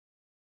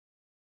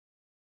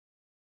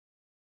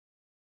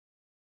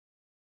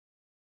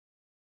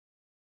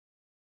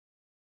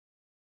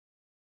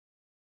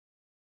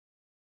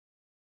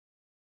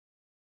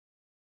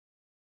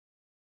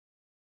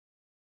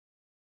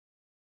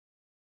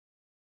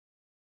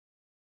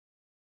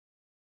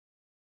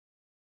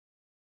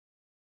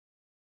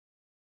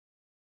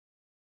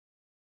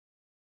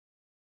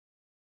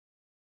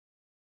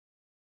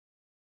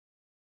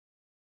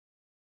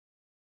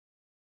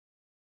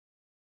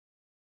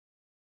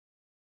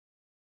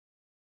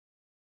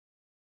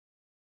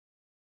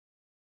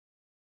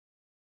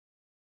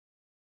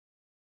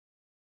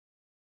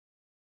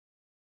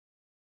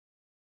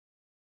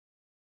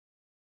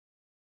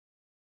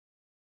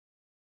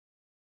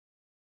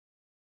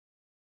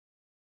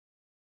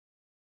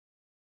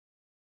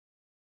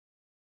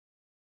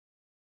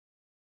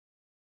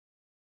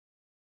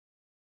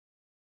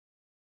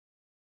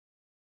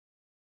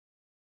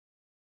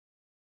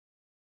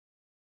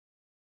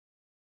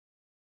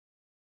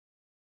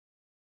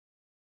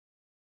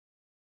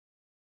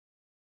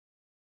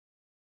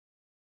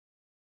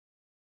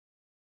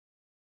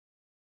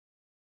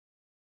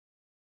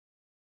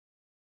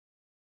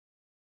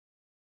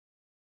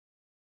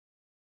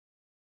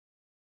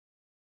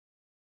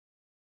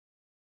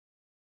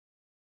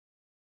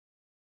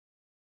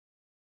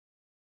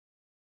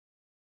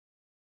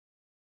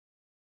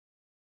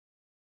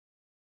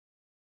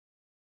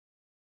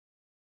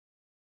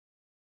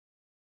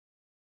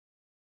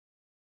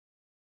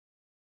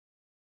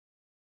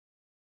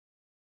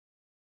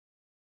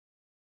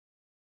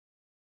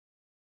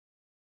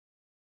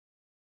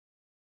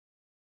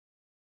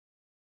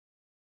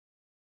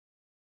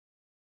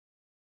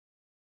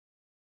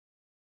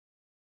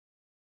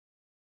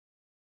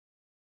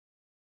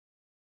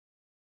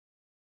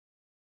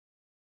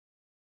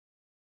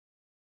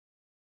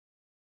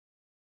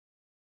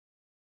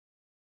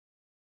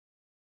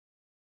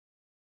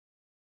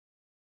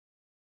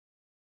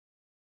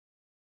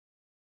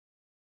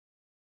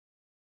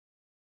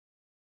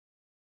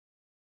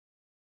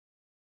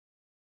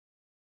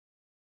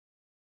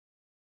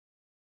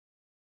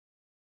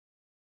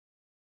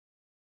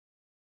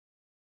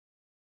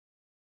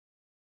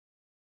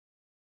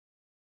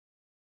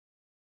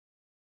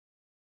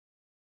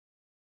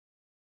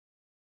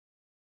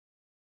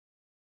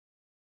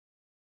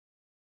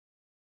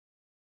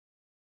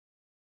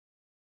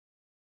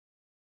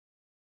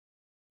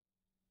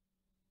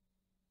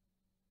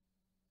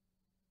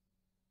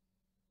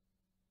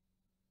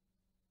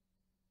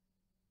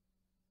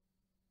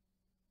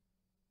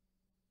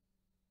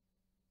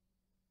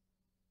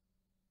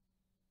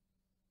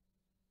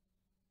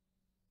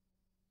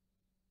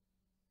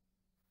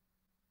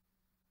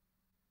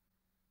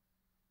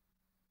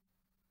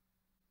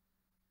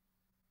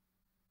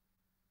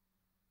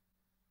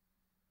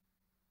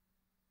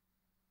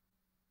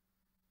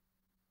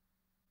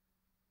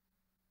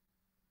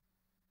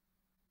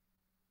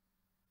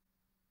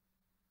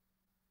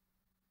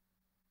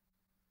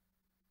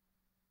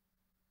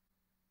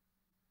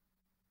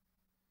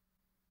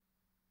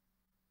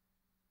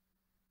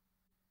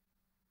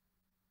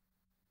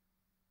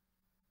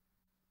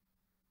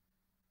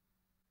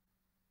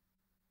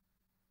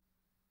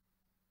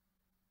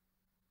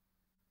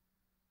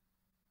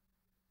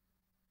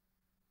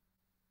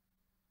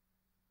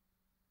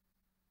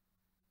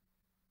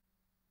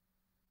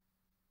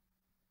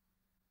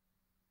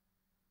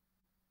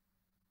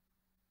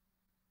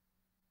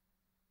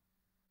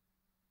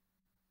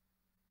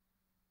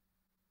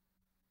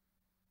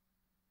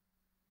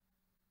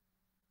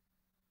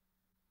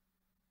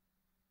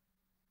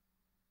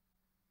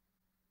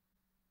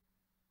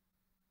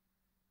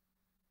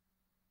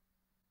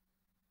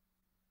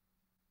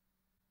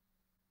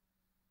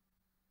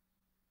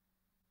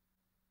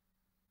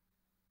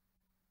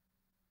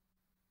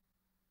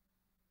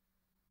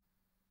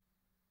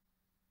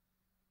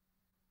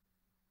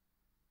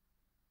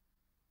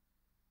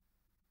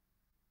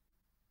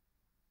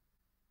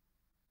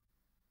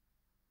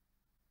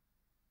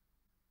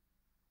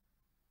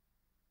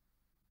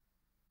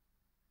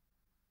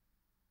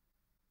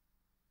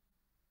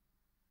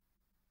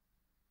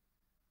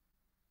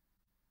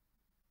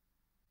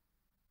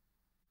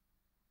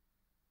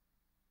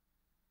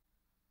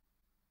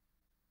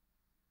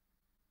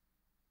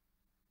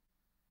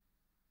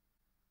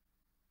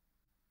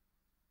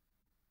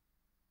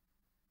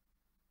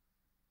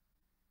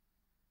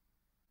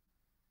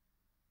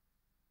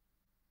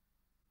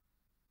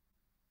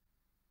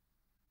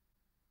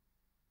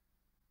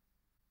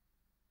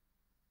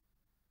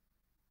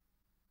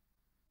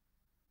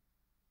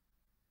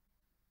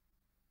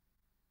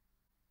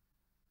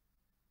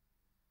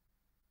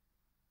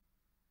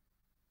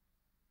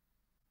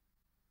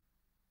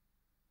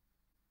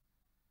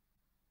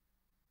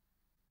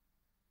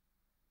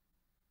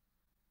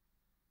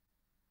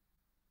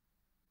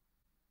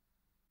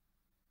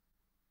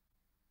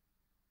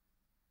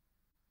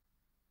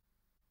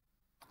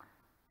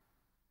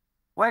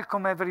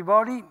Welcome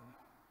everybody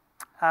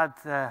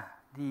at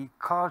the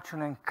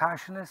Culture and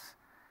Consciousness,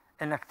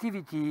 an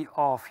activity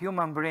of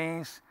Human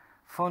Brains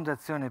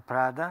Fondazione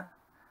Prada.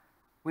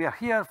 We are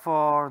here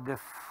for the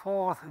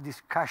fourth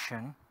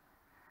discussion,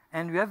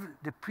 and we have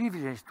the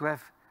privilege to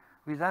have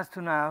with us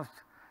tonight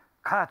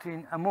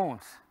Katrin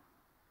Amunts.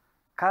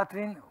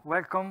 Katrin,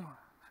 welcome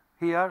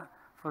here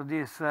for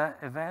this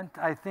event.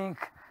 I think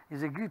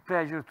it's a great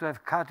pleasure to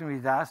have Katrin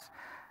with us.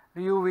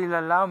 You will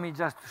allow me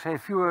just to say a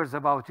few words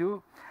about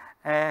you.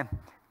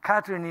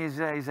 Katrin is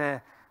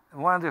a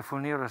wonderful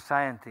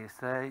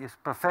neuroscientist. Is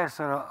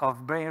professor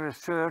of brain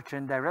research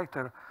and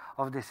director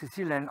of the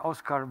Cecil and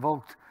Oscar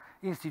Vogt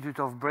Institute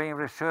of Brain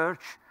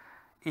Research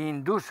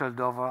in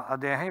Düsseldorf at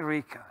the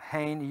Heinrich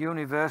Heine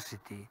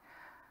University.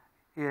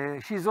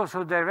 She is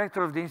also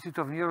director of the Institute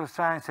of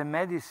Neuroscience and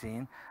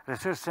Medicine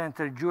Research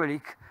Center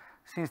Jülich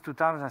since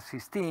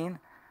 2016,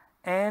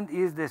 and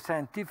is the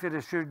scientific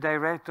research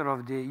director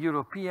of the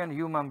European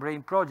Human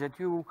Brain Project.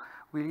 You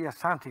will hear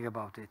something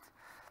about it.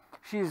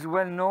 She is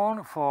well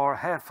known for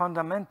her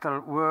fundamental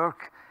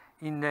work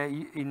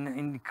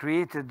in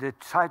created the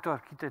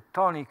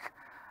cytoarchitectonic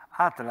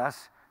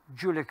atlas,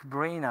 Jülich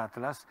Brain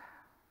Atlas,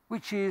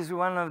 which is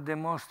one of the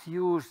most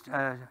used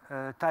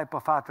type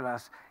of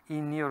atlas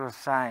in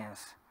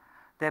neuroscience.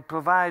 They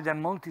provide a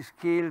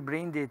multi-scale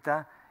brain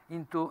data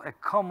into a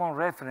common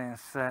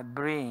reference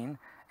brain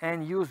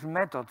and use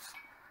methods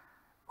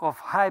of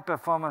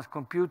high-performance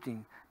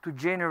computing to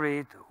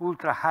generate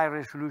ultra-high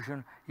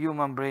resolution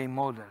human brain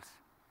models.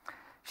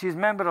 She is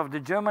member of the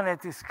German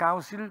Ethics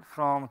Council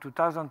from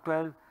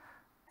 2012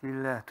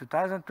 till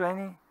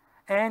 2020,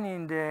 and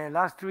in the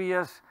last 3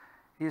 years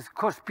is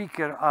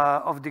co-speaker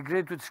of the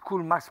Graduate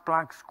School Max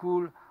Planck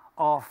School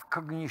of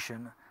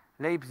Cognition,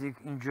 Leipzig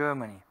in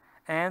Germany.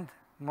 And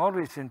more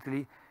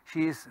recently,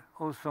 she is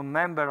also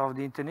member of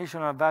the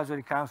International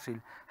Advisory Council,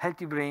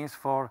 Healthy Brains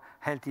for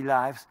Healthy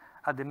Lives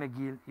at the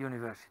McGill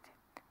University.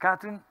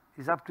 Katrin,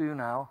 it's up to you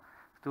now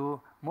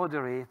to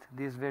moderate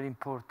this very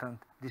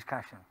important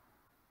discussion.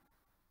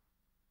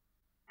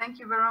 Thank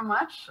you very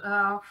much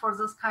for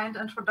this kind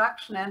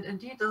introduction, and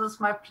indeed this is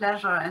my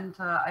pleasure, and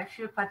I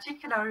feel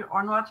particularly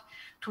honored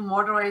to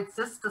moderate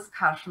this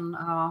discussion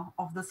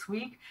of this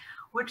week,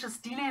 which is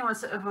dealing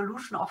with the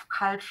evolution of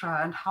culture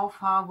and how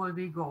far will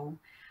we go.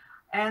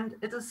 And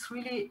it is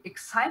really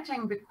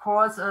exciting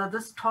because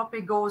this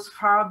topic goes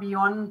far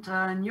beyond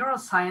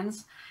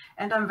neuroscience,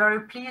 and I'm very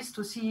pleased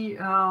to see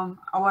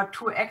our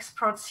two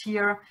experts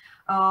here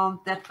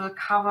that will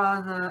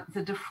cover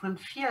the different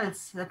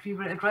fields that we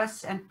will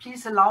address. And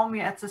please allow me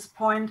at this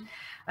point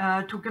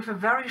to give a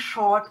very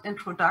short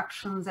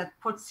introduction that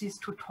puts these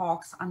two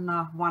talks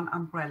under one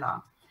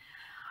umbrella.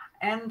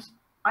 And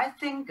I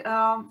think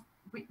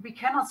we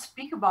cannot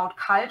speak about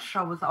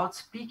culture without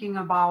speaking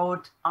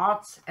about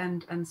arts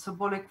and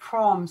symbolic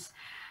forms.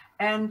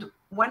 And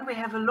when we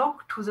have a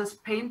look to this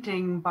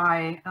painting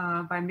by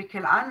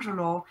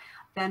Michelangelo,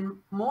 then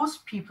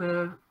most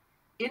people,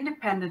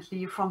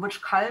 independently from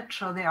which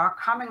culture they are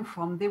coming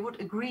from, they would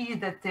agree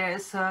that there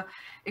is an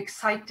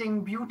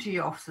exciting beauty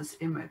of this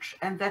image,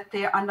 and that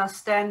they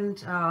understand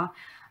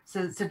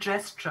the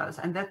gestures,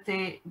 and that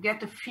they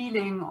get a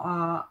feeling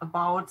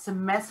about the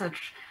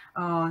message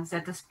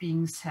that is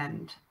being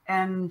sent.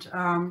 And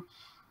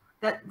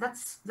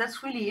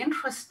that's really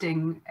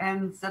interesting,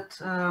 and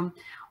that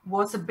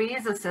was the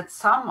basis that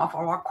some of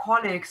our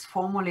colleagues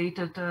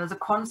formulated the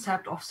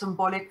concept of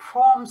symbolic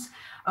forms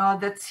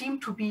that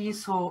seem to be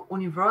so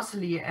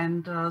universally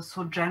and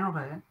so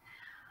general.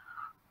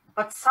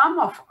 But some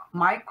of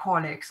my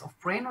colleagues, of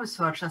brain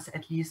researchers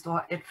at least,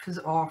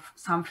 or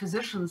some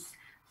physicians,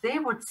 they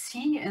would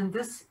see in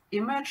this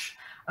image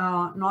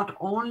not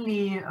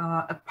only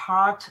a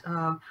part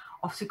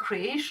of the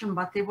creation,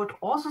 but they would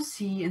also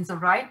see in the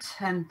right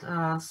hand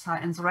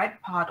side, in the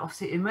right part of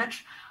the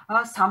image,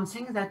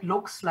 something that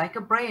looks like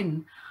a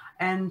brain.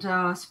 And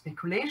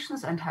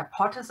speculations and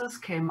hypotheses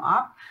came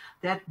up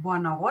that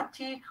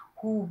Buonarroti,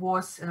 who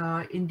was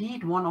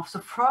indeed one of the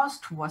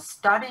first who was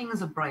studying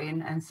the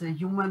brain and the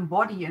human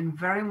body in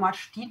very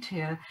much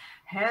detail,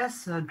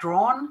 has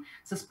drawn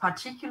this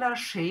particular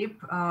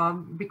shape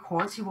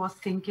because he was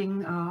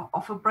thinking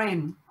of a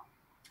brain.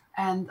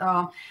 And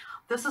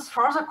this is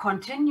further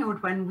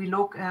continued when we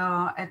look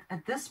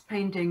at this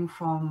painting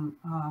from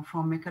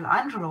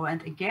Michelangelo.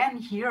 And again,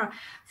 here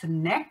the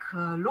neck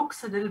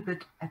looks a little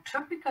bit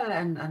atypical,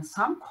 and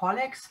some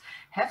colleagues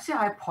have the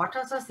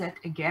hypothesis that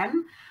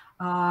again,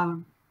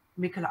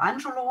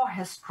 Michelangelo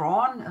has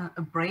drawn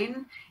a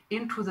brain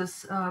into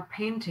this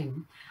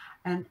painting.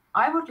 And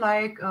I would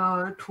like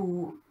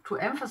to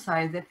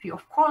emphasize that we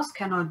of course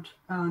cannot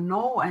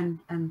know,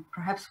 and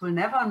perhaps will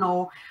never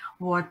know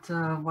what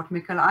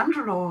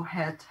Michelangelo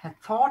had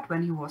thought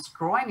when he was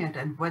drawing it,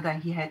 and whether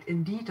he had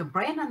indeed a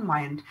brain in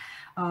mind.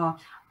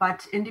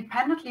 But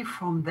independently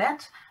from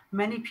that,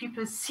 many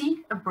people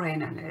see a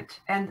brain in it,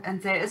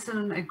 and there is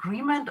an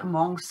agreement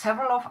among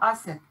several of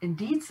us that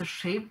indeed the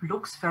shape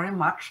looks very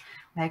much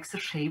like the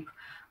shape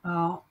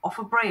of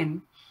a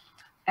brain.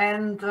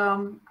 And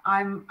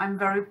I'm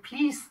very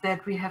pleased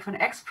that we have an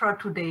expert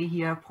today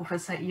here,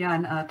 Professor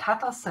Ian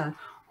Tattersall,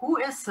 who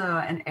is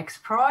an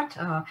expert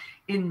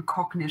in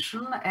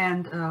cognition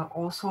and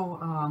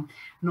also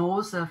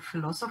knows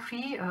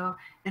philosophy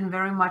in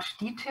very much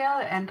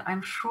detail. And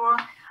I'm sure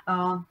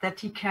that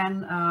he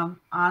can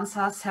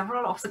answer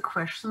several of the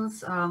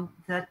questions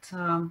that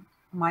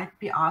might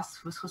be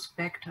asked with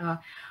respect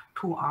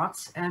to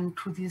arts and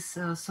to these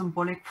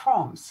symbolic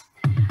forms.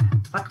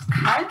 But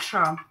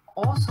culture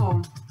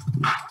also,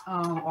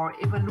 or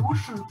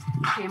evolution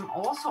came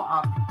also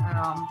up,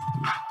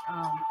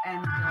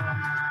 and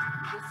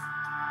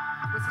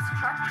with the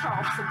structure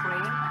of the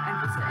brain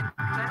and with the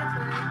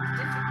incredibly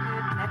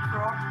difficult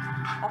network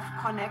of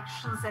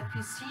connections that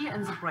we see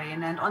in the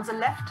brain. And on the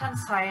left-hand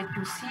side,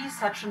 you see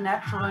such a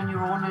natural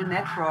neuronal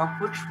network,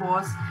 which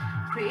was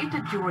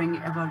created during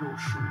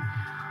evolution.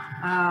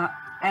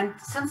 And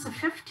since the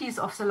 50s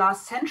of the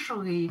last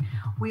century,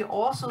 we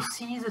also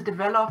see the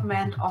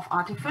development of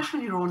artificial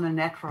neuronal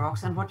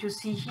networks. And what you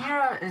see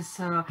here is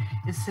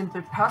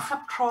simple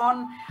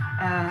perceptron.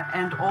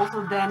 And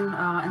also then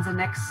in the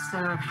next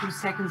few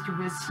seconds, you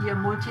will see a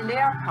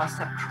multi-layer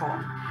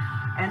perceptron.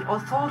 And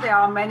although there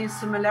are many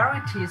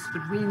similarities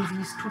between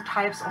these two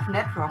types of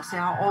networks,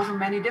 there are also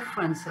many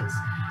differences.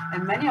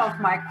 And many of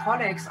my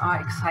colleagues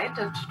are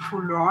excited to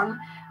learn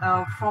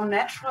from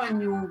natural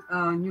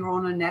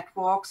neuronal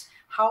networks,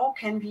 how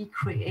can we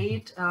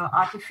create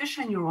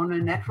artificial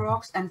neuronal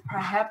networks and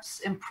perhaps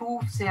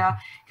improve their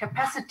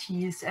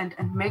capacities and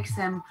make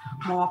them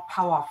more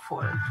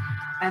powerful.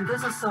 And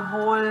this is a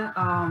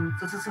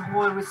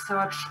whole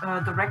research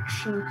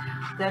direction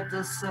that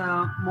is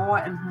more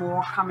and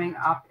more coming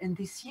up in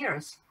these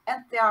years.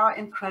 And there are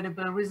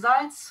incredible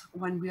results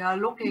when we are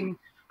looking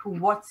to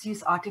what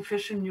these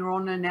artificial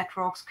neuronal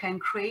networks can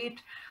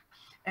create.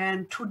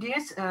 And 2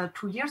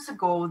 years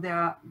ago,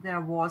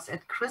 there was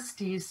at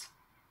Christie's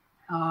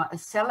a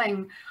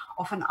selling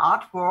of an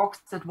artwork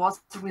that was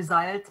the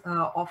result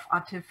of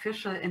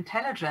artificial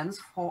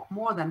intelligence for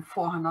more than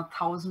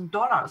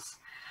 $400,000.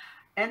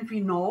 And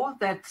we know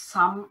that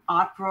some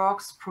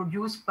artworks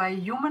produced by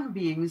human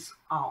beings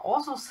are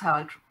also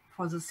sold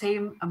for the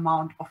same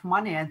amount of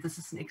money. And this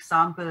is an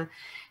example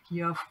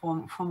here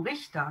from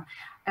Richter.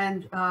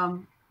 And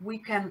we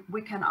can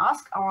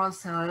ask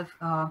ourselves,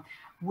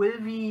 will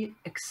we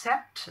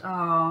accept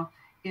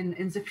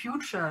in the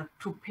future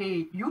to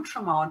pay huge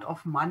amount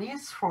of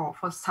monies for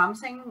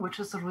something which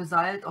is a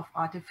result of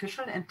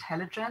artificial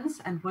intelligence,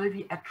 and will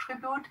we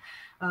attribute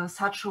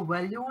such a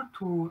value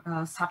to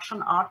such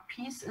an art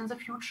piece in the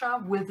future?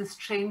 Will this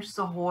change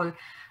the whole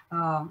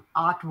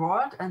art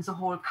world and the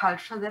whole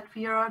culture that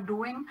we are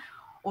doing?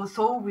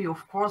 Although we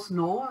of course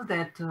know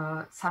that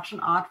such an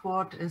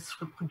artwork is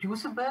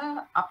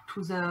reproducible up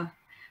to the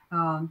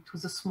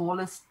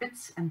smallest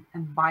bits and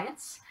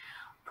bytes.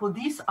 So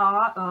these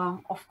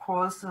are, of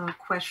course,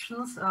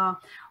 questions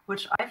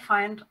which I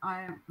find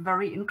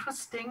very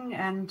interesting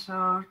and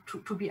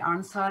to be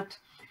answered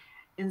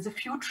in the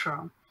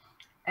future.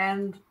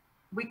 And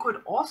we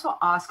could also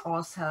ask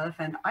ourselves,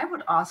 and I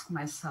would ask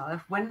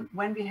myself,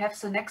 when we have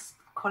the next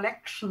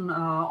collection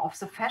of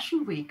the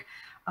Fashion Week,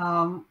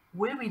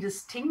 will we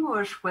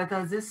distinguish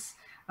whether this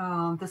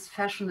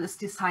fashion is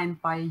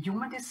designed by a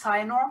human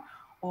designer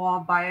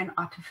or by an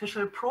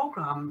artificial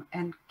program?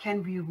 And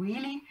can we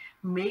really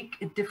make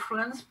a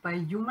difference by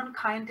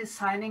humankind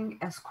designing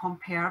as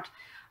compared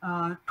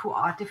to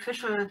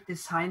artificial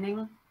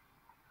designing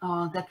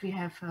that we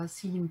have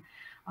seen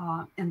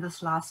in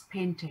this last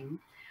painting?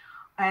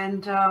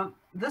 And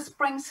this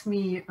brings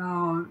me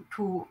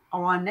to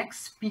our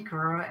next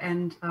speaker,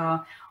 and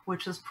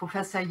which is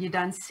Professor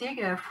Idan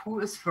Segev, who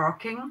is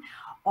working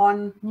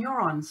on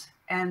neurons.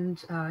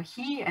 And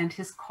he and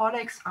his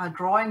colleagues are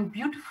drawing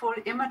beautiful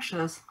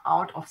images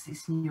out of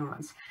these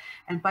neurons.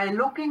 And by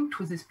looking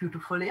to these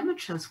beautiful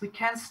images, we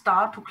can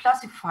start to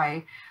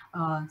classify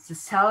the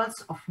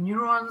cells of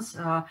neurons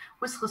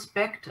with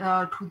respect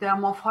to their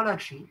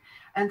morphology.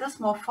 And this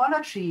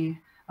morphology,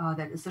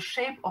 that is the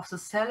shape of the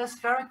cell, is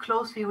very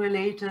closely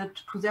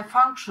related to their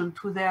function,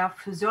 to their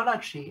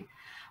physiology.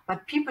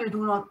 But people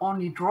do not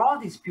only draw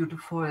these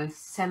beautiful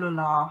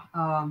cellular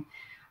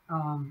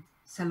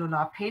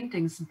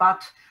paintings,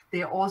 but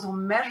they also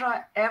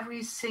measure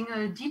every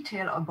single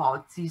detail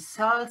about these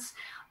cells.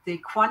 They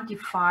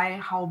quantify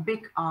how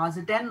big are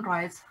the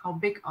dendrites, how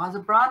big are the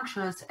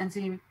branches, and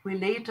they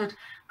relate it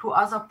to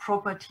other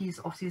properties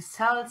of these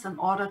cells in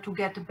order to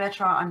get a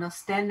better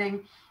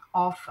understanding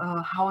of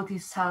how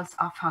these cells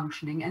are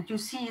functioning. And you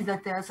see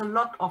that there's a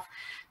lot of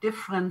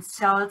different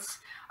cells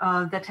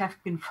that have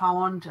been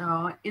found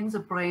in the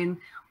brain,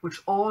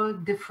 which all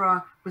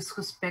differ with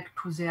respect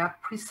to their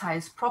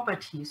precise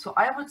properties. So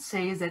I would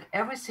say that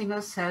every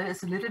single cell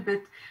is a little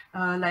bit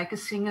like a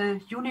single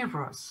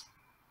universe.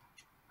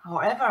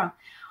 However,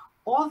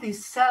 all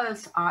these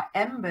cells are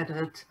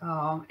embedded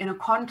in a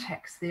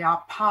context. They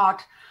are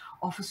part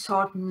of a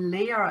certain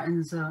layer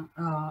in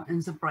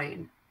the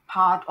brain,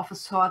 part of a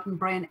certain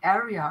brain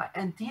area.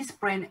 And these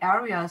brain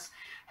areas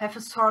have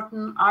a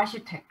certain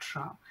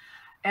architecture.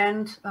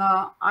 And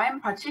I'm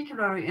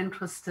particularly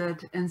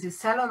interested in the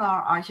cellular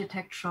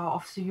architecture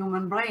of the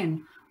human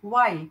brain.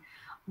 Why?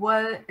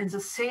 Well, in the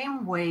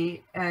same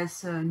way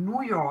as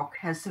New York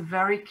has a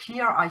very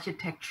clear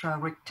architecture,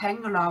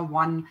 rectangular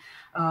one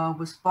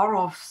with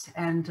boroughs,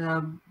 and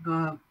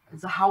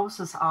the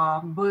houses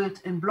are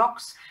built in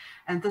blocks,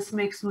 and this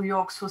makes New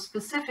York so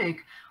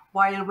specific.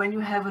 While when you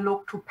have a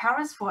look to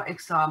Paris, for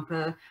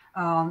example,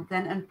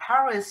 then in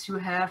Paris you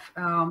have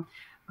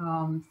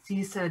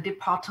these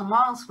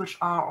départements which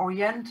are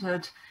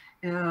oriented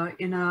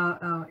in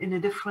a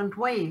different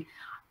way.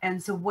 And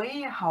the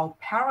way how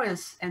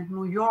Paris and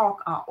New York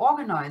are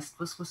organized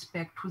with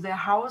respect to their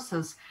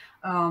houses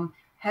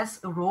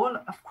has a role,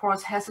 of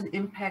course, has an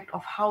impact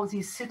of how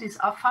these cities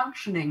are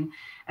functioning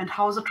and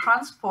how the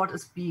transport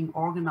is being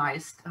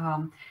organized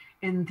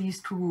in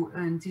these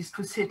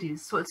two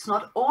cities. So it's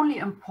not only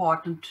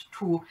important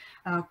to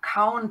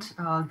count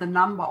the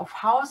number of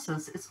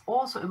houses, it's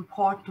also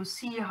important to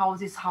see how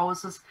these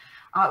houses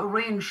are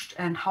arranged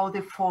and how they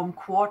form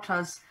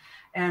quarters,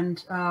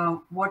 and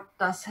what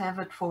does have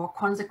it for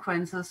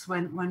consequences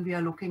when we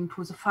are looking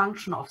to the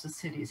function of the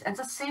cities. And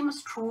the same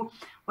is true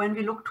when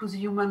we look to the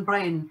human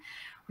brain.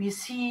 We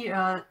see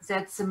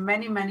that the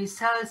many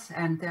cells,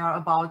 and there are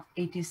about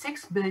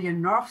 86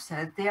 billion nerve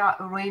cells, they are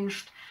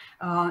arranged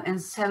in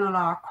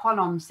cellular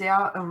columns, they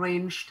are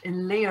arranged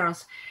in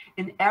layers,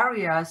 in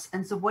areas,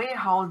 and the way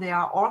how they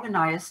are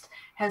organized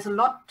has a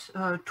lot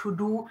to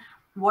do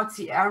what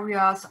the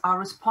areas are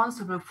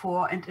responsible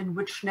for and in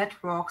which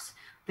networks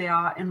they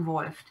are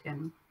involved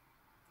in.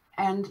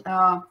 And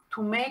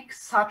to make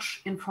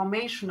such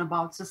information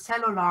about the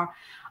cellular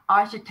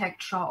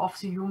architecture of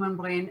the human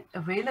brain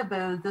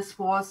available, this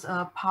was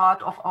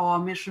part of our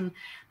mission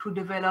to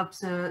develop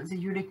the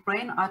Unique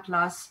Brain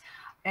Atlas.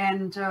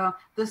 And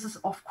this is,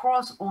 of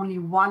course, only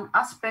one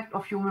aspect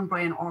of human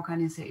brain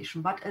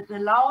organization, but it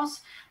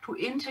allows to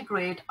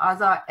integrate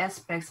other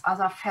aspects,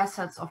 other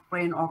facets of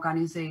brain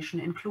organization,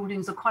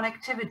 including the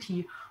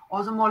connectivity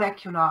or the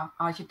molecular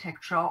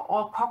architecture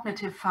or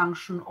cognitive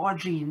function or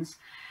genes.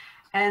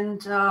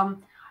 And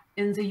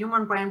in the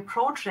Human Brain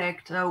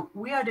Project,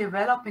 we are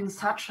developing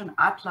such an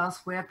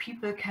atlas where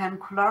people can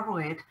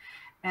collaborate.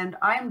 And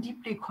I am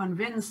deeply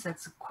convinced that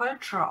the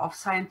culture of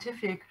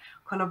scientific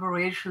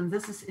collaboration,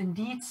 this is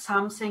indeed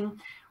something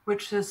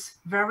which is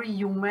very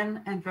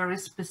human and very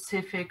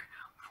specific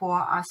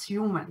for us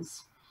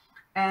humans.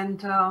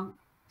 And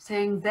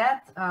saying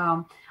that,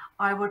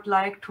 I would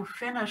like to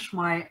finish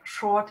my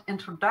short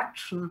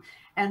introduction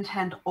and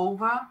hand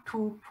over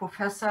to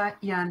Professor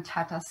Ian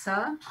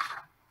Tattersall,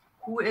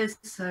 who is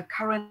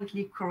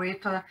currently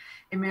Curator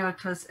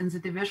Emeritus in the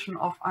Division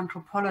of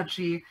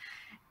Anthropology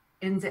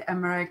in the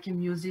American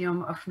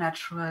Museum of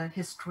Natural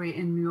History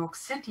in New York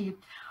City.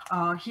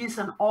 He is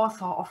an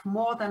author of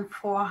more than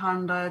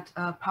 400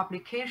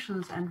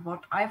 publications, and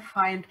what I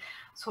find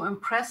so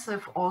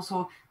impressive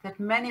also that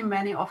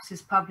many of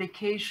these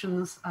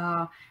publications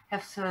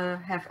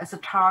have as a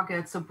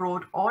target the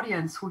broad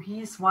audience. So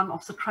he is one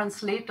of the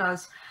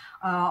translators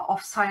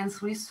of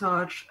science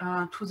research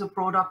to the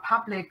broader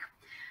public.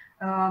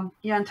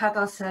 Ian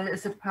Tattersall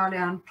is a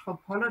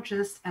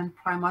paleoanthropologist and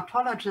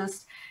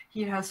primatologist.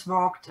 He has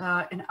worked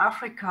in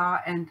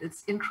Africa and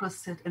is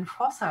interested in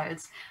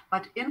fossils.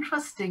 But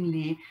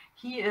interestingly,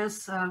 he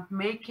is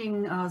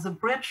making the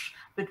bridge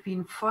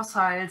between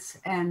fossils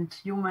and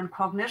human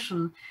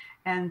cognition.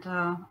 And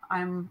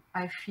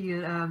I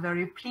feel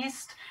very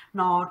pleased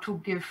now to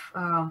give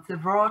the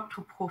word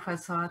to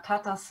Professor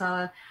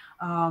Tattersall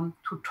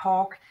to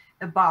talk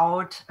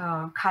about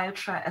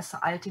culture as the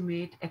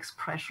ultimate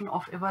expression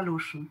of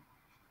evolution.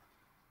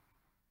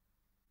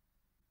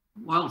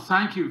 Well,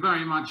 thank you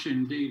very much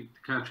indeed,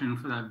 Katrin,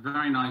 for that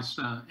very nice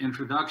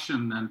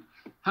introduction. And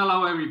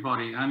hello,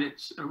 everybody. And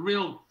it's a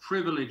real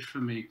privilege for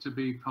me to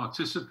be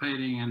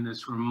participating in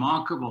this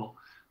remarkable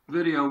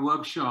video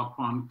workshop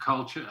on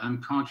culture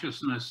and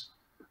consciousness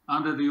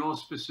under the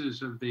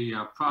auspices of the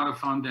Prada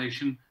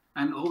Foundation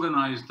and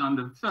organized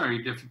under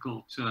very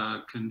difficult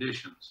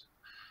conditions.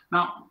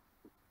 Now,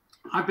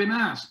 I've been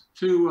asked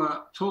to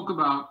talk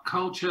about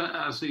culture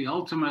as the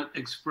ultimate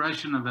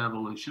expression of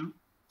evolution.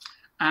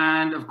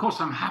 And of course,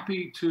 I'm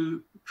happy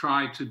to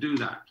try to do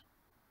that.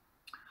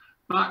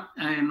 But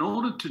in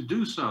order to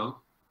do so,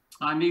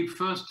 I need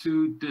first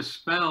to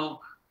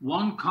dispel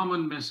one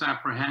common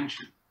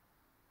misapprehension,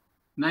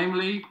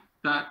 namely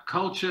that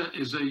culture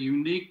is a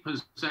unique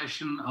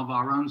possession of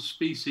our own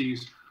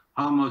species,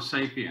 Homo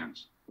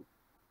sapiens.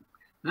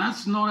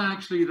 That's not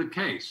actually the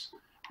case,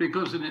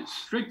 because in its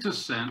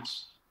strictest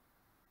sense,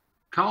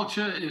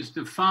 culture is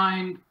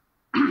defined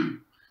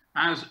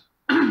as,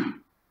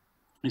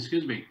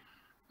 excuse me,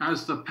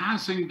 as the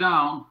passing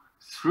down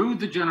through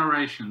the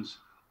generations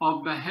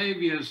of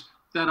behaviors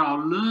that are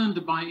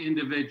learned by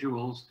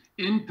individuals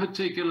in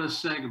particular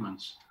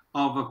segments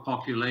of a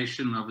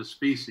population of a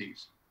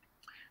species.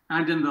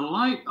 And in the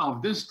light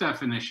of this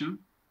definition,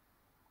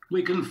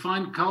 we can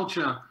find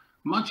culture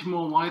much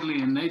more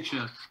widely in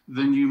nature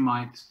than you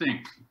might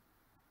think.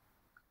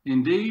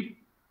 Indeed,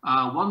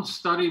 one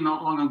study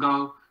not long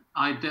ago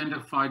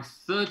identified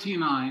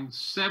 39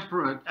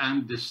 separate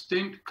and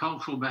distinct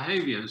cultural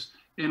behaviors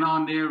in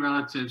our near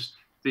relatives,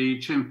 the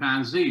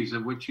chimpanzees,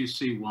 of which you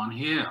see one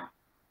here.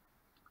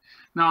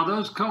 Now,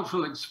 those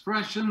cultural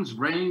expressions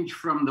range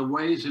from the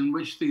ways in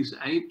which these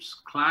apes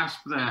clasp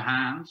their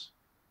hands,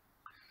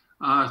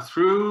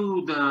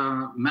 through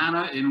the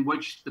manner in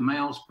which the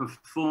males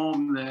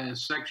perform their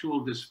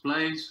sexual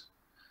displays,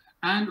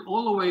 and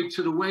all the way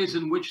to the ways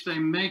in which they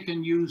make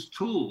and use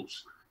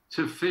tools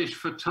to fish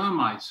for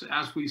termites,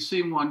 as we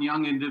see one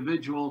young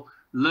individual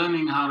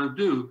learning how to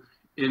do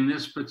in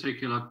this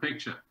particular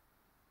picture.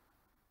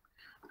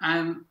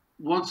 And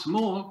what's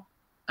more,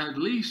 at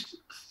least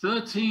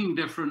 13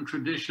 different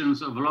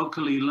traditions of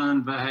locally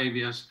learned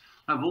behaviors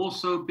have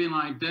also been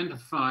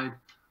identified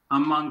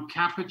among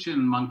capuchin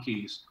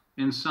monkeys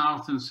in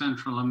South and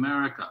Central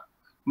America,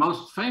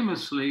 most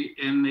famously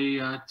in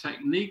the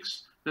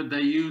techniques that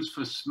they use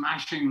for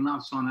smashing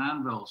nuts on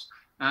anvils,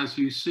 as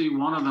you see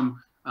one of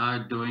them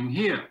doing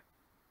here.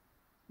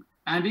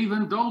 And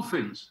even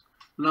dolphins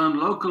learn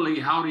locally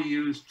how to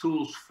use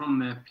tools from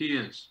their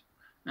peers.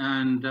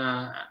 And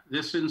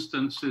this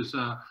instance is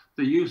the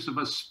use of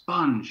a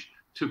sponge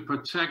to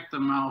protect the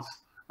mouth,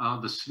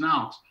 the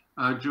snout,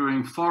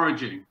 during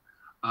foraging,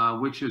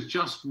 which is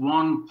just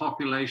one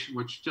population,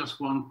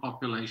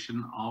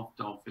 of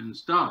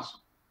dolphins does.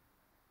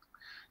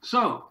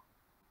 So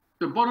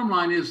the bottom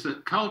line is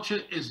that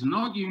culture is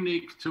not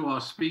unique to our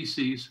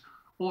species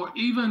or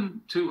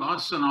even to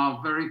us and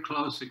our very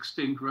close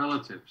extinct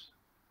relatives.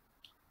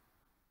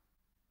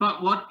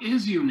 But what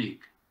is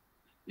unique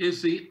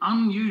is the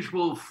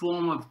unusual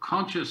form of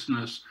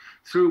consciousness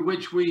through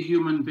which we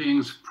human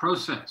beings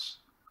process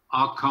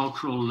our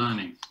cultural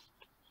learning.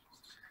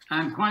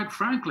 And quite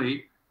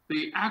frankly,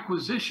 the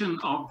acquisition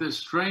of this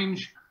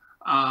strange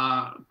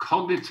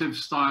cognitive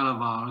style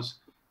of ours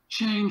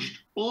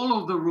changed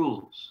all of the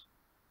rules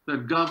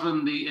that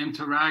govern the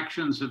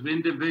interactions of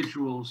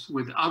individuals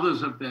with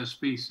others of their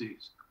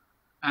species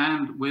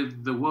and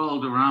with the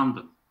world around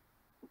them.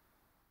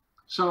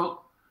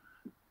 So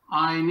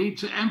I need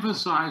to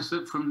emphasize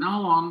that from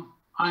now on,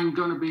 I'm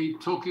going to be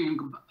talking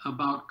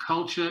about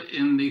culture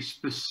in the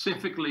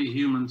specifically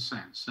human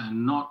sense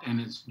and not in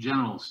its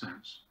general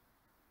sense.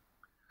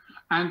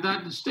 And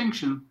that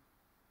distinction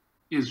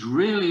is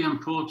really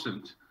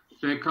important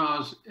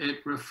because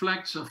it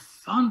reflects a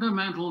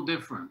fundamental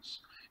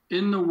difference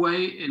in the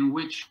way in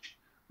which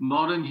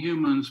modern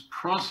humans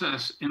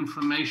process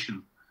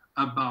information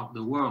about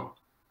the world.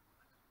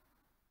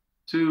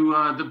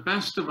 To the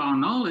best of our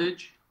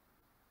knowledge,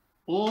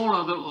 all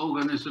other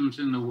organisms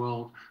in the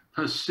world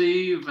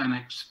perceive and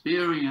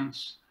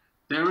experience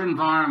their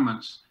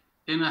environments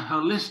in a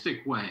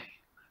holistic way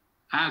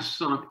as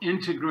sort of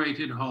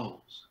integrated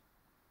wholes.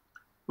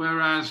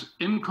 Whereas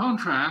in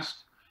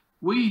contrast,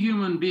 we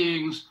human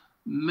beings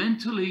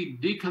mentally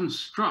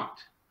deconstruct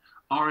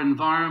our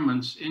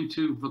environments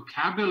into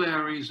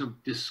vocabularies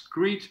of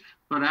discrete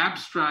but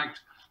abstract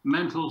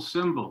mental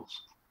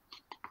symbols.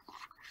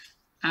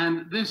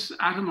 And this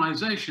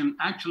atomization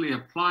actually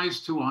applies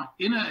to our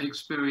inner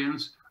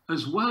experience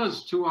as well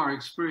as to our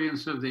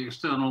experience of the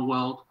external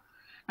world.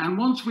 And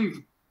once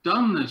we've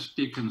done this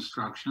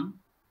deconstruction,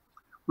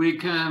 we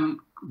can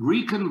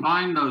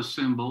recombine those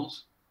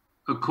symbols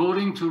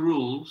according to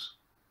rules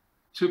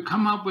to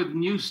come up with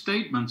new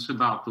statements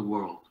about the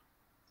world.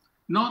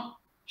 Not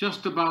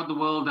just about the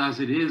world as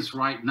it is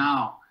right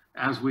now,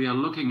 as we are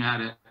looking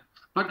at it,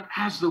 but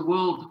as the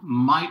world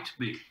might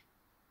be.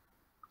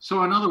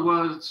 So in other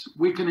words,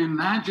 we can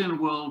imagine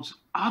worlds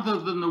other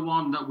than the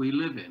one that we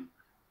live in,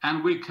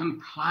 and we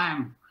can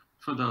plan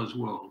for those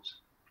worlds.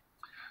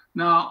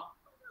 Now,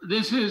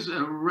 this is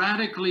a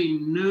radically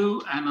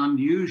new and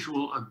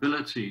unusual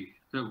ability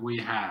that we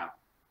have.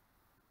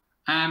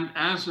 And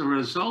as a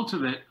result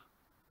of it,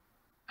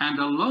 and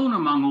alone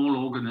among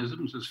all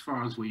organisms, as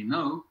far as we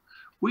know,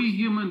 we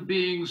human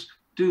beings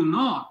do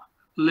not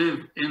live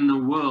in the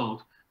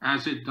world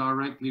as it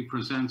directly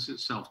presents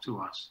itself to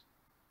us.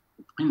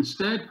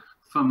 Instead,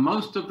 for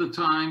most of the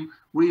time,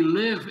 we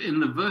live in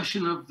the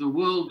version of the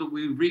world that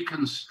we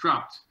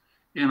reconstruct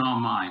in our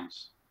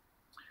minds.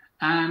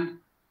 And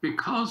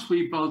because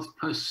we both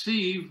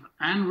perceive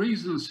and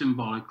reason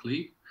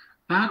symbolically,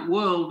 that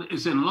world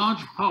is in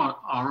large part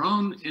our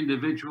own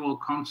individual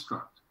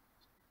construct.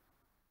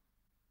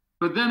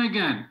 But then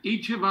again,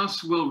 each of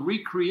us will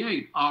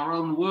recreate our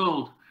own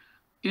world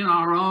in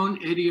our own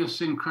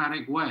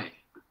idiosyncratic way.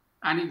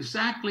 And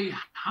exactly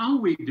how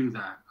we do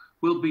that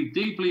will be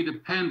deeply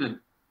dependent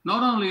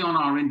not only on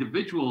our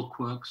individual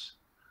quirks,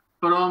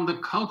 but on the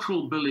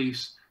cultural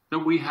beliefs that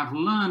we have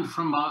learned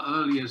from our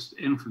earliest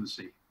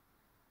infancy.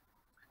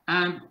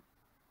 And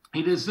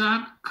it is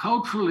that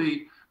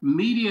culturally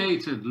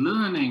mediated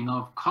learning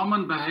of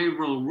common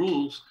behavioral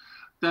rules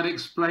that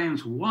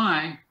explains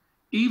why,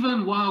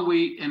 even while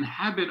we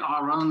inhabit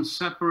our own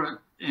separate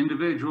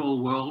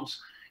individual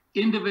worlds,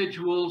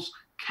 individuals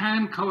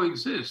can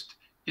coexist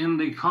in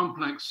the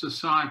complex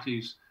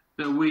societies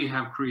that we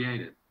have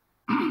created.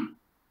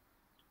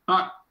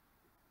 But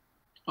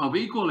of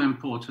equal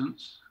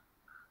importance,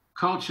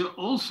 culture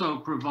also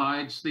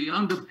provides the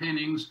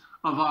underpinnings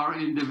of our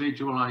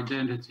individual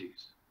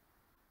identities.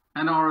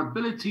 And our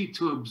ability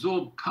to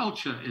absorb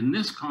culture in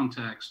this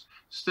context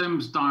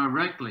stems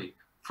directly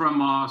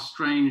from our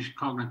strange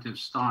cognitive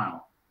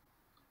style.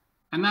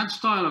 And that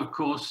style, of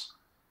course,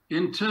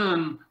 in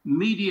turn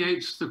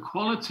mediates the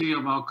quality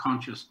of our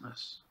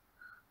consciousness,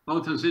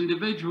 both as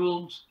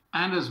individuals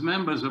and as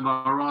members of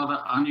our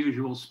rather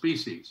unusual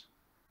species.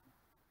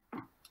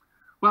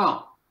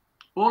 Well,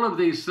 all of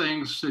these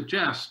things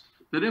suggest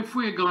that if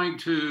we're going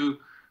to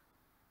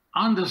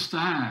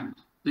understand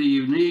the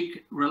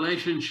unique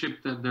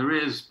relationship that there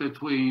is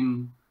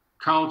between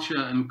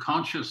culture and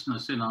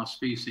consciousness in our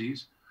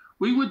species,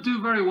 we would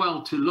do very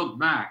well to look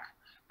back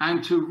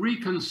and to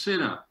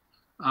reconsider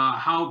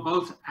how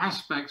both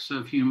aspects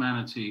of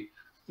humanity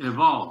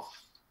evolved.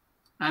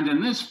 And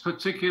in this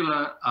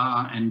particular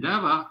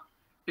endeavor,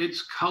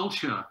 it's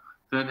culture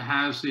that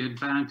has the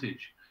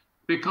advantage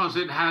because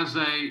it has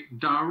a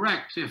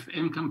direct, if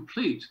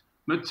incomplete,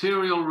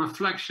 material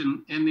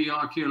reflection in the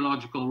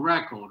archaeological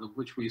record, of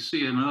which we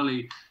see an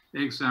early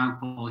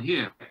example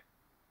here.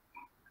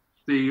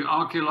 The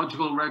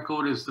archaeological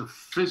record is the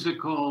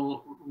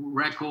physical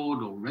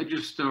record or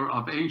register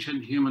of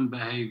ancient human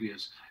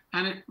behaviors,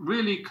 and it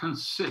really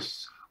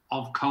consists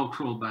of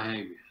cultural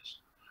behaviors.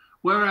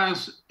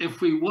 Whereas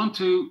if we want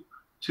to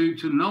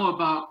know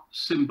about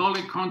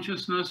symbolic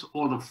consciousness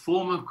or the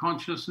form of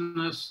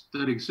consciousness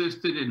that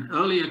existed in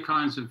earlier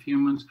kinds of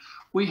humans,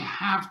 we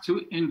have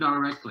to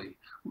indirectly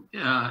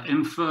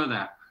infer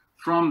that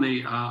from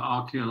the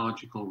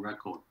archaeological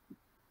record.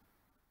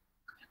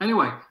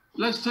 Anyway,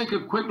 let's take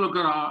a quick look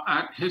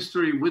at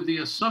history with the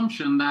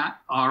assumption that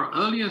our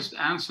earliest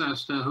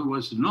ancestor, who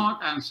was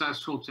not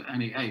ancestral to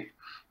any ape,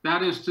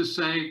 that is to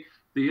say,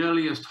 the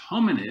earliest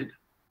hominid,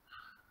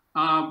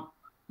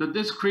 that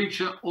this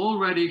creature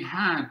already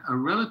had a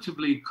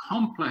relatively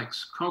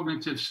complex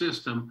cognitive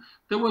system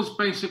that was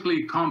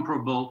basically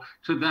comparable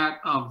to that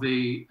of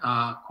the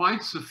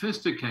quite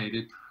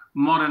sophisticated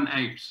modern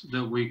apes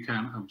that we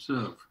can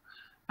observe.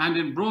 And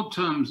in broad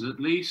terms, at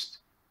least,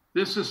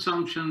 this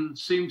assumption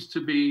seems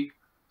to be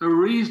a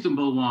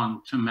reasonable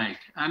one to make,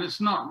 and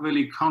it's not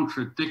really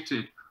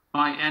contradicted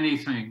by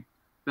anything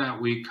that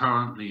we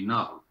currently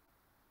know.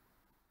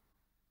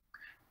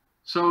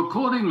 So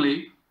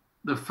accordingly,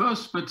 the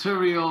first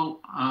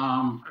material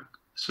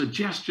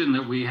suggestion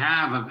that we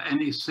have of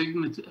any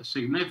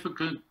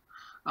significant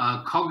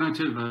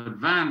cognitive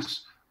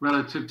advance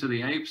relative to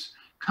the apes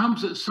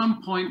comes at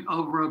some point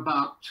over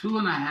about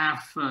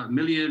 2.5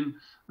 million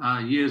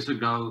years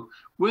ago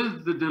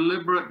with the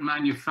deliberate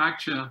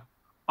manufacture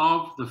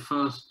of the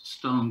first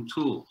stone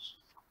tools.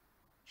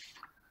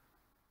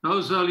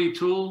 Those early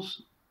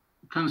tools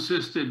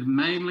consisted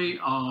mainly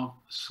of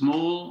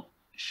small,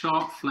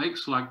 sharp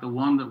flakes like the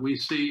one that we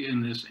see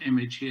in this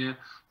image here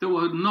that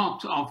were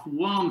knocked off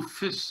one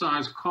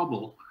fist-sized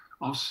cobble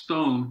of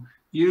stone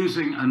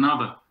using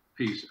another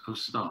piece of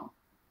stone.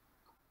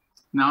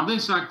 Now,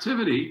 this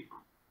activity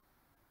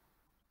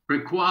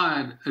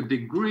required a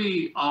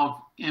degree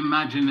of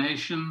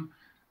imagination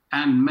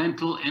and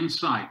mental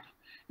insight,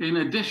 in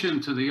addition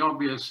to the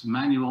obvious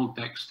manual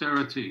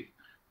dexterity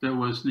that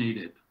was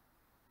needed.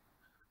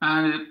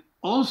 And it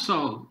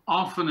also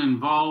often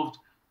involved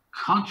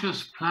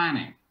conscious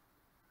planning,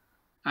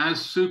 as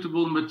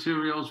suitable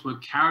materials were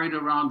carried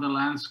around the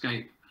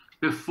landscape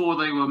before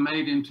they were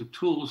made into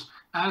tools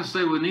as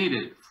they were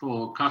needed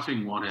for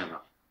cutting whatever.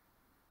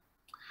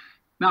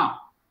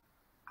 Now,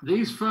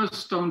 these first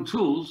stone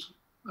tools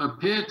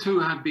appear to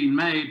have been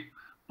made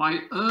by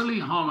early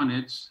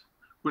hominids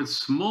with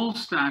small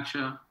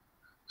stature,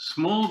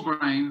 small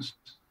brains,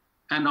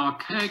 and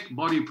archaic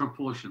body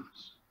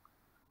proportions.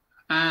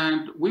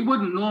 And we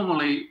wouldn't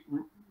normally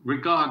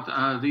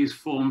regard these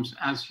forms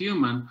as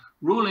human,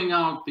 ruling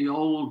out the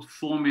old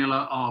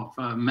formula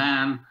of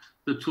man,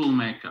 the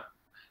toolmaker.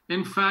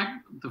 In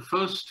fact, the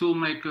first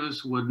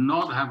toolmakers would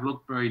not have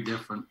looked very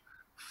different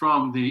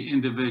from the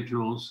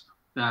individuals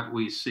that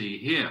we see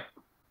here.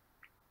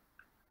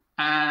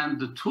 And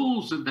the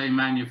tools that they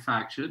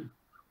manufactured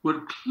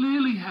would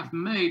clearly have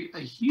made a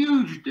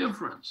huge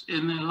difference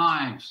in their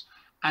lives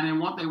and in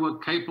what they were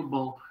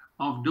capable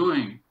of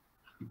doing.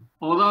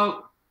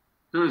 Although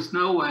there is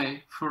no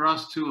way for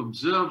us to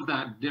observe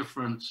that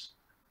difference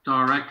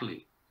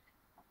directly.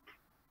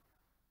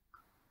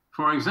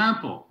 For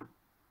example,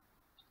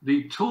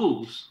 the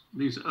tools,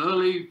 these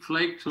early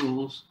flake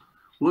tools,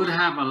 would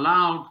have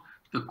allowed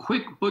the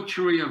quick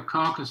butchery of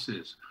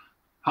carcasses,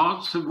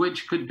 parts of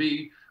which could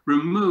be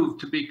removed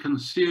to be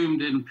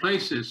consumed in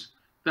places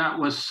that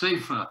was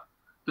safer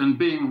than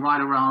being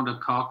right around a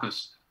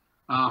carcass,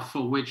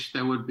 for which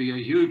there would be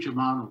a huge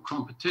amount of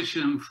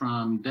competition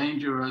from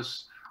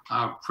dangerous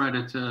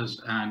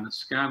predators and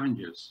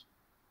scavengers.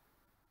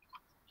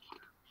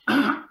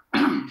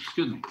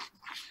 Excuse me.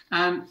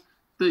 And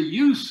the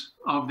use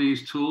of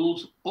these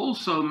tools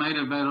also made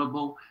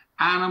available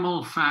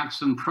animal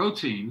fats and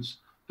proteins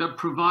that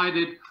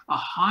provided a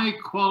high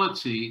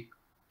quality,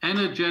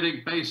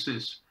 energetic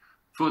basis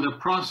for the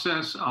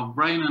process of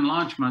brain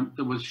enlargement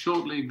that was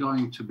shortly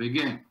going to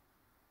begin.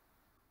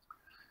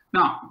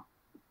 Now,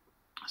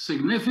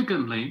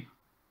 significantly,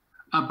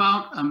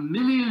 about 1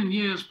 million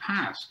years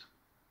passed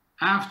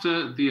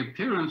after the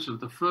appearance of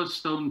the first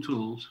stone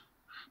tools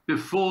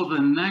before the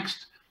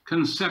next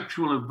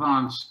conceptual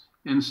advance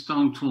in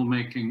stone tool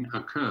making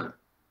occurred.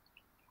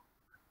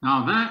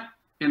 Now, that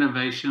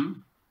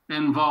innovation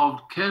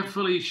involved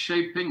carefully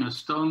shaping a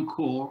stone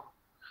core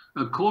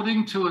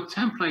according to a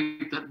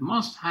template that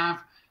must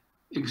have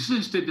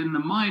existed in the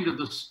mind of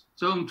the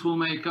stone tool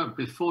maker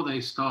before they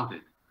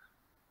started.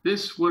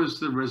 This was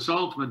the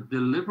result of a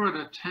deliberate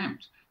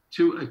attempt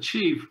to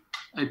achieve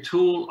a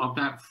tool of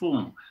that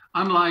form,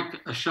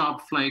 unlike a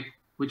sharp flake,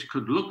 which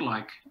could look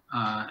like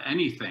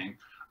anything,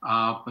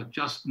 but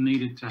just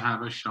needed to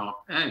have a sharp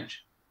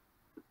edge.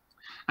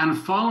 And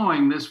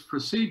following this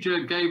procedure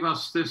gave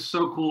us this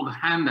so-called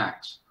hand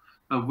axe,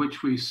 of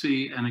which we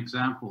see an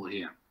example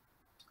here.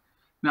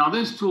 Now,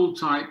 this tool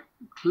type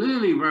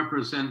clearly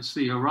represents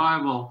the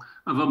arrival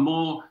of a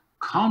more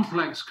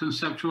complex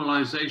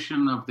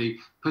conceptualization of the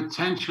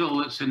potential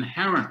that's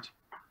inherent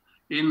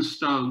in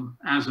stone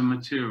as a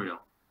material.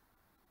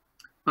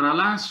 But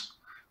alas,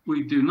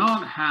 we do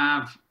not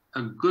have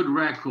a good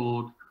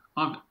record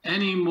of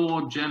any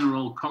more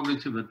general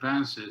cognitive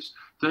advances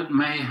that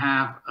may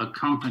have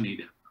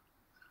accompanied it.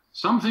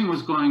 Something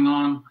was going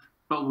on,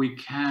 but we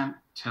can't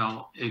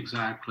tell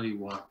exactly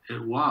what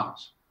it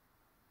was.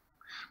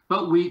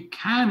 But we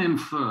can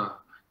infer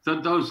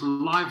that those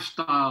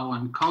lifestyle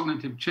and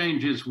cognitive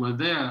changes were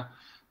there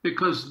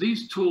because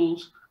these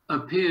tools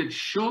appeared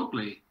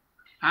shortly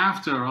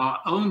after our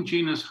own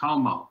genus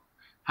Homo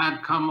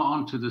had come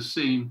onto the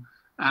scene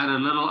at a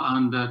little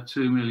under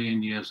 2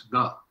 million years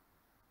ago.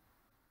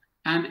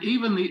 And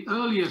even the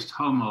earliest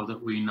Homo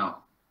that we know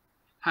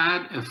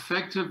had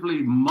effectively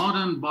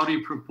modern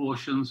body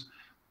proportions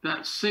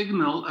that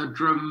signal a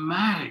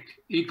dramatic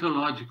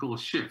ecological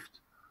shift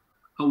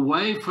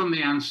away from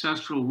the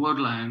ancestral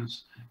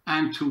woodlands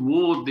and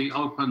toward the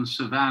open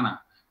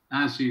savanna,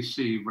 as you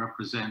see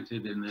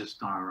represented in this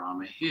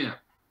diorama here.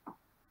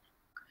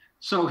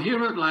 So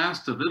here at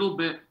last, a little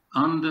bit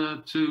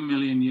under 2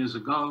 million years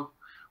ago,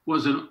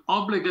 was an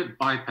obligate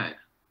biped,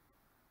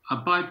 a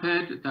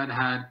biped that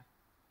had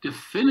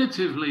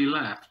definitively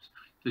left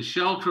the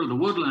shelter of the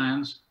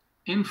woodlands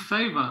in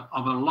favor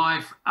of a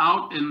life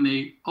out in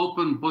the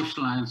open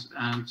bushlands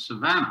and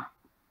savanna.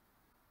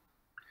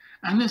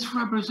 And this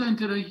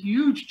represented a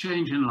huge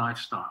change in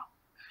lifestyle,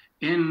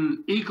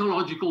 in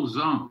ecological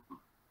zone.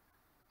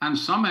 And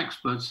some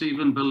experts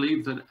even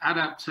believe that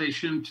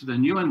adaptation to the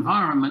new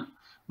environment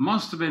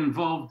must have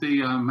involved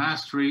the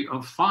mastery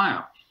of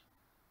fire,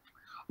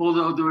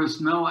 although there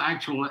is no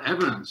actual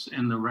evidence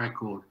in the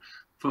record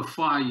for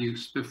fire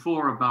use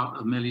before about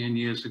 1 million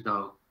years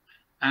ago.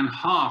 And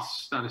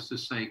hearths, that is to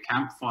say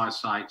campfire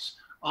sites,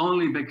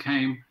 only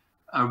became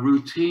a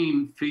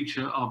routine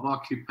feature of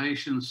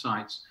occupation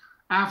sites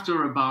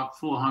after about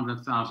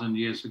 400,000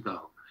 years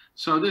ago.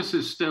 So this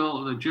is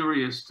still, the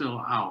jury is still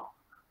out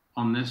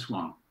on this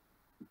one.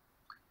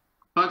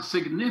 But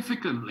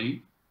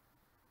significantly,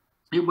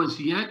 it was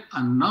yet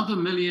another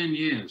 1 million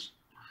years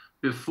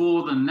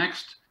before the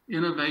next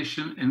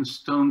innovation in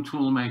stone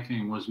tool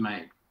making was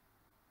made.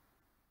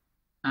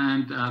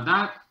 And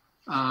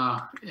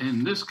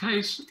in this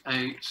case,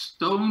 a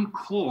stone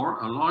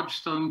core, a large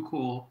stone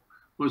core,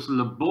 was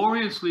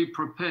laboriously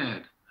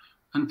prepared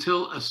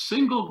until a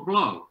single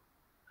blow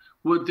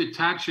would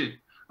detach it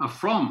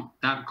from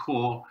that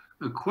core,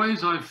 a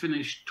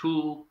quasi-finished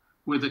tool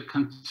with a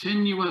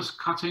continuous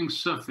cutting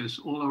surface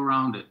all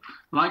around it,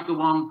 like the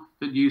one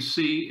that you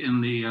see in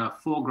the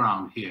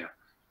foreground here.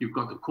 You've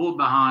got the core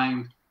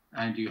behind,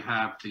 and you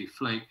have the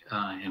flake,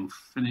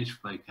 finished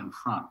flake in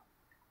front.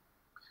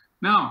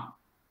 Now,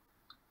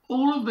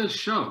 all of this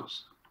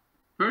shows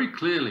very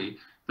clearly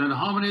that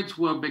hominids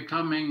were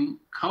becoming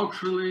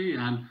culturally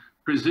and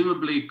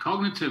presumably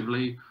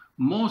cognitively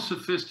more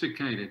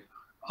sophisticated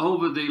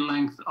over the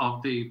length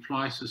of the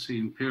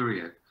Pleistocene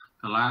period,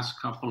 the last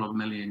couple of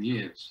million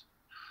years.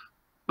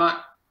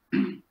 But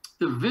the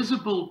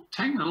visible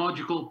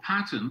technological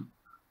pattern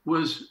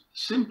was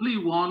simply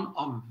one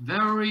of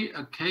very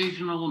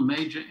occasional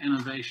major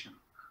innovation,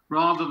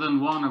 rather than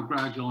one of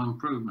gradual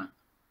improvement.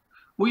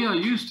 We are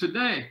used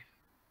today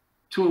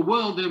to a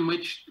world in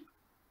which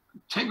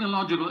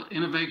technological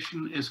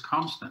innovation is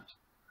constant.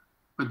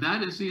 But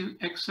that is the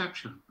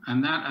exception.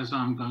 And that, as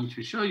I'm going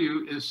to show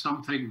you, is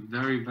something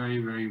very,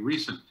 very, very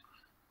recent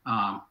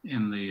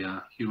in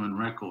the human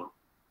record.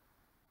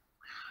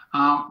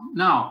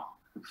 Now,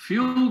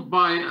 fueled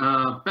by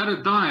a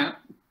better diet,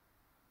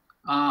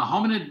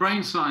 hominid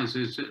brain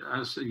sizes,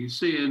 as you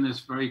see in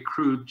this very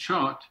crude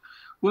chart,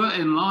 were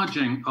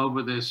enlarging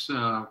over this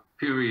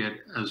period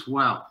as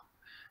well.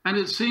 And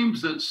it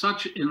seems that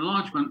such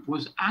enlargement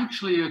was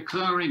actually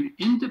occurring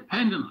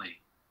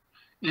independently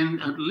in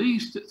at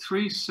least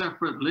 3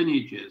 separate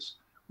lineages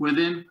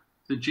within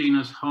the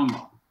genus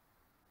Homo.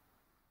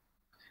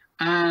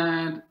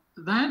 And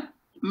that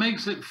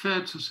makes it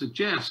fair to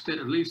suggest,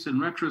 at least in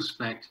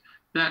retrospect,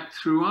 that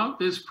throughout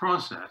this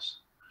process,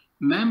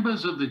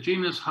 members of the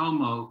genus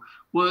Homo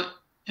were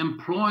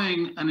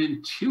employing an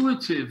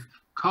intuitive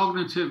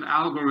cognitive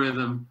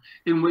algorithm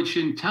in which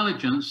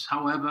intelligence,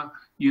 however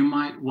you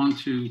might want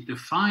to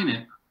define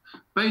it,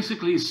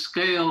 basically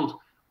scaled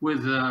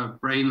with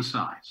brain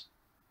size.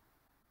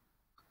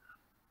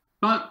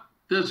 But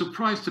there's a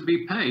price to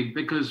be paid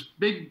because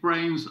big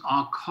brains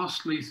are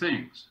costly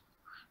things,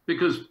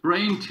 because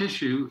brain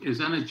tissue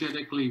is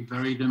energetically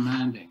very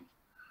demanding.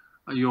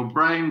 Your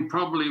brain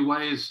probably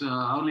weighs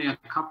only a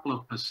couple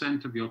of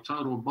 % of your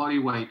total body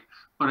weight,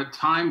 but at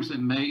times it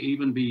may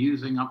even be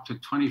using up to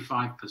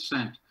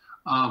 25%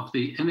 of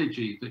the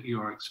energy that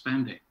you're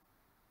expending.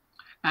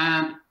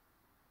 And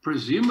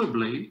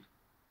presumably,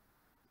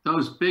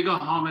 those bigger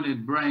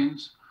hominid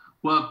brains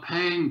were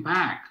paying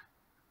back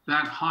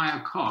that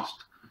higher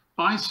cost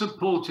by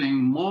supporting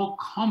more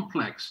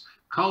complex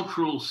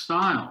cultural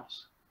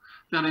styles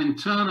that in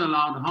turn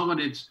allowed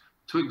hominids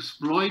to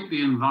exploit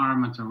the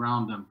environment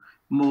around them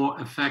more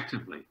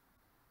effectively.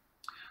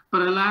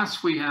 But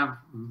alas, we have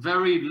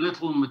very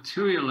little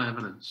material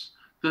evidence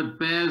that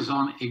bears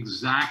on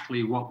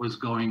exactly what was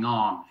going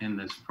on in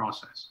this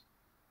process.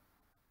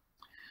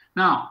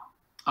 Now,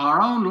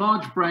 our own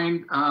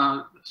large-brained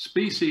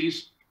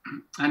species,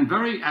 and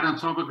very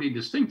anatomically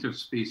distinctive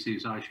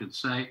species, I should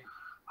say,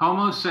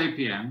 Homo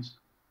sapiens,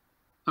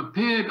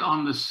 appeared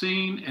on the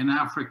scene in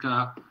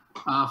Africa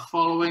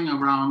following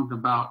around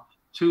about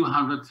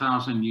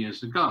 200,000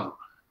 years ago,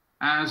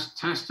 as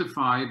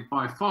testified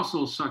by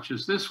fossils such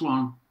as this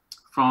one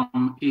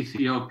from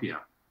Ethiopia.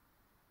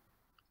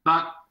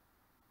 But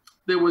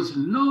there was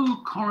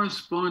no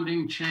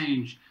corresponding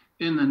change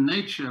in the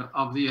nature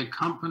of the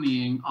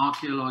accompanying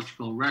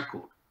archaeological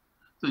record.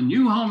 The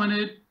new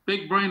hominid,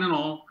 big brain and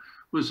all,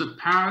 was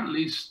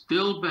apparently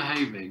still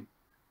behaving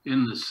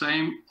in the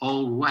same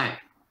old way.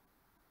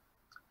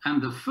 And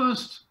the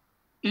first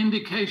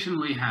indication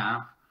we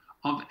have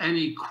of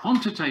any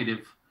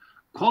qualitative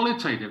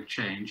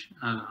change,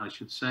 I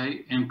should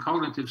say, in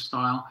cognitive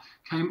style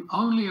came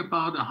only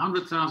about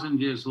 100,000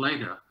 years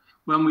later,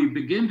 when we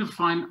begin to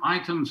find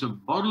items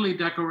of bodily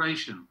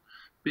decoration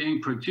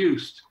being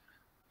produced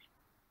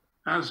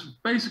as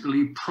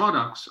basically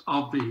products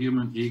of the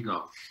human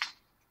ego.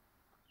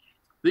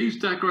 These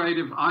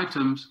decorative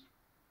items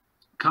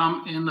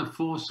come in the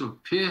form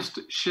of pierced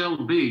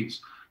shell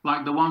beads,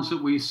 like the ones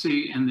that we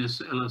see in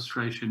this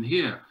illustration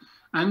here.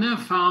 And they're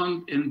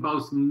found in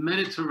both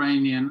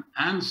Mediterranean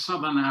and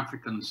Southern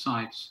African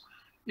sites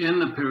in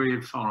the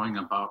period following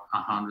about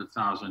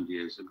 100,000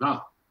 years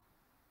ago.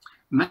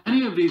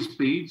 Many of these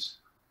beads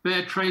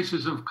bear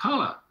traces of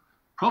color,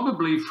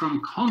 probably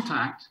from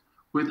contact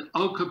with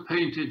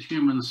ochre-painted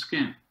human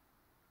skin.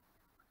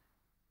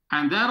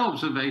 And that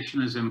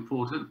observation is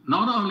important,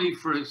 not only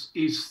for its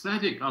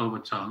aesthetic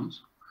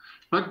overtones,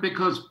 but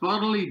because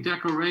bodily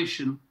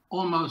decoration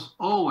almost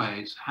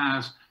always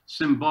has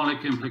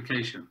symbolic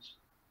implications.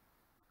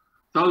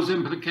 Those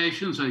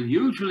implications are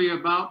usually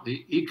about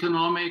the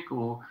economic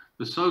or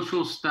the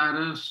social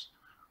status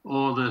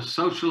or the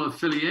social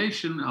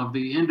affiliation of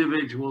the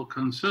individual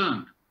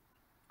concerned.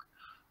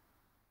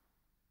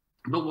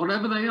 But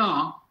whatever they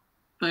are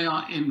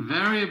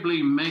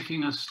invariably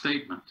making a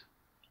statement.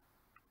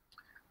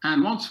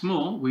 And once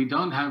more, we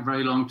don't have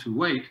very long to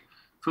wait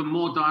for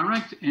more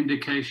direct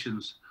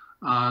indications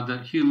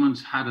that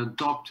humans had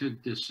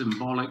adopted this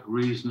symbolic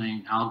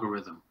reasoning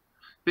algorithm.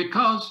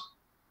 Because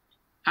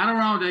at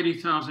around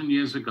 80,000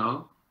 years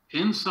ago,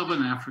 in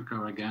Southern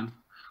Africa again,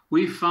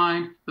 we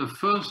find the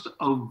first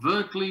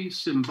overtly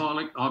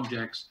symbolic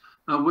objects,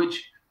 of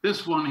which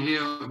this one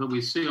here that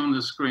we see on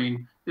the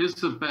screen is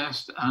the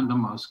best and the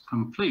most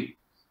complete.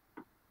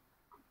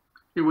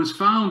 It was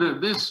found at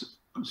this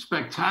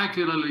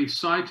spectacularly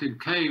sited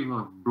cave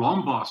of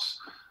Blombos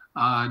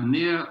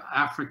near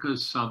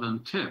Africa's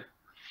southern tip.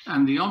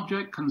 And the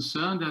object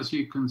concerned, as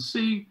you can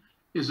see,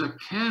 is a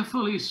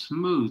carefully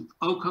smoothed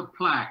ochre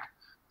plaque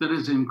that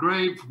is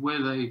engraved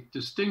with a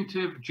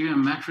distinctive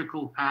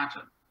geometrical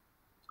pattern.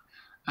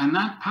 And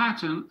that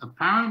pattern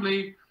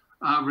apparently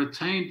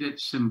retained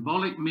its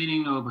symbolic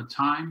meaning over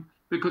time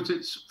because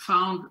it's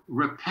found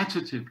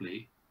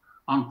repetitively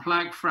on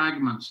plaque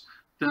fragments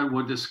that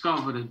were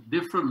discovered at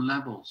different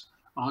levels,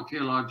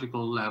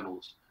 archaeological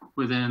levels,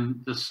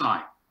 within the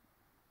site.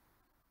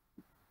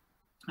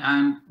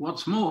 And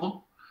what's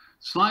more,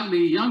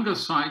 slightly younger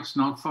sites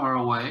not far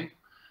away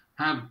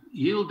have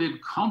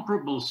yielded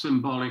comparable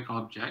symbolic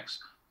objects,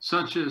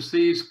 such as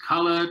these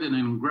colored and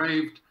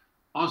engraved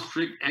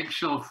ostrich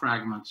eggshell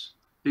fragments.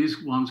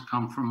 These ones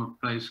come from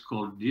a place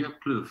called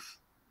Diepluf.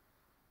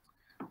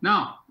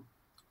 Now,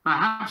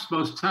 perhaps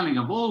most telling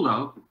of all,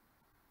 though,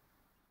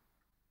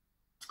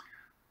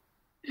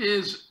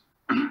 is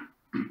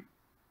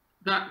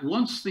that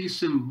once the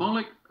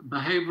symbolic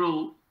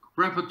behavioral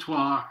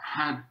repertoire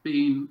had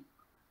been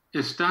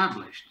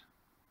established,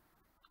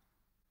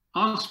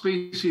 our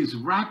species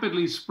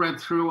rapidly spread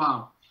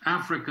throughout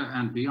Africa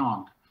and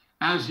beyond,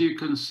 as you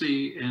can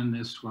see in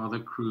this rather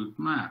crude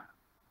map.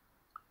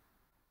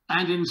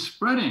 And in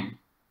spreading,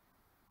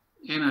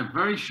 in a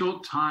very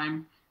short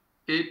time,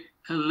 it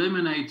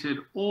eliminated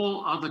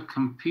all other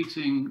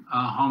competing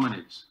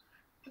hominids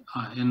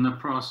in the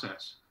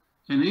process.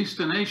 In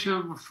Eastern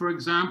Asia, for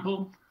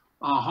example,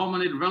 a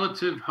hominid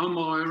relative,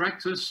 Homo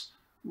erectus,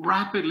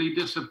 rapidly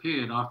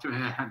disappeared after it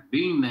had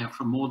been there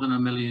for more than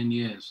 1 million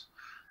years.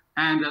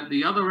 And at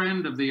the other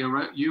end of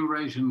the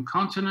Eurasian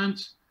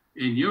continent,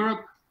 in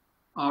Europe,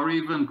 our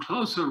even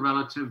closer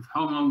relative,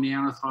 Homo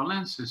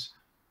neanderthalensis,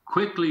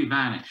 quickly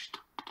vanished.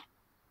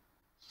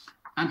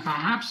 And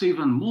perhaps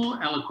even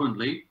more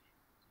eloquently,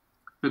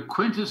 the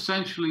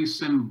quintessentially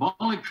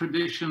symbolic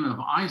tradition of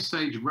Ice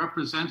Age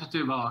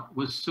representative art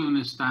was soon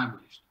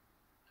established.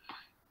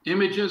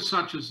 Images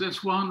such as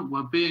this one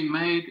were being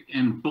made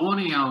in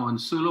Borneo and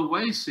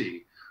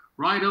Sulawesi,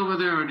 right over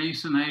there in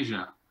Eastern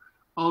Asia,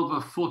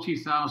 over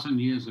 40,000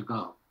 years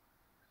ago.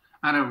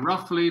 And at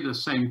roughly the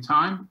same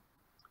time,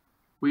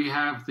 we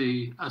have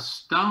the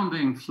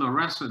astounding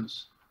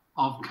fluorescence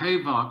of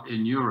cave art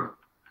in Europe,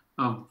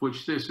 of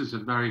which this is a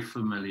very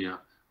familiar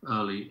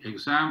early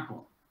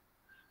example.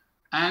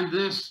 And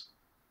this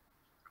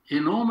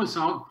enormous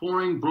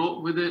outpouring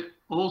brought with it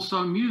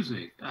also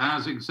music,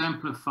 as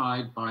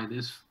exemplified by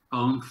this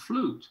bone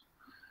flute.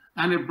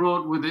 And it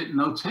brought with it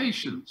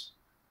notations,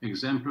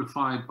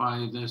 exemplified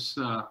by this,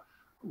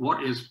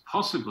 what is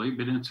possibly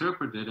been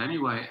interpreted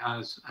anyway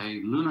as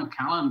a lunar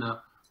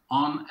calendar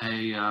on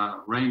a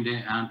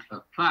reindeer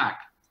antler plaque.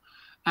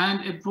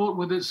 And it brought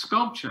with it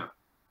sculpture,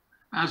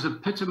 as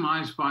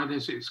epitomized by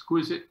this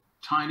exquisite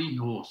tiny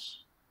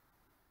horse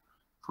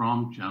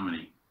from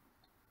Germany.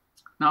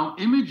 Now,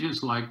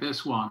 images like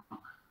this one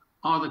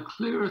are the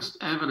clearest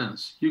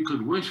evidence you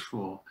could wish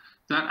for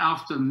that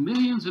after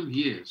millions of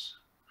years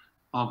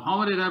of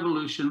hominid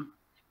evolution,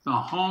 the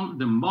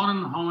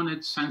modern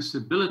hominid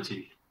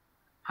sensibility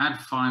had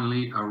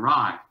finally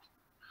arrived,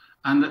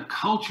 and that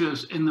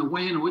cultures in the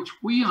way in which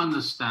we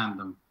understand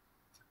them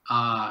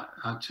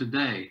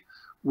today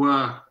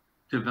were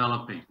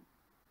developing.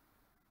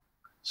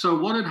 So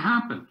what had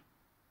happened?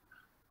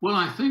 Well,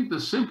 I think the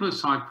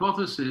simplest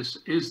hypothesis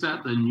is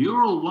that the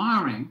neural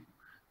wiring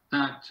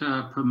that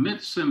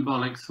permits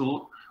symbolic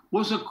thought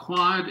was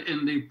acquired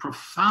in the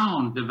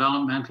profound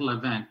developmental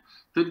event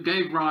that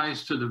gave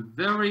rise to the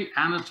very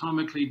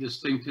anatomically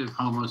distinctive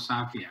Homo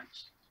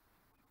sapiens.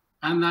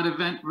 And that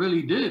event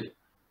really did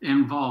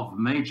involve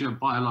major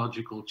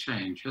biological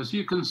change, as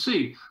you can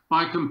see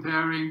by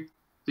comparing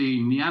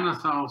the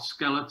Neanderthal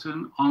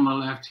skeleton on the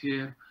left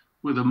here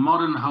with the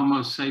modern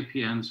Homo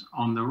sapiens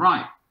on the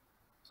right.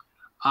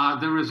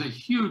 There is a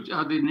huge,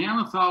 the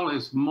Neanderthal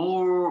is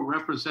more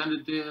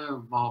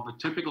representative of a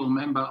typical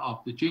member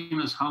of the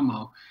genus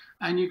Homo,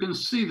 and you can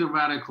see the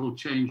radical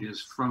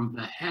changes from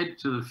the head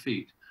to the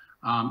feet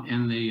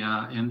in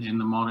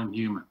the modern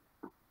human.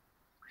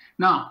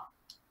 Now,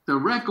 the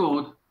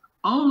record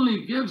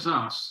only gives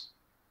us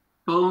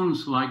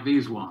bones like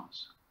these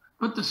ones,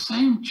 but the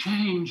same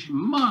change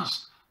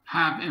must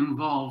have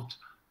involved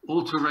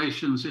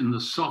alterations in the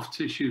soft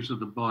tissues of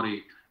the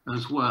body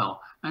as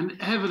well. And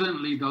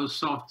evidently those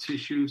soft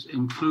tissues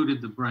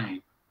included the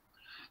brain.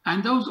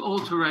 And those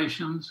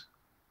alterations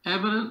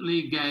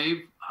evidently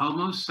gave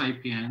Homo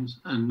sapiens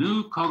a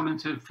new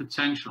cognitive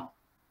potential.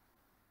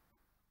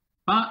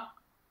 But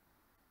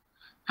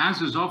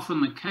as is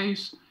often the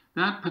case,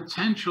 that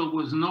potential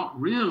was not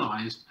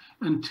realized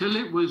until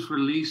it was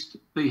released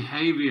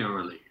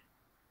behaviorally.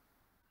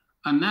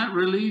 And that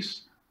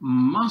release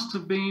must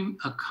have been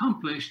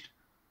accomplished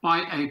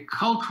by a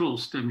cultural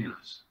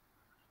stimulus,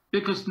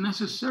 because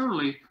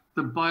necessarily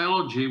the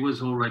biology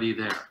was already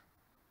there.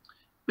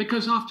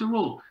 Because after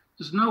all,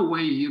 there's no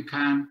way you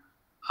can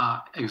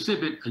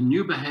exhibit a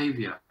new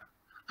behavior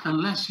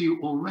unless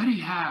you already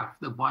have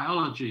the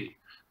biology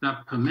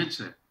that permits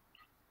it.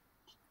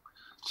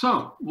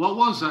 So what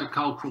was that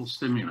cultural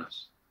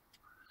stimulus?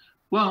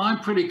 Well, I'm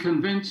pretty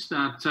convinced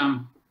that,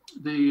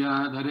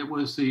 that it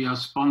was the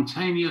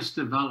spontaneous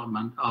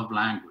development of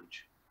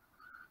language.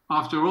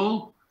 After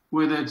all,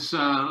 with its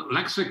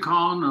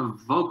lexicon of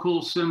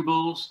vocal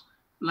symbols,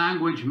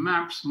 language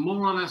maps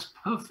more or less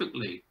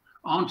perfectly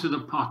onto the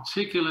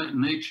particular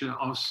nature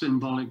of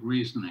symbolic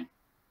reasoning.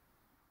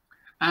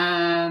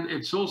 And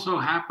it's also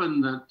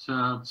happened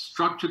that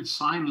structured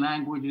sign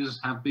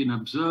languages have been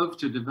observed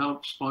to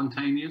develop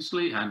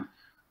spontaneously and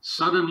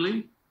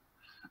suddenly.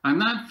 And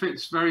that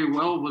fits very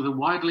well with a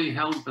widely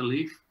held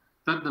belief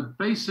that the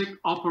basic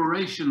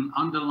operation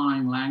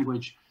underlying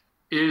language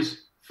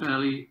is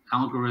fairly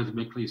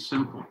algorithmically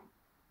simple.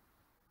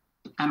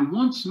 And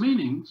once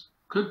meanings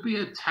could be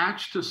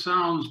attached to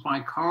sounds by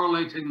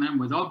correlating them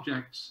with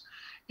objects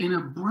in a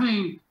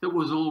brain that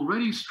was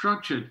already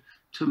structured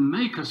to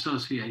make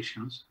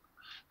associations,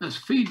 this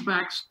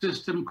feedback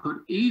system could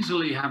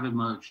easily have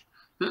emerged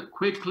that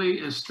quickly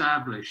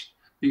established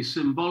the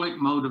symbolic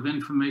mode of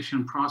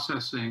information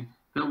processing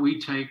that we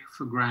take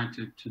for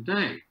granted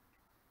today.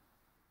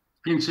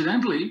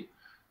 Incidentally,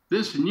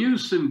 this new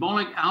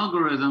symbolic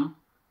algorithm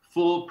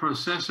for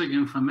processing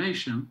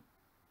information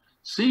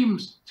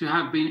seems to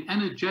have been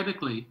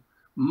energetically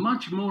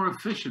much more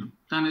efficient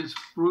than its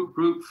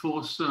brute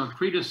force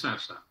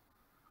predecessor,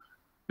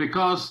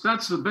 because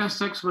that's the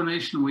best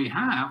explanation we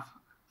have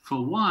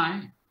for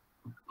why,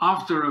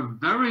 after a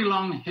very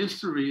long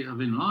history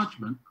of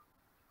enlargement,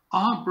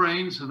 our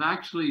brains have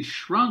actually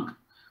shrunk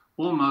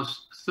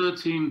almost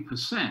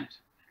 13%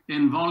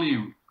 in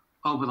volume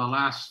over the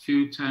last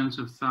few tens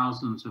of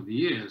thousands of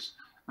years,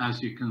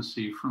 as you can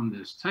see from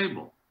this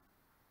table.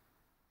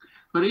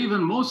 But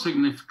even more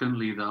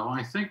significantly, though,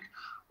 I think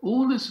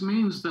all this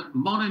means that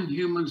modern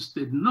humans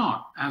did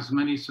not, as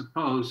many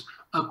suppose,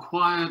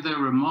 acquire their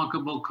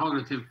remarkable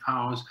cognitive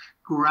powers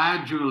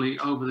gradually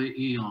over the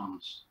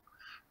eons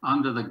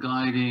under the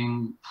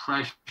guiding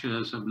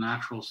pressures of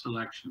natural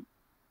selection.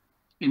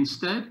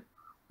 Instead,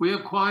 we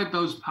acquired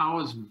those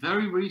powers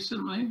very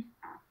recently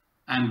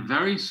and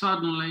very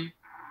suddenly,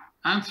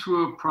 and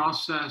through a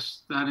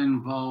process that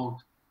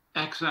involved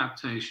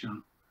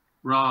exaptation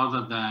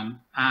rather than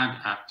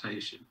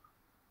adaptation.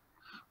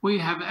 We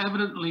have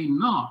evidently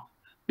not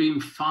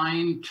been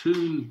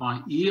fine-tuned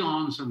by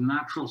eons of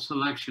natural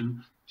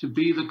selection to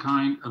be the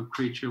kind of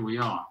creature we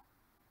are.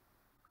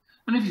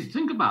 And if you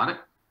think about it,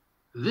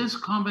 this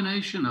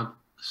combination of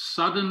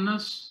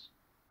suddenness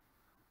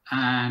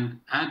and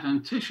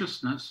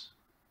adventitiousness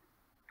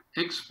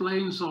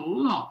explains a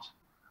lot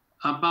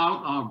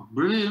about our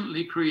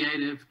brilliantly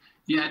creative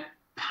yet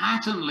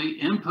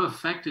patently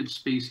imperfected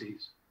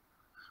species,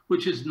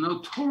 which is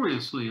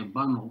notoriously a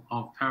bundle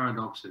of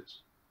paradoxes.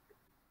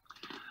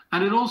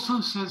 And it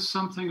also says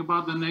something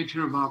about the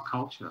nature of our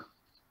culture.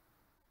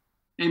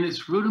 In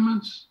its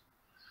rudiments,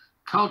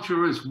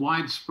 culture is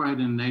widespread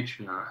in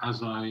nature,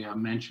 as I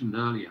mentioned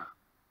earlier.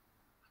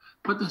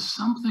 But there's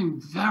something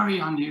very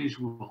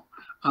unusual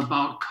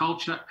about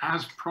culture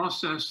as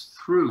processed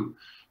through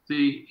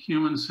the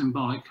human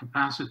symbolic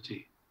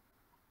capacity.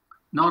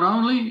 Not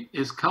only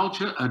is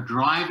culture a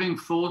driving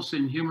force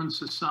in human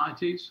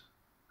societies,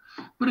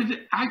 but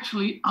it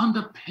actually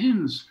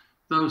underpins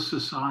those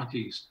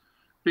societies,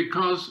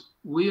 because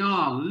we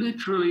are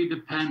literally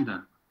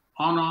dependent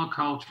on our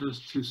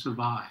cultures to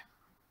survive.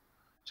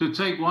 To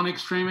take one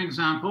extreme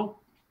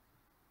example,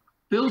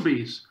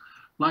 bilbies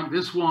like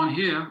this one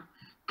here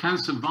can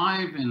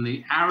survive in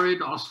the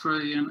arid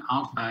Australian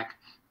outback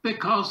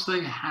because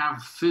they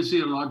have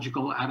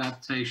physiological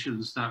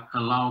adaptations that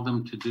allow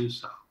them to do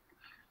so.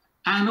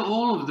 And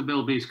all of the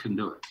bilbies can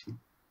do it.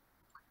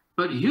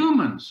 But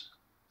humans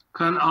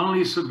can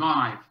only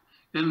survive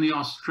in the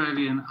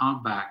Australian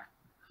outback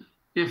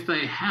if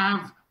they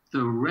have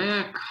the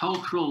rare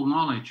cultural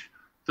knowledge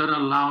that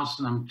allows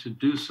them to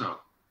do so.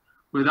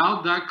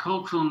 Without that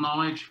cultural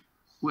knowledge,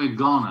 we're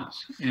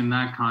goners in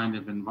that kind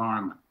of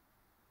environment.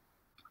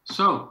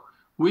 So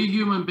we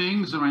human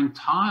beings are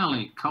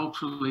entirely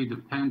culturally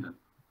dependent.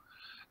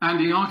 And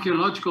the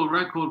archaeological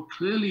record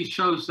clearly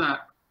shows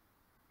that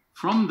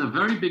from the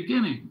very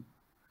beginning,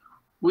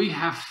 we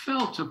have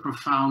felt a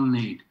profound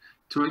need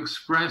to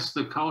express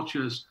the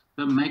cultures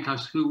that make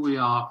us who we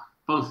are,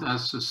 both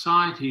as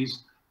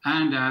societies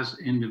and as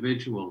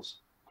individuals.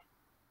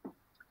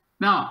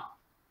 Now,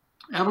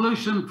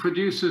 evolution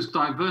produces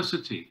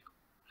diversity,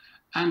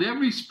 and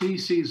every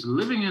species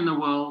living in the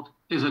world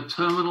is a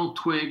terminal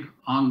twig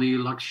on the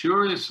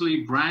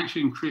luxuriously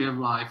branching tree of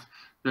life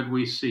that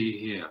we see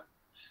here.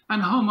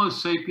 And Homo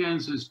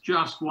sapiens is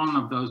just one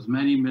of those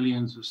many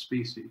millions of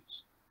species.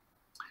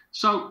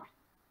 So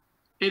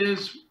it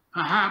is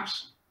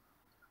perhaps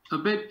a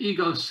bit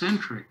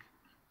egocentric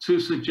to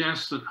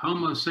suggest that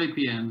Homo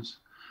sapiens,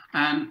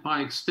 and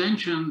by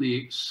extension,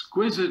 the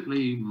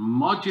exquisitely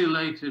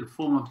modulated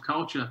form of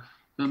culture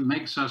that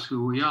makes us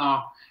who we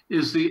are,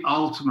 is the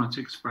ultimate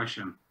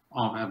expression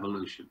of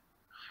evolution.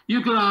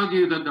 You could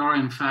argue that there are,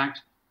 in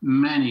fact,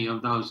 many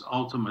of those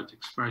ultimate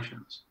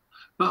expressions.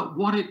 But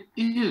what it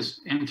is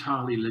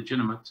entirely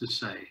legitimate to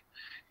say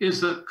is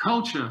that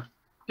culture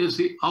is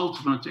the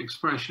ultimate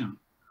expression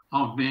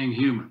of being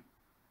human.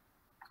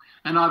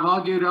 And I've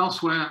argued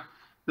elsewhere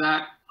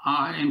that,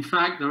 in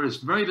fact, there is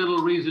very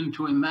little reason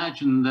to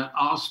imagine that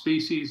our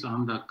species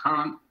under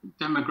current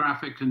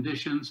demographic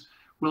conditions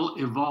will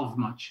evolve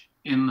much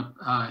in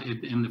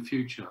the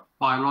future,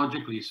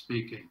 biologically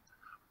speaking.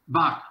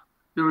 But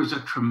there is a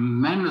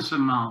tremendous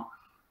amount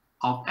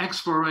of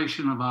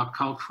exploration of our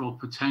cultural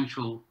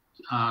potential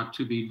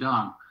to be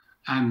done.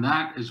 And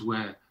that is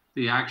where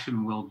the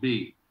action will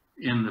be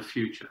in the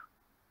future.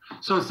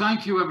 So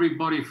thank you,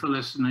 everybody, for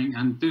listening,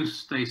 and do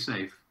stay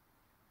safe.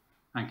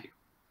 Thank you.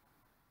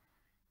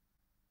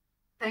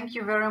 Thank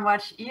you very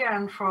much,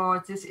 Ian,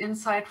 for this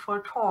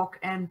insightful talk.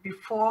 And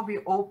before we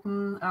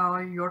open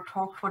your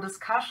talk for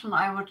discussion,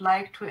 I would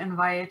like to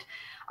invite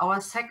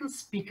our second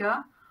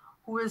speaker,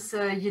 who is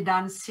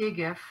Idan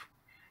Segev.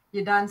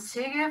 Idan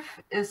Segev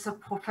is a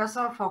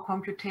professor for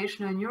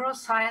computational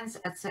neuroscience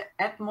at the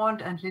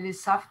Edmond and Lily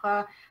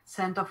Safra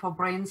Center for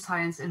Brain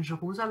Science in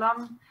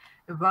Jerusalem,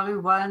 a very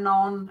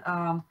well-known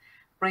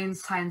brain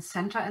science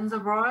center in the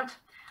world.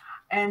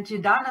 And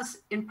Idan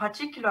is in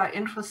particular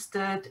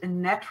interested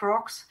in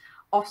networks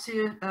of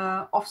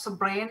the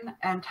brain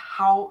and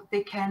how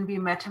they can be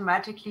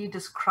mathematically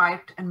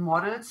described in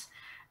models.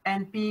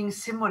 and being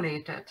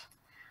simulated.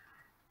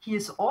 He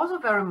is also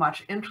very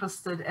much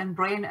interested in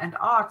brain and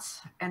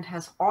arts and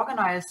has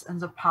organized in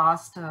the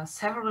past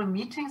several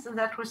meetings in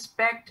that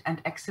respect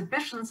and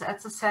exhibitions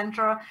at the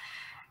center.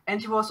 And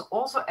he was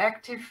also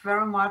active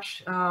very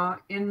much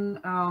in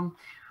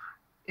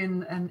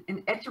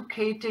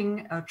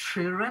educating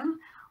children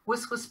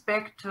with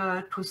respect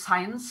to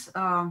science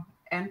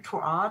and to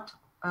art,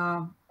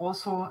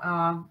 also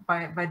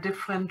by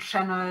different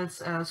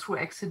channels, through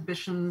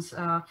exhibitions,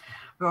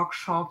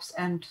 workshops,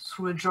 and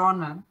through a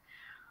journal.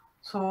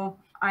 So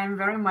I'm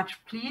very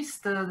much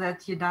pleased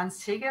that Idan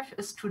Segev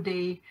is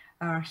today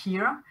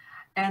here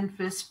and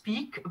will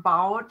speak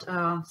about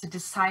the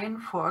design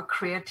for a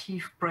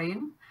creative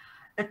brain,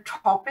 a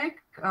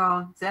topic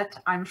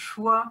that I'm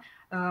sure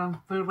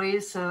will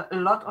raise a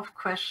lot of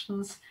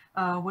questions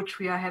which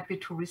we are happy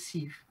to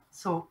receive.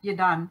 So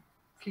Idan,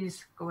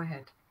 please go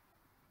ahead.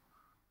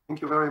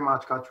 Thank you very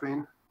much,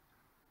 Katrin.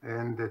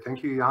 And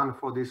thank you, Jan,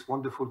 for this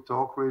wonderful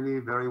talk, really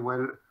very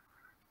well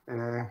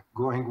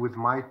going with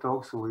my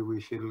talk, so we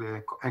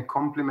shall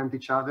complement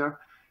each other.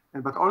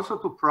 But also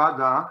to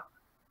Prada,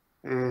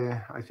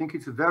 I think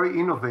it's very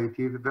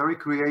innovative, very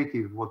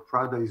creative what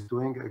Prada is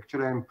doing.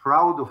 Actually, I'm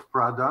proud of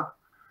Prada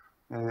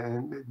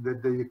and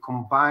that they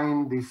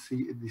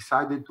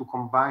decided to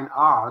combine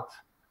art,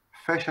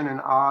 fashion and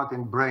art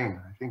and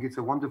brain. I think it's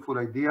a wonderful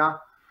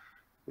idea.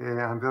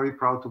 I'm very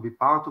proud to be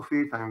part of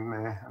it.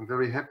 I'm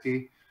very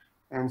happy.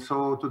 And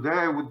so today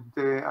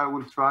I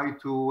will try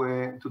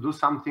to do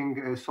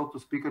something, so to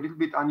speak, a little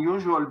bit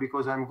unusual,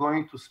 because I'm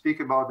going to speak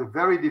about a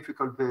very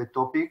difficult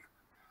topic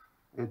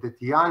that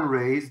Jan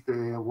raised.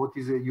 What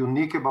is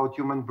unique about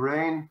human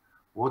brain?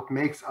 What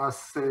makes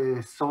us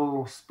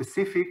so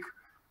specific?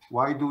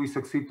 Why do we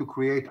succeed to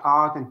create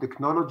art and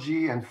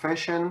technology and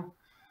fashion?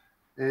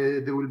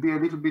 There will be a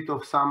little bit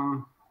of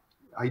some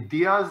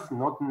ideas,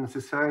 not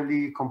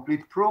necessarily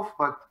complete proof,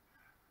 but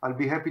I'll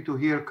be happy to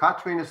hear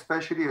Katrin,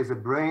 especially as a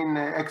brain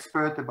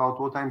expert, about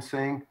what I'm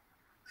saying.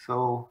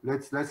 So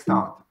let's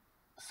start.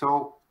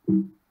 So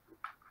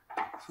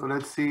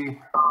let's see.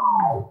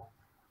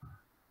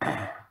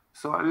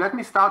 So let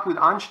me start with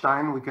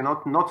Einstein. We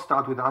cannot not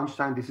start with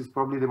Einstein. This is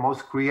probably the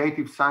most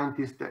creative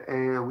scientist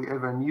we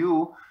ever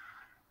knew,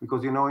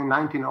 because, you know, in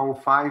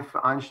 1905,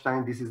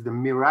 Einstein, this is the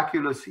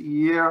miraculous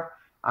year.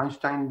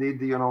 Einstein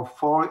did, you know,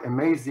 4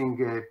 amazing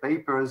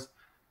papers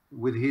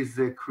with his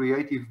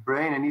creative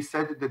brain. And he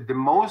said that the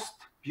most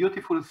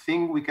beautiful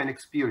thing we can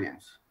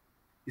experience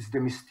is the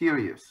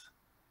mysterious.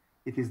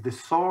 It is the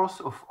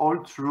source of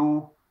all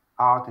true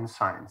art and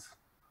science.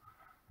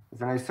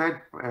 As I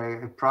said,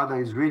 Prada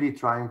is really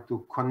trying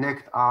to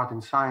connect art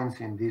and science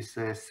in this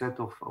set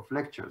of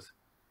lectures.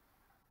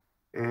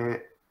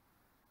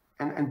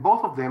 And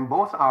both of them,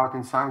 both art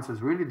and science,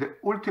 is really the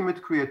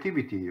ultimate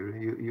creativity.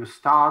 You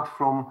start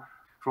from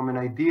an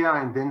idea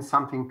and then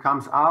something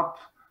comes up.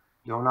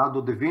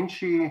 Leonardo da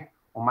Vinci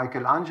or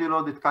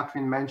Michelangelo that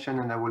Katrin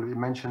mentioned, and I will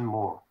mention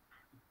more.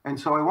 And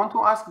so I want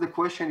to ask the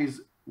question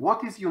is,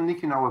 what is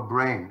unique in our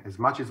brain, as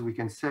much as we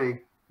can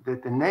say,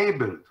 that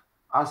enabled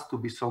us to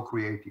be so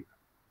creative?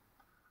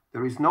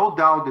 There is no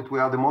doubt that we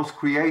are the most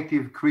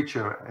creative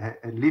creature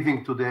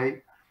living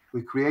today.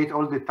 We create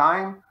all the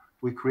time.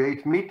 We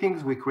create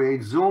meetings, we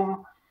create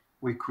Zoom,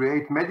 we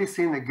create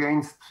medicine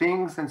against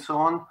things and so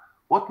on.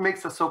 What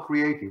makes us so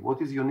creative?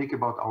 What is unique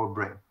about our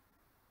brain?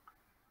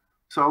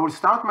 So I will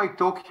start my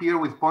talk here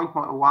with point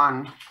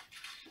 1,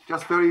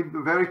 just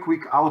very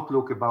quick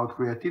outlook about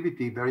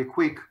creativity, very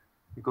quick,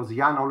 because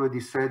Jan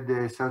already said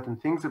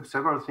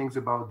several things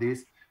about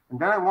this. And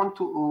then I want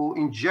to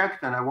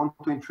inject and I want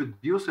to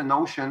introduce a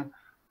notion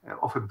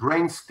of a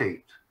brain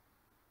state.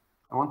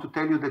 I want to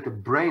tell you that a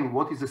brain,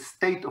 what is a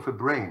state of a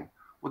brain?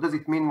 What does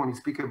it mean when you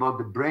speak about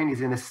the brain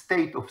is in a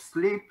state of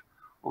sleep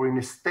or in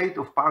a state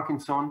of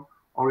Parkinson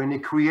or in a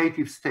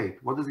creative state?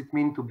 What does it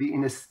mean to be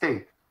in a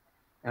state?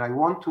 And I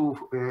want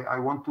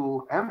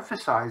to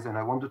emphasize and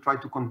I want to try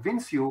to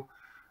convince you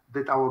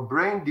that our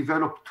brain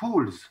developed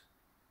tools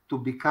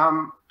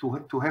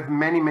to have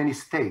many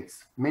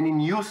states, many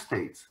new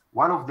states.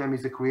 One of them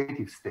is a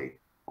creative state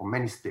or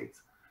many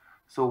states.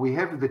 So we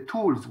have the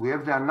tools, we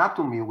have the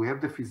anatomy, we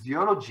have the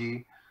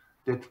physiology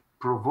that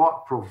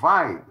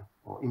provide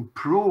or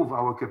improve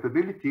our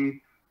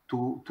capability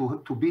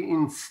to be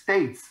in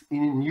states,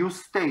 in new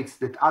states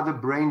that other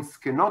brains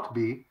cannot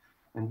be,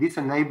 and this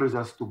enables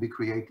us to be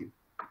creative.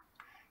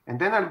 And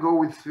then I'll go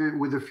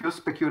with a few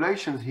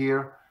speculations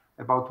here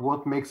about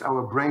what makes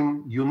our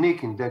brain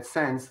unique in that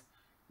sense,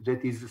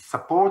 that is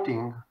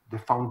supporting the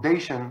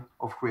foundation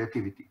of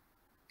creativity.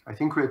 I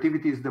think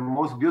creativity is the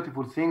most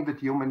beautiful thing that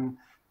human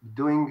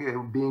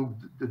being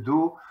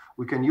do.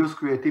 We can use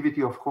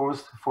creativity, of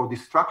course, for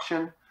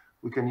destruction.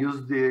 We can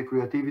use the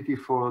creativity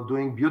for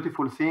doing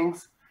beautiful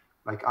things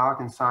like art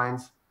and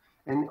science.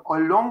 And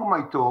along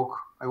my talk,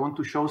 I want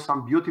to show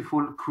some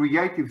beautiful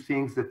creative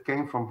things that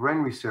came from brain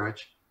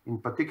research, in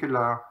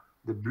particular,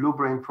 the Blue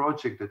Brain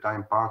project that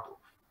I'm part of.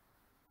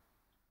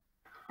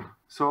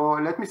 So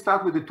let me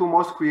start with the two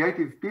most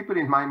creative people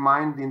in my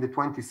mind in the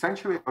 20th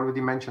century. I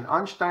already mentioned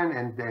Einstein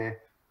and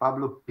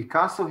Pablo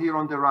Picasso here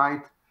on the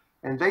right.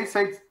 And they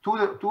said, two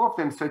of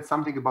them said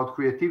something about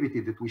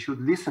creativity that we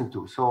should listen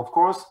to. So of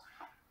course,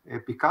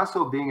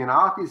 Picasso, being an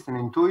artist and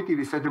intuitive,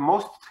 he said the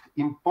most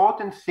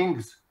important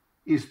things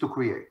is to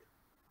create.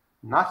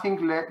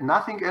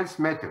 Nothing else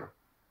matters.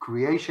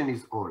 Creation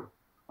is all.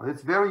 Well,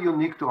 it's very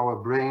unique to our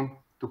brain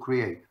to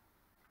create.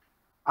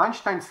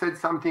 Einstein said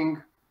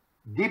something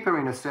deeper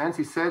in a sense.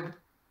 He said,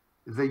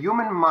 the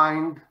human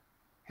mind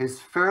has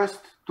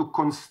first to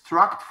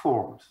construct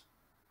forms,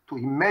 to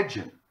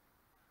imagine.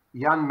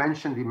 Ian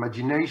mentioned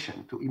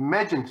imagination, to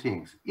imagine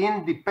things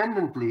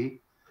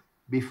independently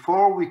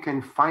before we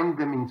can find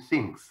them in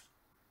things.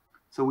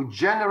 So we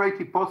generate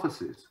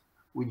hypotheses,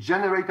 we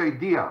generate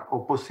idea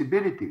or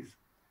possibilities,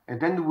 and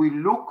then we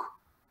look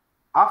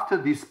after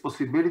these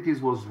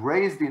possibilities was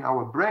raised in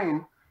our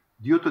brain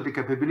due to the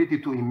capability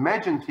to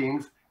imagine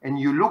things, and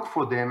you look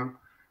for them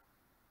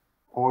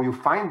or you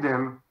find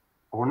them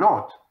or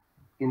not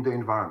in the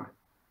environment.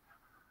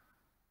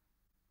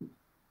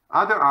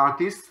 Other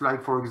artists,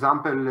 like for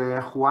example,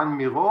 Juan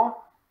Miró,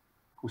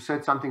 who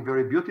said something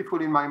very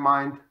beautiful in my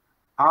mind,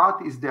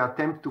 art is the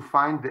attempt to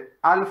find the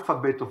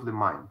alphabet of the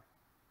mind.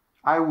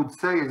 I would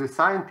say as a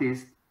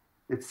scientist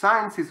that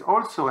science is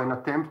also an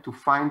attempt to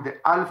find the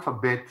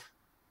alphabet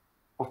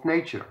of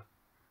nature.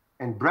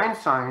 And brain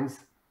science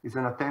is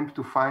an attempt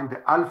to find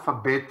the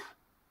alphabet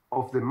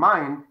of the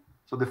mind,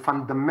 so the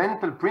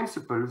fundamental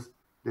principles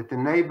that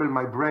enable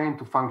my brain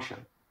to function.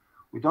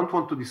 We don't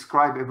want to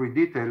describe every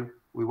detail,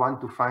 we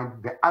want to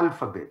find the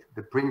alphabet,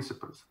 the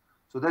principles.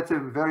 So that's a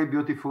very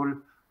beautiful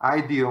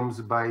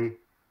idioms by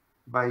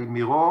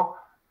Miró.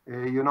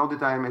 You know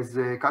that I'm, as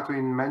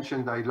Katrin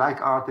mentioned, I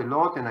like art a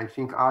lot, and I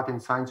think art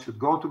and science should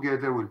go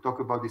together. We'll talk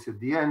about this at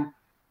the end.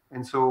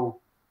 And so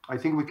I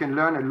think we can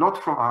learn a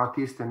lot from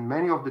artists, and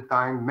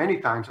many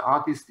times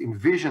artists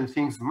envision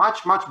things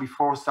much, much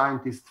before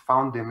scientists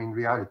found them in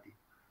reality.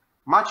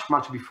 Much,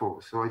 much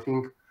before. So I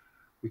think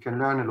we can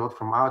learn a lot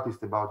from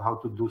artists about how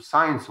to do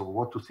science or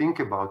what to think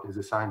about as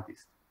a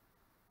scientist.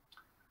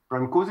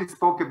 Brancusi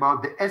spoke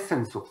about the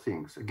essence of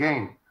things.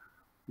 Again,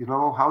 you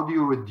know, how do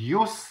you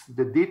reduce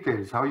the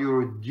details? How you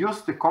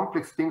reduce the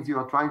complex things you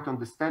are trying to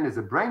understand as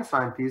a brain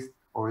scientist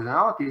or as an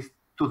artist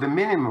to the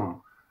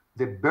minimum,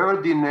 the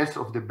birdiness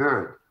of the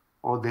bird,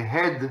 or the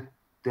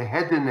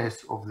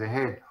headiness of the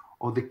head,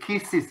 or the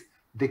kisses,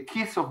 the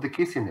kiss of the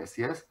kissiness,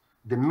 yes?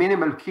 The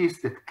minimal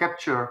kiss that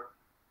capture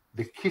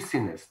the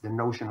kissiness, the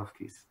notion of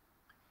kiss.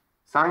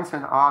 Science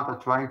and art are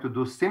trying to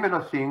do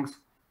similar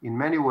things in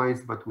many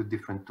ways, but with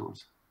different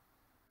tools.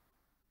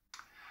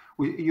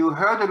 You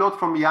heard a lot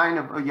from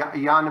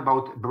Ian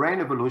about brain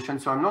evolution,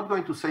 so I'm not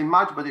going to say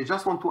much, but I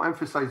just want to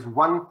emphasize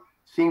one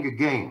thing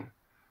again,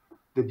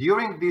 that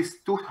during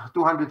these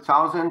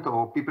 200,000,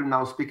 or people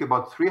now speak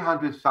about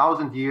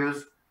 300,000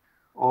 years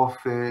of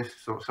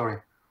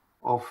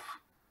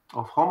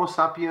Homo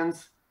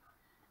sapiens,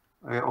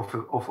 of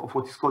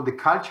what is called the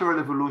cultural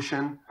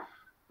evolution,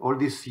 all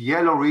this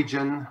yellow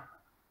region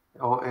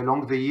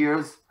along the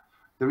years,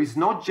 there is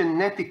no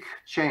genetic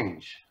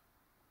change.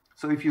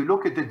 So if you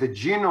look at the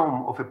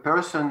genome of a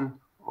person,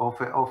 of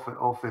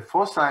a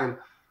fossil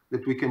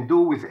that we can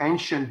do with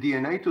ancient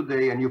DNA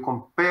today, and you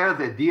compare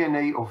the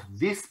DNA of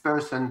this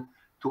person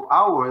to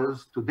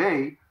ours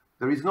today,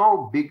 there is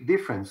no big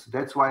difference.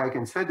 That's why I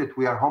can say that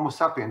we are Homo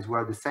sapiens. We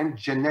are the same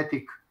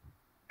genetic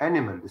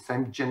animal, the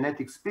same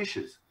genetic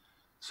species.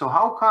 So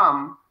how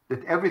come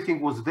that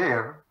everything was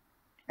there,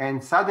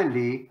 and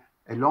suddenly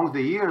along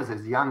the years,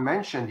 as Jan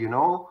mentioned, you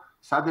know,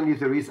 suddenly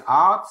there is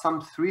art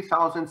some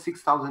 3,000,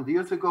 6,000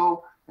 years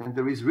ago, and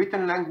there is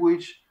written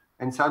language,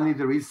 and suddenly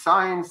there is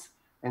science,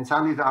 and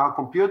suddenly there are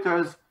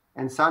computers,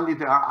 and suddenly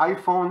there are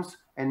iPhones,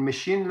 and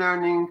machine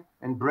learning,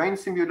 and brain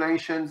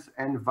simulations,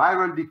 and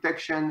viral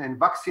detection, and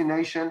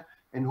vaccination,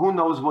 and who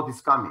knows what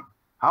is coming.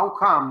 How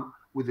come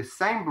with the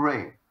same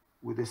brain,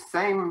 with the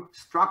same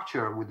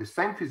structure, with the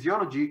same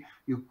physiology,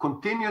 you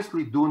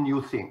continuously do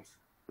new things?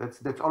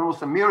 That's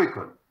almost a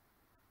miracle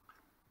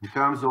in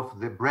terms of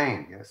the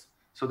brain, yes?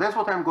 So that's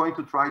what I'm going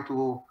to try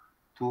to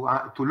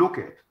look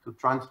at,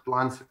 to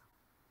answer.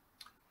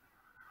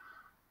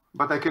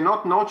 But I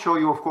cannot not show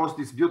you, of course,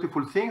 these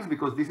beautiful things,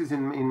 because this is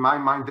in my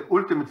mind the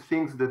ultimate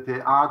things that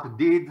the art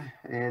did,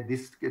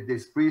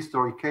 these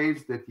prehistoric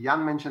caves that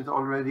Jan mentioned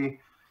already.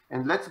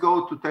 And let's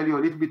go to tell you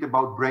a little bit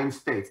about brain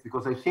states,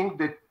 because I think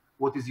that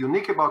what is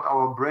unique about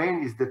our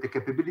brain is that the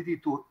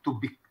capability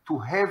to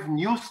have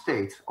new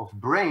states of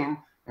brain,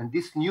 and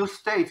these new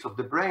states of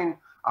the brain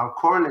are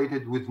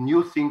correlated with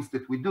new things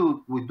that we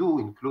do,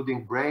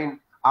 including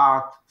brain,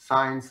 art,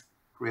 science,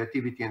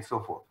 creativity, and so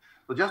forth.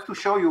 So just to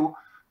show you,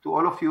 to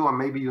all of you, or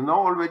maybe you know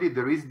already,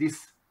 there is this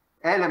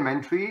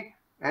elementary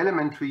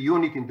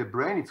unit in the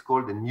brain. It's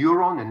called a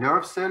neuron, a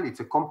nerve cell. It's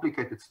a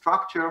complicated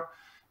structure,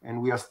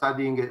 and we are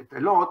studying it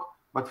a lot.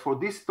 But for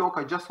this talk,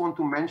 I just want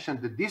to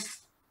mention that this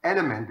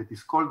element that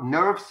is called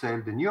nerve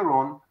cell, the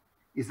neuron,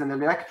 is an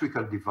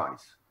electrical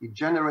device. It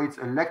generates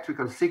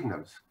electrical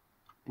signals.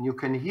 And you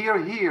can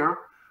hear here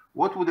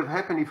what would have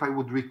happened if I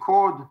would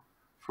record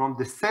from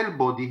the cell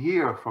body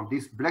here, from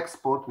this black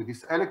spot with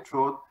this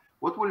electrode,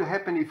 what will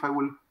happen if I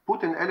will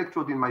put an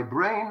electrode in my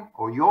brain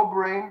or your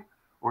brain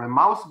or a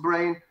mouse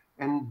brain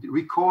and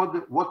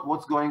record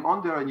what's going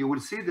on there. And you will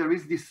see there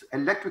is this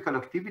electrical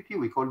activity,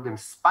 we call them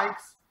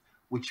spikes,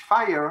 which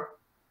fire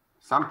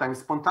sometimes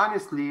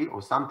spontaneously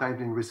or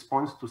sometimes in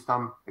response to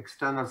some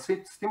external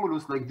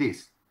stimulus like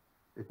this.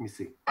 Let me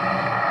see.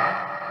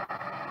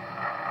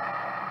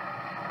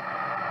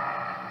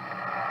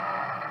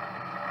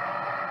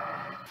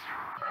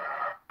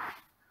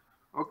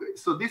 Okay,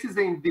 so this is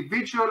the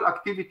individual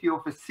activity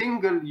of a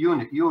single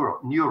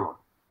neuron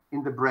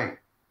in the brain,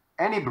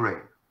 any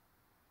brain.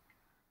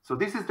 So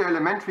this is the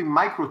elementary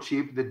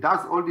microchip that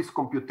does all this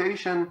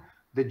computation,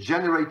 that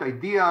generate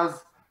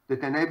ideas,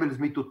 that enables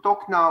me to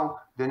talk now,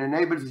 that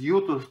enables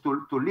you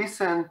to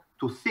listen,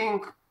 to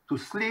think, to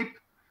sleep.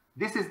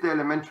 This is the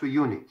elementary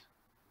unit.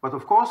 But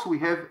of course, we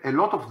have a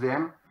lot of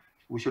them.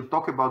 We shall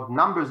talk about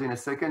numbers in a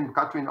second.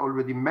 Katrin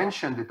already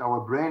mentioned that our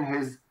brain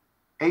has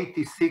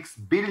 86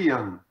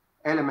 billion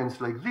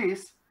elements like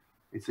this.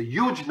 It's a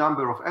huge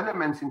number of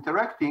elements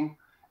interacting,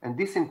 and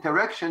this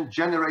interaction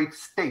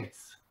generates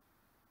states,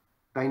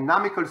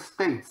 dynamical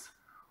states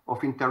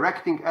of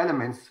interacting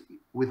elements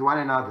with one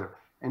another.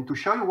 And to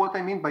show you what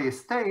I mean by a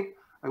state,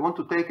 I want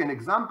to take an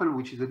example,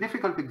 which is a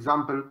difficult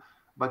example,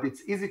 but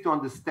it's easy to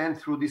understand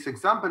through this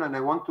example. And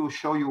I want to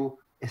show you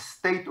a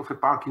state of a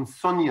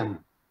Parkinsonian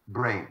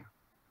brain.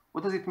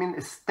 What does it mean,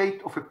 a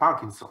state of a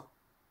Parkinson?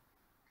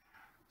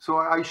 So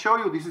I show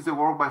you, this is a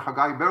work by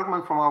Hagai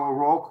Bergman from our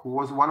work, who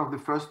was one of the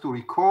first to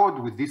record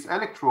with these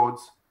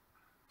electrodes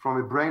from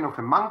a brain of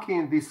a monkey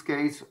in this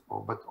case,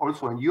 but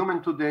also in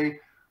human today.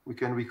 We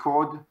can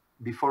record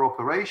before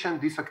operation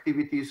this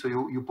activity. So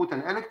you put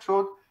an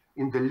electrode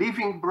in the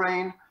living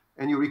brain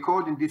and you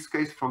record in this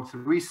case from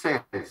 3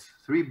 cells,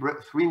 three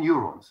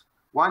neurons.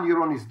 One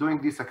neuron is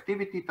doing this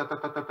activity, ta ta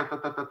ta ta ta ta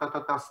ta ta ta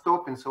ta,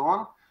 stop, and so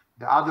on.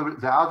 The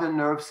other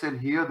nerve cell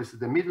here, this is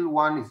the middle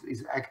one,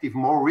 is active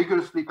more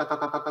rigorously, ta ta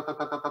ta ta ta ta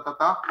ta ta ta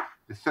ta.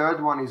 The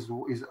third one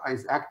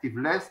is active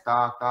less,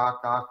 ta ta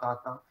ta ta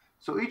ta.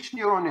 So each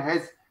neuron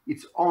has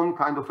its own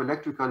kind of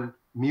electrical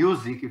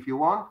music, if you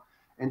want,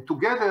 and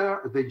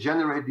together they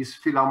generate this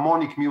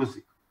philharmonic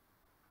music.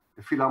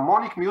 The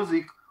philharmonic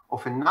music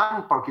of a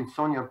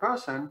non-Parkinsonian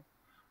person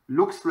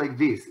looks like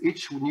this.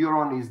 Each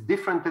neuron is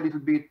different a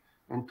little bit,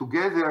 and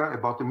together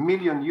about 1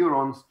 million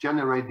neurons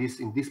generate this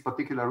in this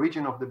particular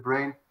region of the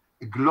brain,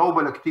 a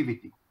global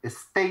activity, a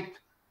state,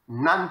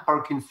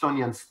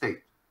 non-Parkinsonian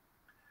state.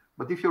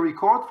 But if you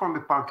record from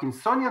a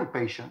Parkinsonian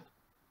patient,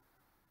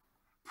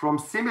 from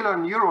similar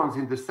neurons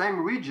in the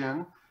same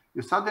region,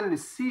 you suddenly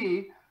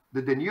see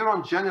that the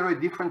neurons generate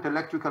different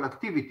electrical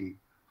activity.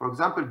 For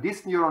example,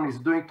 this neuron is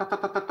doing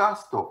ta-ta-ta-ta-ta,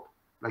 stop,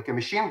 like a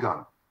machine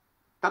gun,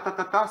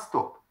 ta-ta-ta-ta,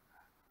 stop.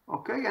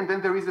 Okay, and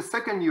then there is a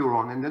second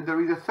neuron, and then there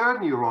is a third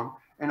neuron,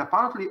 and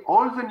apparently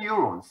all the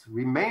neurons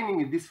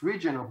remaining in this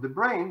region of the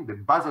brain, the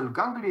basal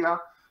ganglia,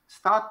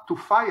 start to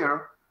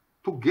fire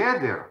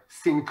together,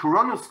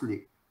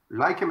 synchronously,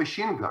 like a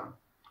machine gun.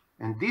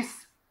 And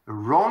this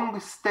wrong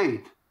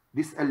state,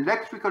 this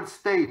electrical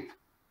state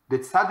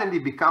that suddenly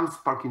becomes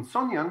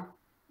Parkinsonian,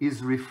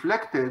 is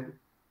reflected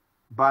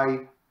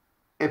by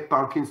a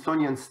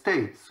Parkinsonian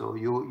state. So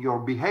your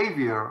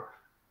behavior,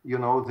 you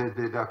know,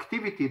 the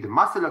activity, the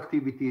muscle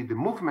activity, the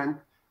movement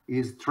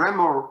is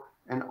tremor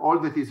and all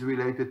that is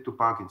related to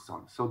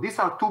Parkinson. So these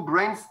are 2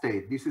 brain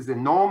states. This is a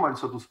normal,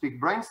 so to speak,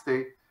 brain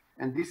state,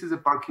 and this is a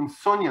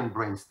Parkinsonian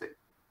brain state.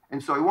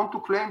 And so I want to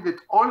claim that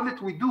all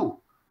that we do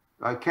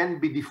can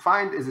be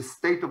defined as a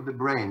state of the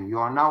brain. You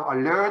are now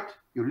alert,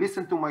 you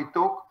listen to my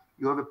talk,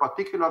 you have a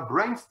particular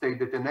brain state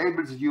that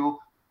enables you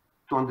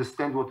to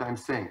understand what I'm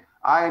saying.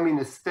 I am in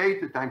a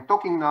state that I'm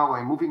talking now,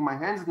 I'm moving my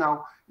hands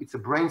now, it's a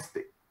brain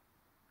state.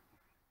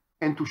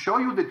 And to show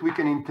you that we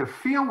can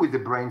interfere with the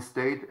brain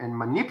state and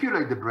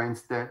manipulate the brain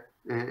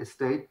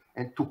state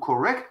and to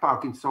correct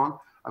Parkinson,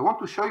 I want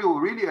to show you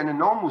really an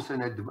enormous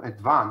and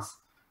advanced,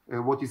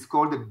 what is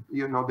called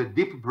the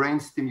deep brain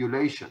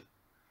stimulation.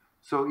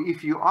 So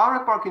if you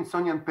are a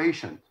Parkinsonian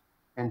patient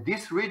and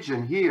this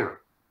region here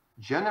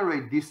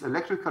generate this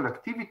electrical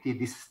activity,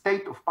 this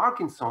state of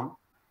Parkinson,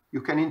 you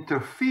can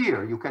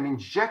interfere, you can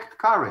inject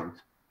current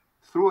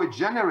through a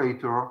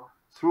generator,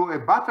 through a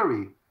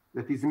battery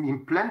that is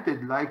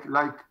implanted like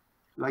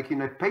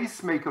in a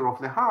pacemaker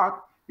of the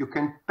heart. You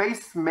can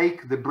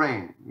pacemake the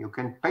brain, you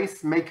can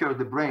pacemaker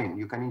the brain,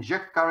 you can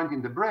inject current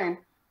in the brain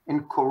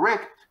and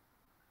correct,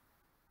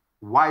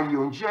 while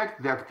you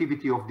inject, the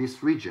activity of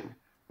this region.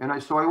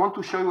 And so I want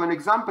to show you an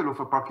example of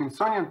a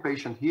Parkinsonian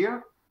patient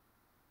here.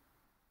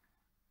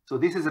 So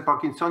this is a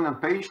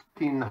Parkinsonian patient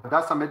in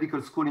Hadassah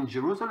Medical School in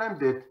Jerusalem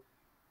that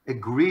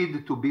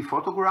agreed to be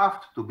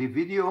photographed, to be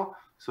video.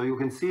 So you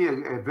can see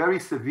a very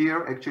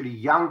severe, actually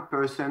young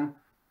person,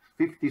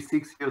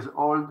 56 years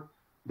old,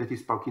 that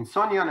is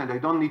Parkinsonian. And I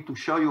don't need to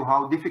show you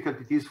how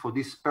difficult it is for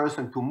this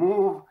person to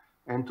move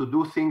and to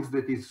do things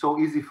that is so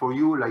easy for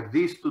you like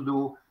this to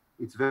do.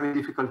 It's very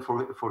difficult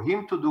for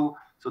him to do.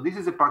 So this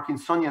is a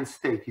Parkinsonian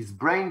state. His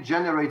brain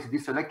generates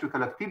this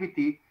electrical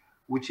activity,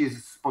 which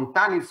is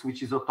spontaneous,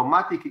 which is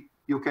automatic.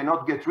 You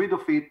cannot get rid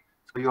of it,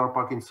 so you are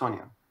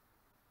Parkinsonian.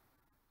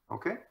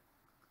 Okay?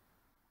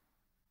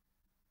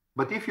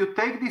 But if you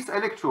take this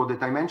electrode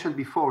that I mentioned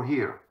before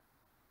here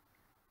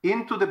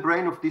into the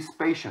brain of this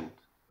patient,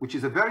 which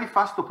is a very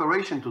fast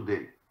operation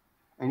today,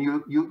 and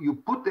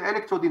you put the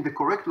electrode in the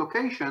correct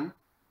location,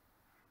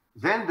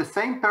 then the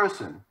same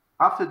person,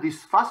 after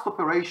this fast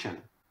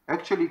operation,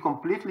 actually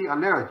completely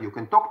alert, you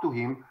can talk to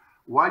him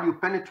while you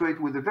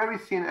penetrate with a very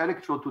thin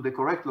electrode to the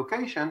correct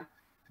location,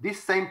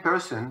 this same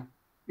person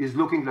is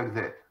looking like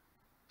that.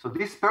 So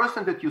this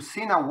person that you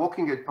see now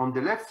walking on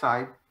the left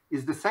side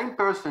is the same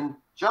person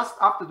just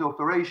after the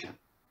operation.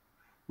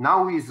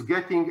 Now he's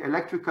getting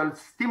electrical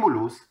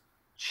stimulus,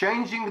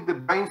 changing the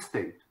brain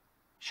state,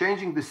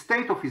 changing the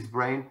state of his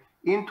brain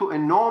into a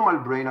normal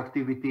brain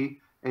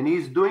activity, and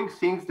he's doing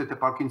things that a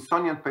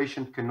Parkinsonian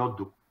patient cannot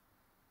do.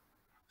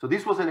 So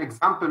this was an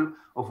example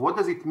of what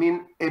does it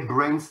mean, a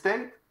brain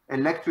state,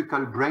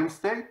 electrical brain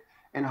state,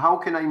 and how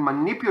can I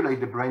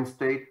manipulate the brain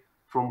state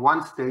from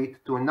one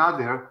state to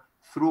another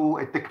through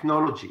a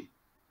technology,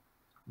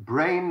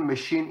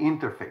 brain-machine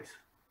interface.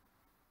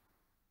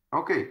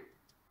 Okay,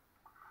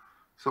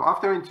 so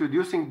after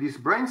introducing this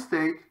brain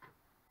state,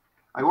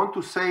 I want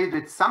to say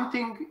that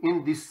something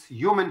in this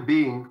human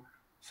being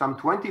some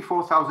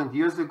 24,000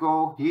 years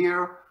ago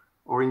here,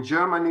 or in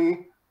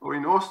Germany, or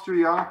in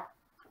Austria,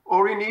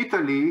 or in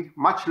Italy,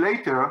 much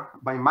later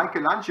by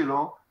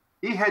Michelangelo,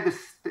 he had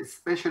a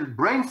special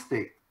brain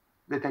state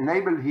that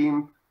enabled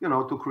him,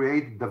 to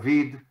create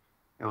David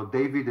or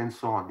David and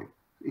so on.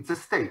 It's a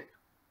state.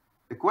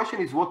 The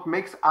question is what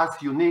makes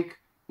us unique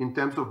in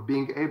terms of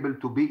being able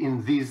to be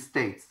in these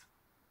states?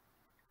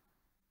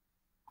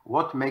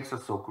 What makes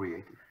us so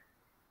creative?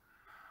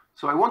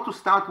 So I want to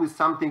start with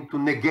something to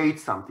negate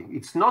something.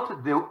 It's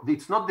not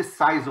the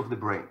size of the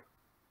brain.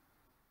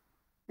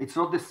 It's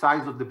not the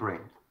size of the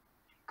brain.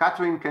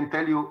 Katrin can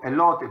tell you a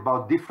lot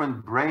about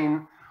different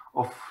brain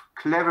of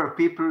clever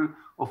people,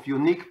 of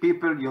unique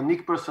people,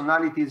 unique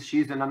personalities.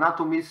 She's an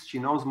anatomist. She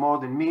knows more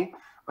than me.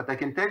 But I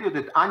can tell you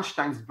that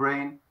Einstein's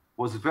brain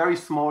was very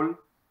small,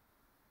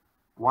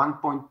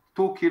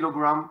 1.2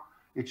 kilogram.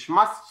 It's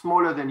much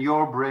smaller than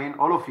your brain,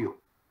 all of you.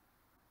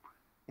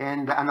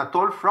 And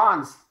Anatole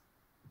France,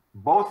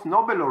 both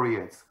Nobel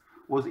laureates,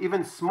 was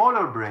even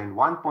smaller brain,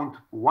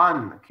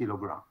 1.1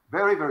 kilogram,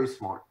 very, very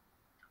small.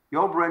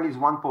 Your brain is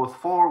 1.4,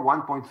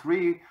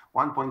 1.3,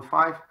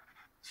 1.5.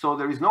 So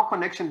there is no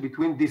connection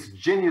between these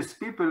genius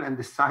people and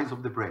the size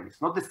of the brain.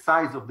 It's not the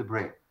size of the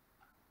brain.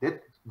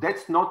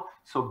 That's not,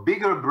 so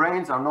bigger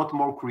brains are not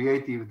more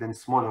creative than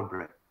smaller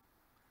brain.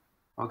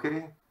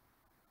 Okay?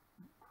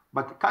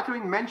 But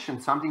Katrin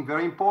mentioned something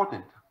very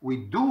important.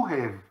 We do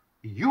have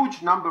a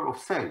huge number of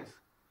cells.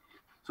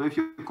 So if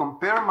you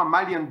compare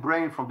mammalian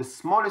brain from the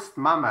smallest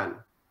mammal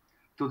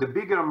to the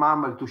bigger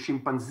mammal, to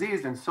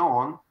chimpanzees and so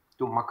on,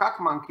 to macaque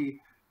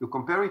monkey, you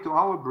compare it to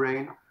our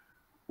brain,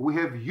 we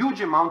have huge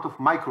amount of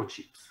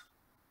microchips.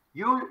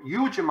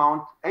 Huge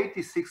amount,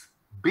 86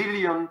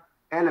 billion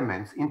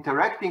elements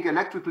interacting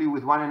electrically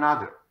with one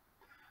another.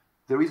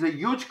 There is a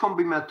huge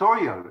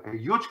combinatorial, a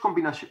huge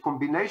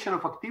combination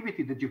of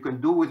activity that you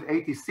can do with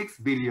 86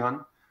 billion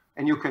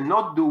and you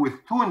cannot do with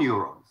 2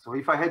 neurons. So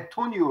if I had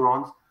 2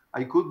 neurons,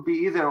 I could be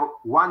either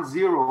 1,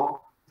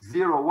 0,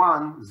 0,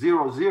 1,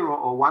 0, 0,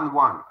 or 1,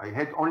 1. I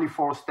had only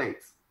 4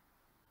 states.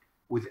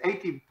 With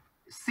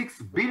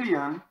 86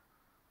 billion,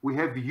 we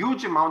have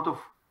huge amount of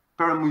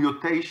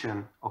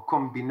permutation or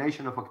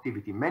combination of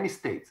activity, many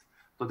states.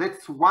 So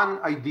that's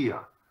one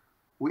idea.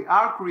 We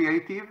are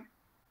creative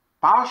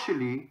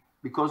partially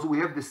because we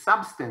have the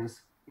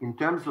substance in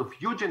terms of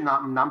huge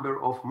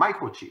number of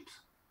microchips,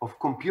 of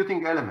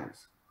computing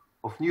elements,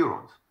 of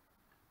neurons.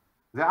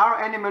 There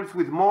are animals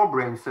with more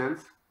brain cells.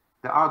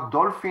 There are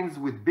dolphins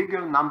with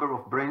bigger number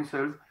of brain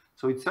cells.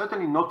 So it's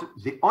certainly not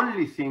the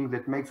only thing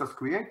that makes us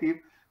creative,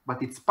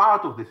 but it's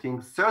part of the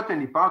things,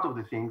 certainly part of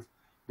the things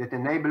that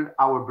enable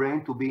our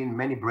brain to be in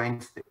many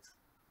brain states.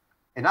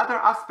 Another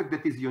aspect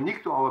that is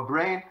unique to our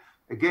brain,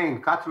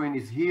 again, Katrin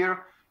is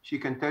here. She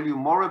can tell you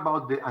more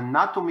about the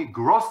anatomy,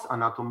 gross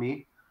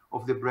anatomy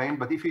of the brain.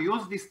 But if you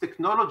use this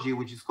technology,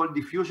 which is called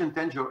diffusion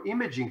tensor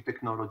imaging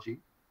technology,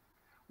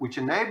 which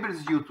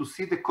enables you to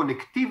see the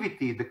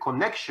connectivity, the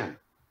connection,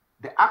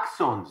 the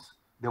axons,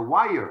 the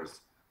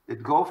wires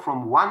that go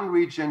from one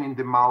region in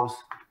the mouse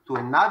to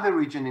another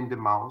region in the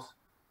mouse,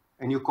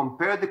 and you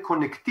compare the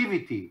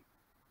connectivity,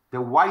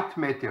 the white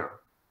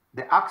matter,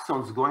 the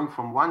axons going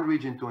from one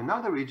region to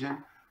another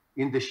region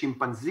in the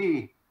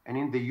chimpanzee and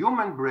in the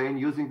human brain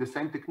using the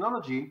same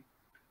technology,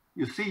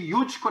 you see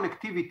huge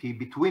connectivity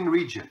between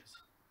regions.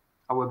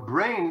 Our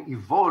brain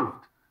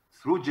evolved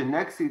through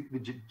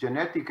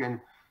genetic and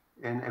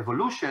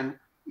evolution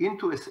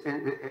into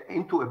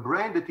a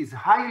brain that is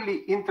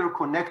highly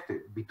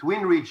interconnected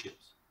between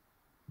regions.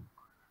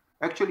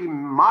 Actually,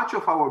 much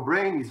of our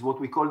brain is what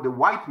we call the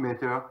white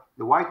matter.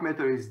 The white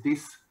matter is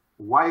this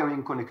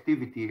wiring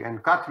connectivity,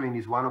 and Katrin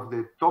is one of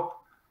the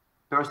top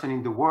person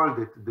in the world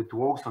that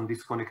works on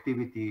this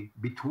connectivity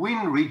between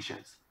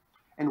regions.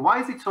 And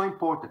why is it so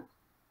important?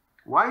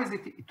 Why is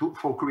it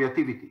for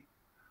creativity?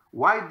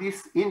 Why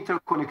this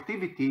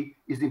interconnectivity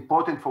is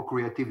important for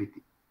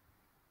creativity?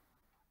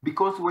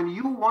 Because when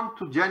you want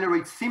to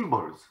generate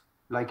symbols,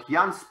 like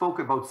Jan spoke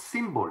about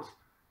symbols,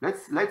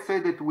 let's say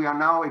that we are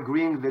now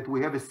agreeing that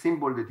we have a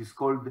symbol that is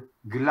called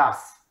glass.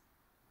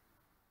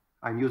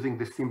 I'm using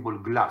the symbol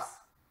glass.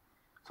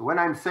 So when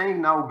I'm saying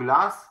now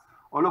glass,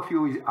 all of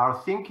you are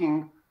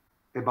thinking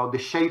about the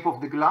shape of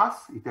the glass.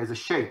 It has a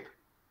shape,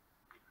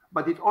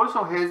 but it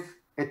also has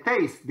a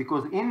taste,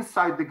 because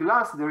inside the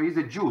glass there is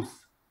a juice.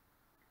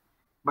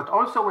 But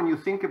also when you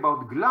think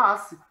about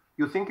glass,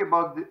 you think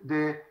about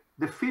the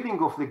feeling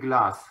of the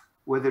glass,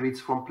 whether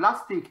it's from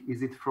plastic,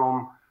 is it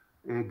from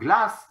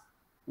glass?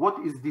 What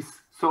is this?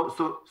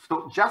 So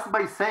just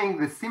by saying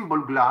the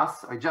symbol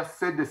glass, I just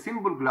said the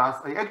symbol glass,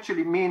 I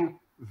actually mean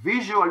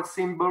visual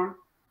symbol,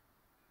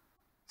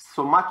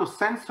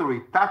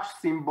 somatosensory touch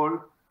symbol,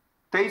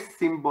 taste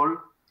symbol,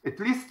 at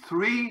least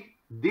 3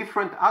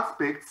 different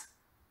aspects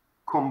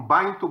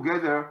combined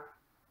together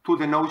to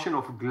the notion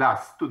of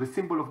glass, to the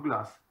symbol of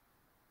glass.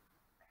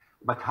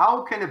 But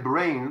how can a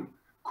brain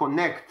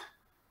connect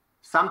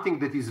something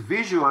that is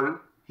visual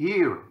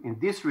here in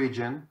this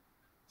region,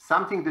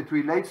 something that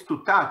relates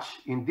to touch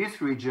in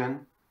this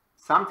region,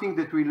 something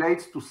that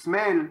relates to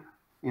smell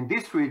in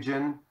this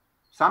region,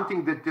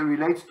 something that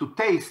relates to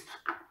taste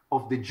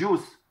of the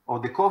juice or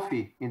the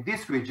coffee in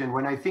this region?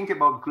 When I think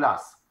about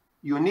glass,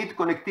 you need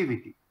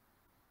connectivity.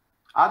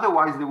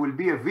 Otherwise, there will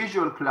be a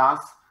visual glass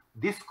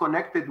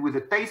disconnected with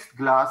a taste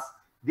glass,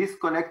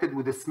 disconnected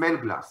with a smell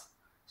glass.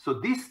 So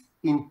this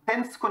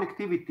intense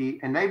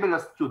connectivity enables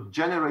us to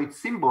generate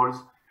symbols.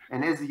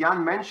 And as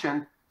Jan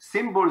mentioned,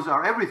 symbols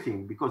are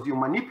everything, because you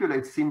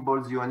manipulate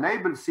symbols, you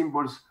enable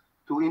symbols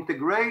to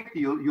integrate,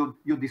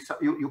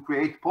 you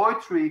create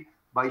poetry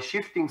by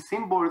shifting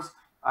symbols.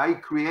 I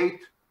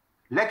create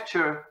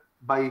lecture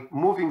by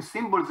moving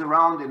symbols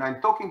around, and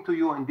I'm talking to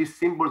you, and these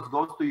symbols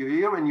goes to your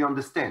ear and you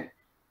understand.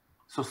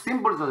 So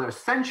symbols are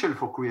essential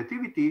for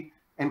creativity,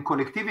 and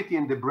connectivity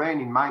in the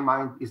brain, in my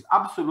mind, is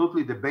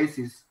absolutely the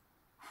basis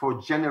for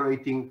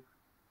generating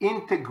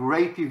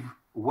integrative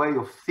way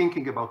of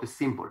thinking about a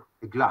symbol,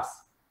 a glass,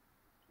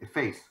 a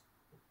face,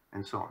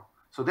 and so on.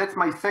 So that's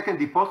my second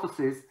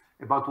hypothesis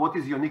about what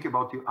is unique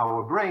about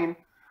our brain.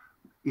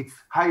 It's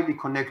highly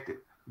connected.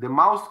 The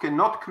mouse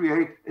cannot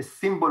create a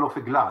symbol of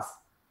a glass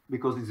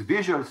because its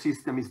visual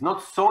system is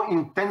not so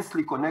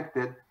intensely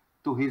connected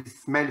to his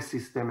smell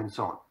system and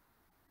so on.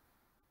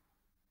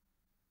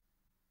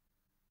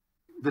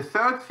 The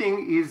third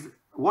thing is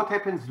what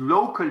happens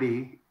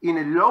locally in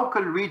a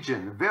local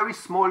region, very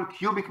small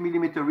cubic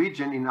millimeter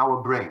region in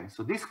our brain.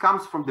 So this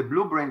comes from the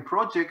Blue Brain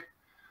project,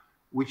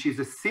 which is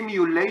a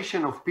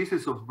simulation of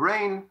pieces of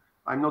brain.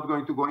 I'm not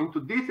going to go into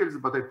details,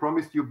 but I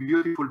promised you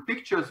beautiful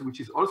pictures,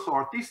 which is also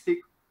artistic.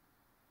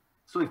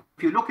 So if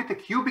you look at a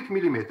cubic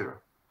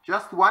millimeter,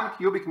 just 1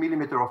 cubic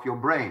millimeter of your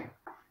brain,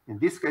 in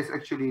this case,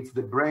 actually, it's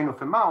the brain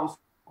of a mouse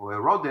or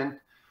a rodent,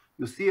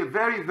 you see a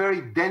very,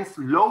 very dense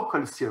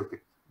local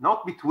circuit.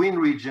 Not between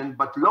region,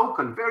 but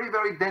local, very,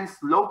 very dense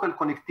local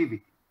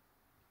connectivity.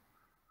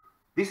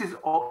 This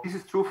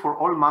is true for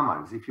all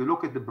mammals. If you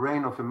look at the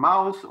brain of a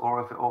mouse or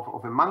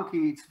of a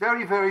monkey, it's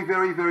very, very,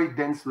 very, very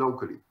dense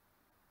locally.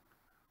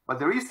 But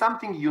there is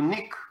something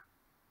unique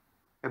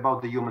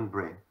about the human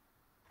brain.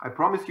 I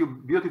promise you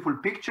beautiful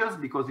pictures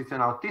because it's an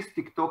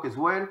artistic talk as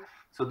well.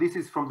 So this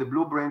is from the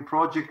Blue Brain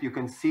project. You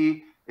can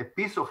see a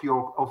piece of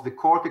the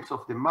cortex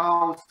of the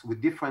mouse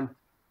with different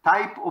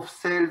type of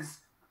cells,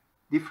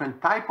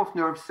 different type of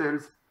nerve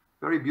cells,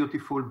 very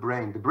beautiful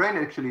brain. The brain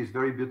actually is a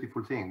very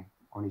beautiful thing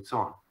on its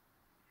own.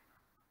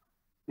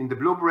 In the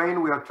Blue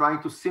Brain, we are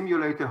trying to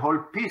simulate a whole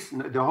piece,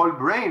 the whole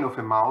brain of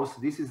a mouse.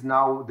 This is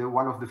now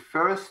one of the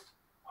first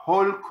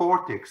whole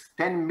cortex,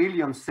 10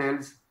 million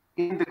cells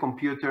in the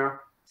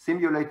computer,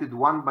 simulated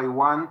one by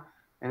one.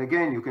 And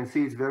again, you can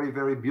see it's very,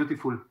 very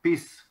beautiful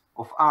piece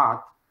of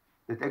art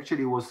that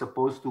actually was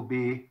supposed to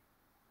be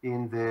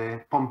in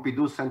the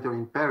Pompidou Center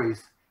in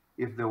Paris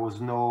if there was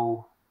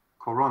no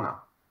Corona.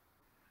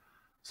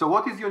 So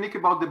what is unique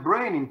about the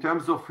brain in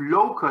terms of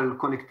local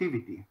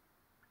connectivity?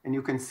 And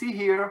you can see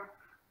here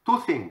 2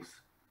 things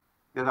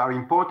that are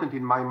important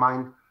in my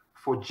mind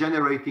for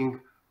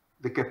generating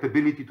the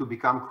capability to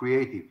become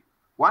creative.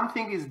 One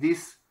thing is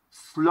this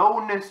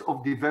slowness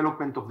of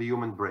development of the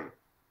human brain.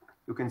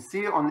 You can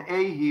see on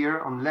A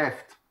here on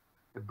left,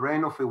 the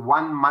brain of a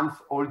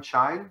 1-month-old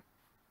child.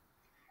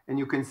 And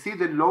you can see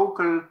the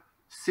local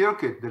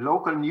circuit, the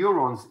local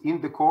neurons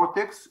in the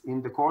cortex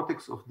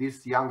of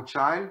this young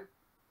child,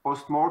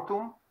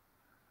 post-mortem.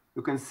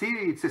 You can see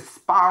it's a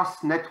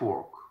sparse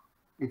network.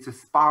 It's a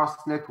sparse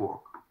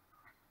network.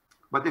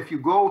 But if you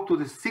go to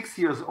the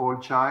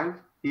 6-year-old child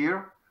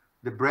here,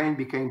 the brain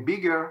became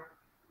bigger,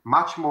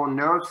 much more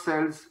nerve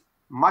cells,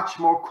 much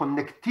more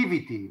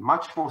connectivity,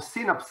 much more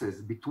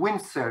synapses between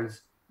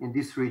cells in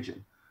this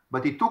region.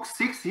 But it took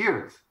 6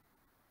 years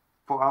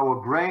for our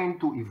brain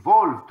to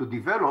evolve, to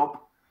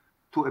develop,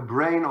 to a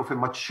brain of a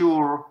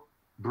mature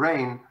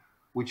brain,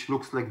 which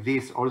looks like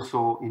this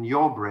also in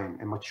your brain,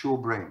 a mature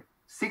brain.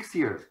 6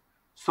 years.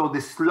 So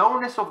the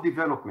slowness of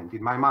development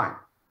in my mind,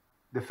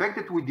 the fact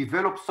that we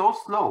develop so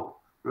slow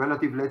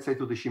relative, let's say,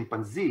 to the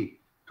chimpanzee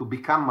to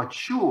become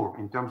mature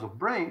in terms of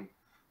brain,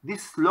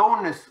 this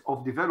slowness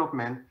of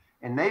development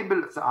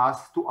enables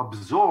us to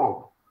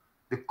absorb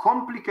the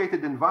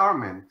complicated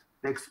environment,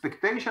 the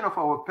expectation of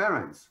our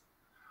parents,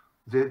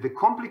 the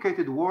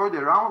complicated world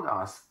around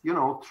us, you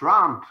know,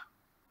 Trump,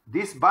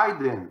 this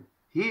Biden,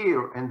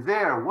 here and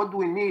there, what do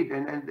we need?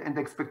 And the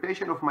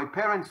expectation of my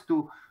parents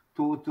to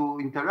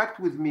interact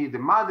with me, the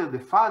mother, the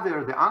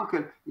father, the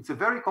uncle. It's a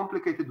very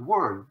complicated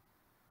world,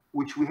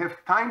 which we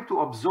have time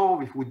to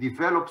absorb if we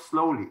develop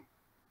slowly.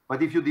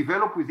 But if you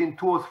develop within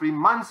 2 or 3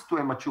 months to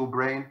a mature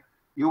brain,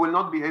 you will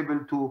not be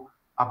able to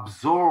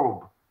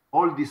absorb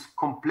all this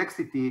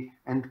complexity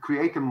and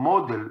create a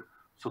model,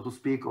 so to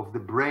speak, of the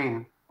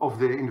brain, of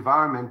the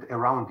environment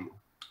around you.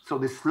 So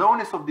the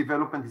slowness of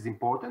development is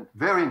important,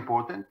 very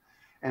important.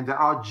 And there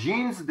are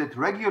genes that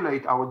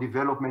regulate our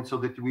development so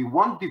that we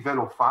won't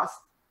develop fast.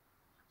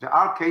 There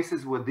are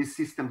cases where this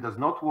system does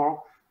not work.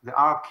 There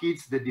are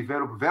kids that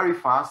develop very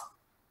fast,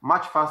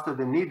 much faster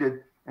than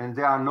needed, and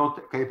they are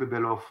not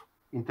capable of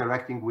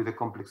interacting with a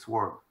complex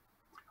world.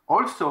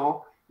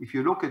 Also, if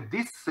you look at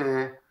this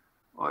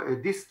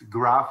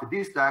graph,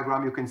 this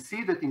diagram, you can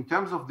see that in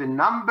terms of the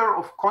number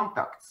of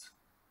contacts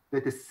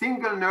that a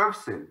single nerve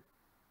cell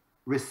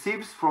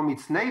receives from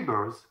its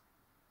neighbors,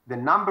 the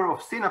number of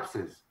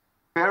synapses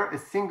per a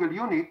single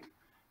unit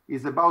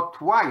is about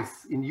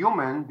twice in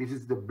human, this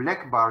is the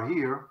black bar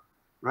here,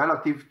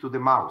 relative to the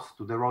mouse,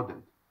 to the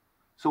rodent.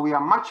 So we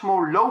are much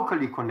more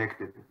locally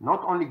connected,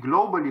 not only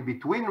globally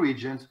between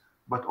regions,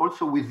 but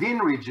also within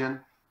region.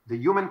 The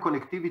human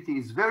connectivity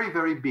is very,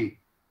 very big.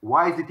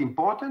 Why is it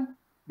important?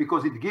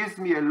 Because it gives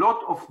me a lot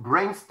of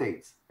brain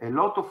states, a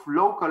lot of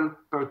local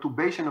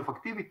perturbation of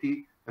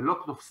activity, a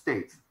lot of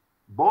states.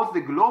 Both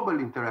the global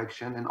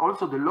interaction and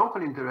also the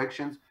local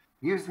interactions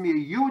gives me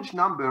a huge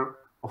number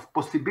of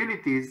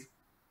possibilities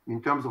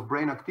in terms of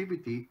brain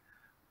activity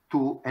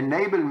to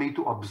enable me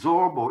to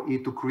absorb or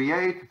to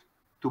create,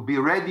 to be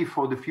ready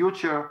for the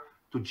future,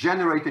 to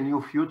generate a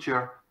new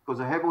future,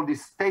 because I have all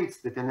these states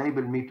that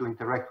enable me to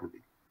interact with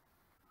it.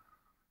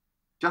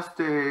 Just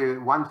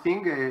one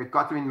thing,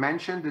 Katrin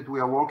mentioned that we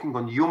are working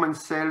on human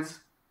cells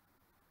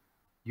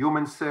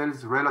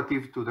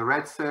relative to the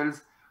red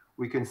cells.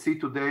 We can see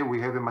today we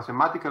have a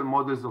mathematical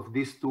models of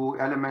these two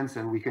elements,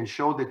 and we can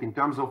show that in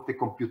terms of the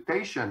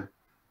computation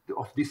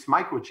of this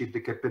microchip,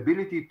 the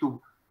capability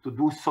to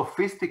do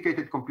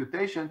sophisticated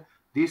computation,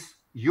 this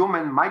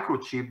human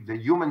microchip, the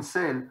human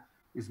cell,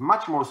 is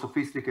much more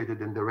sophisticated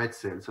than the red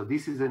cell. So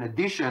this is an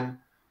addition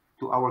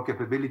to our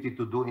capability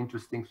to do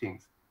interesting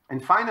things.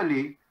 And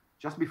finally,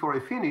 just before I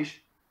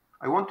finish,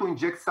 I want to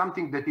inject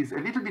something that is a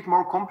little bit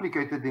more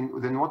complicated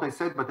than what I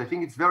said, but I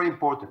think it's very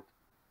important.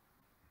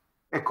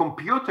 A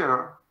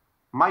computer,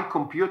 my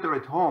computer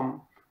at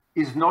home,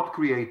 is not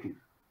creative.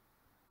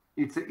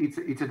 It's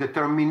a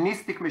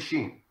deterministic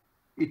machine.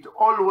 It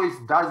always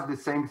does the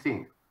same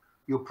thing.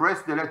 You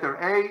press the letter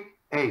A,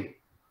 A.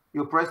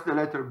 You press the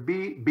letter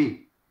B,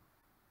 B.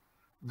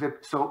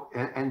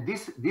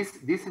 This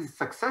is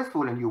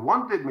successful, and you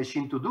want the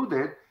machine to do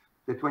that,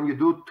 that when you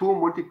do 2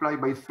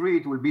 multiplied by 3,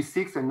 it will be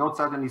 6 and not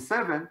suddenly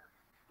 7.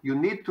 You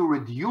need to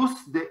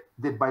reduce the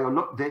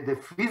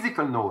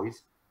physical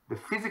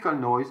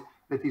noise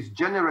that is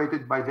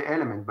generated by the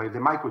element, by the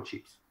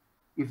microchips.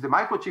 If the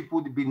microchip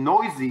would be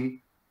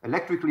noisy,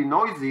 electrically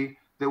noisy,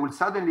 they will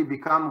suddenly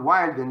become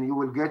wild, and you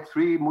will get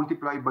 3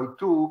 multiplied by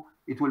 2,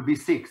 it will be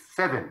 6,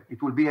 7,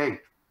 it will be 8.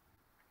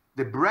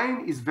 The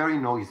brain is very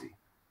noisy.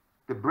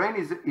 The brain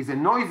is a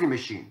noisy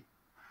machine.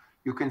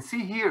 You can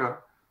see here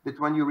that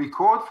when you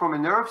record from a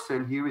nerve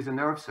cell, here is a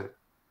nerve cell,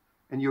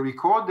 and you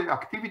record the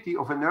activity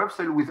of a nerve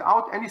cell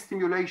without any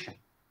stimulation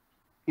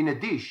in a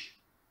dish,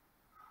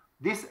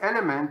 this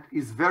element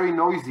is very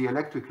noisy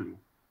electrically.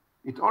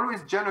 It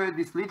always generates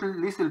this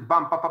little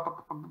bump,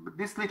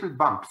 these little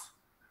bumps.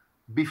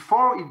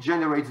 Before it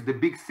generates the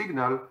big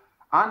signal,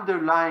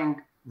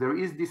 underlying there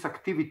is this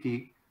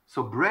activity.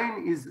 So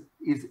brain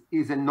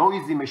is a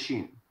noisy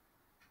machine.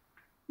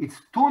 It's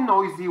too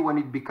noisy when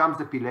it becomes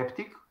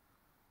epileptic,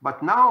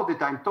 but now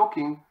that I'm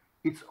talking,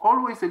 it's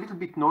always a little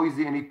bit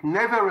noisy and it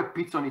never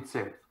repeats on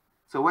itself.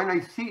 So when I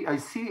see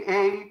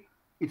A,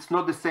 it's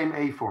not the same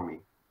A for me.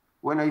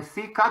 When I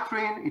see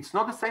Katrin, it's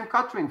not the same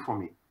Katrin for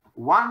me.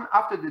 One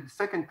after the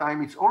second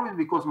time, it's always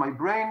because my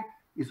brain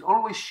is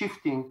always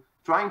shifting,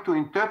 trying to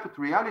interpret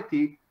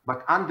reality,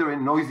 but under a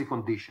noisy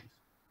conditions.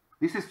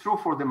 This is true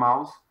for the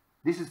mouse.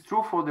 This is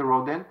true for the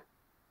rodent.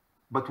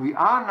 But we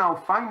are now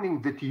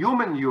finding that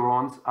human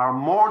neurons are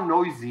more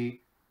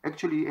noisy,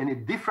 actually in a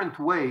different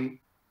way.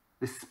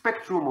 The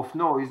spectrum of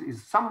noise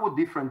is somewhat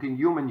different in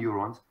human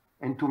neurons.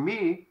 And to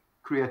me,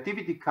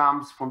 creativity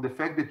comes from the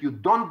fact that you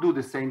don't do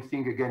the same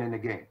thing again and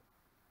again.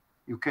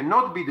 You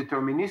cannot be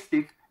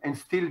deterministic and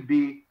still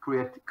be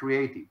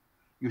creative.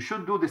 You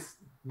should do this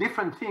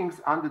different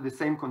things under the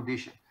same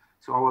condition.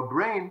 So our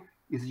brain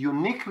is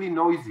uniquely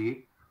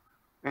noisy,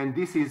 and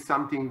this is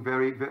something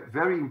very,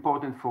 very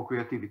important for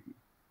creativity.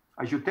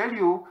 I should tell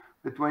you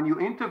that when you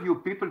interview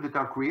people that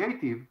are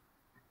creative,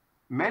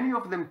 many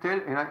of them tell,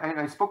 and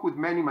I spoke with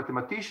many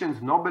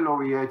mathematicians, Nobel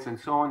laureates, and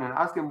so on, and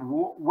asked them,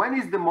 when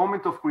is the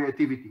moment of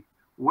creativity?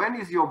 When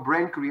is your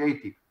brain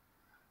creative?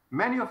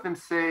 Many of them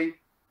say,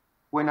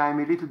 when I'm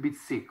a little bit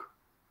sick.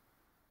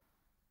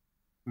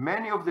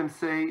 Many of them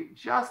say,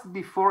 just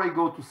before I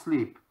go to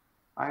sleep.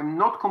 I'm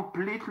not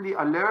completely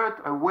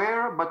alert,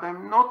 aware, but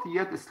I'm not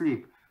yet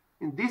asleep.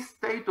 In this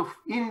state of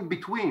in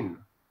between,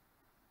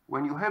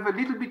 when you have a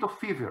little bit of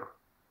fever,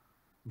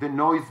 the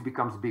noise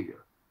becomes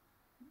bigger.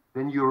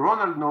 The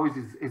neuronal noise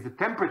is a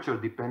temperature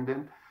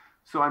dependent.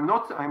 So I'm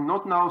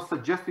not now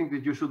suggesting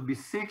that you should be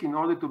sick in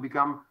order to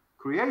become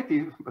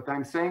creative, but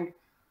I'm saying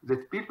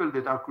that people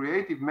that are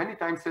creative many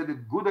times said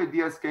that good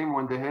ideas came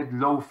when they had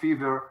low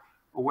fever,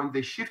 or when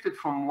they shifted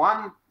from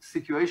one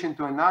situation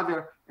to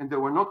another and they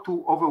were not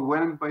too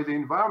overwhelmed by the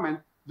environment,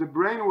 the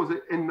brain was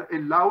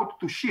allowed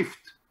to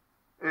shift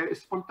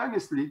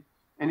spontaneously,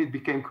 and it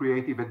became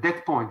creative. At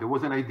that point, there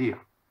was an idea.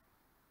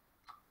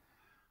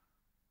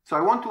 So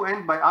I want to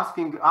end by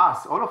asking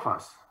us, all of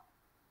us,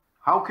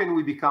 how can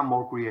we become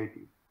more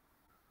creative?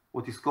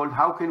 What is called,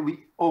 how can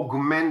we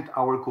augment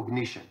our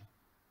cognition?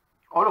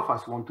 All of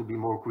us want to be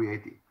more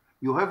creative.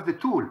 You have the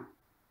tool,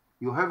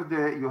 you have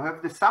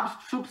the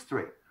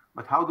substrate,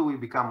 but how do we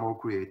become more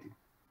creative?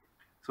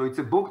 So it's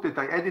a book that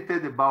I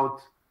edited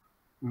about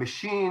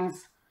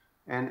machines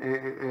and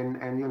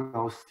you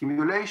know,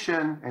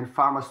 stimulation and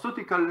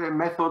pharmaceutical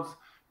methods,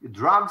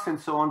 drugs and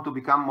so on, to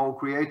become more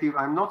creative.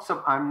 I'm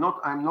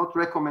not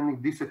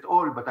recommending this at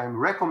all, but I'm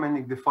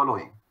recommending the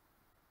following.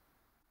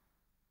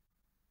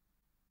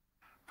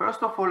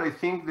 First of all, I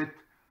think that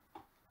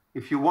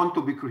if you want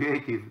to be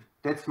creative,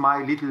 that's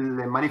my little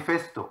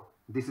manifesto.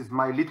 This is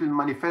my little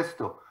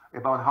manifesto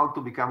about how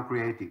to become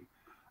creative.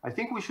 I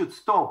think we should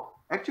stop,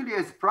 actually,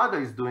 as Prada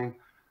is doing,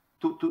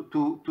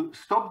 to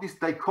stop these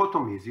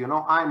dichotomies. You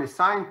know, I'm a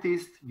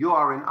scientist, you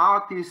are an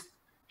artist,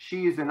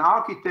 she is an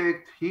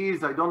architect, he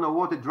is, I don't know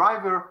what, a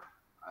driver.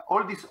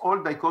 All these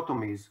old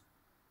dichotomies,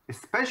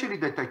 especially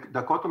the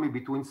dichotomy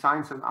between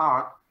science and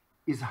art,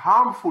 is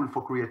harmful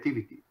for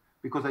creativity.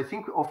 Because I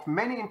think of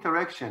many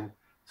interaction,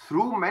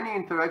 through many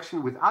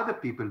interaction with other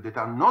people that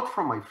are not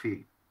from my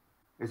field,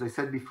 as I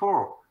said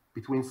before,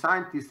 between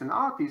scientists and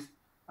artists,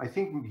 I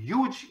think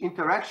huge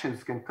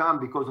interactions can come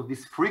because of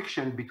this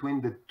friction between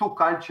the two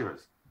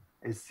cultures,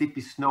 as C.P.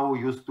 Snow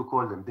used to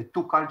call them, the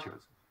two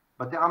cultures.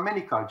 But there are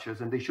many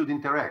cultures and they should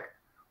interact.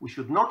 We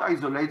should not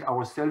isolate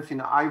ourselves in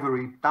an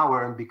ivory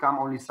tower and become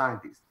only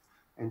scientists.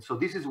 And so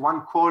this is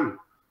one call,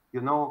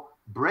 you know,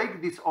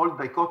 break this old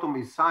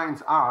dichotomy,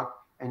 science, art,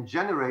 and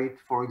generate,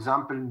 for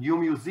example, new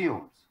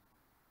museums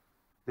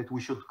that we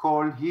should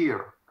call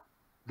here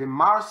the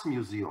Mars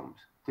Museum,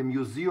 the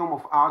Museum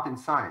of Art and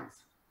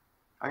Science.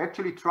 I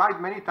actually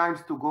tried many times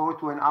to go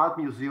to an art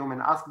museum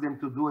and ask them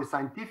to do a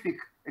scientific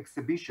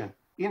exhibition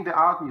in the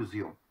art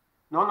museum.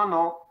 No, no,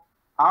 no.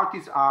 Art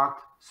is art,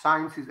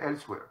 science is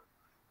elsewhere.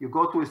 You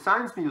go to a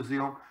science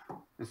museum,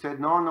 they said,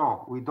 no,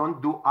 no, we don't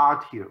do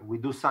art here, we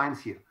do science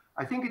here.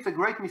 I think it's a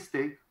great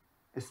mistake,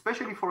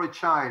 especially for a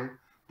child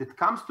that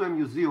comes to a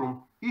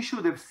museum. He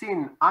should have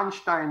seen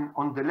Einstein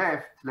on the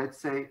left, let's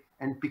say,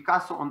 and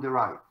Picasso on the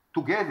right,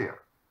 together.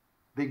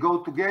 They go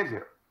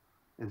together.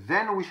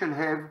 Then we shall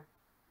have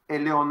a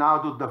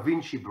Leonardo da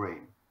Vinci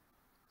brain.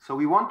 So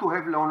we want to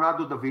have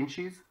Leonardo da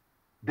Vinci's,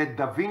 the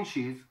da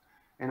Vinci's,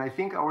 and I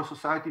think our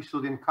society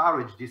should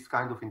encourage this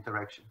kind of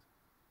interactions.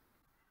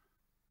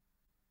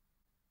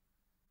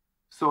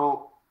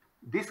 So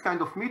this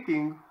kind of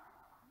meeting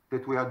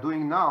that we are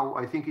doing now,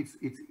 I think it's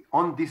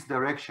on this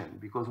direction,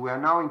 because we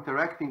are now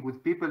interacting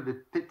with people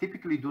that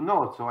typically do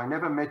not. So I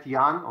never met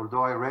Jan,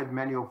 although I read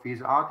many of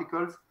his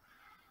articles.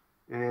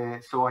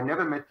 So I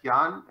never met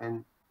Jan,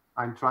 and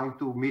I'm trying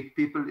to meet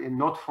people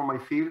not from my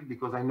field,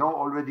 because I know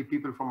already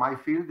people from my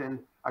field, and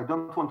I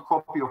don't want a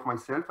copy of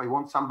myself. I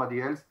want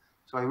somebody else.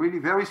 So I really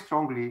very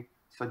strongly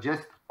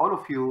suggest all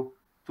of you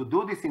to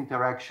do this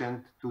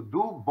interaction, to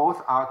do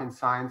both art and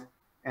science,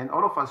 and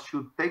all of us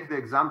should take the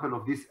example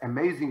of this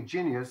amazing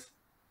genius,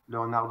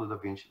 Leonardo da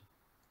Vinci.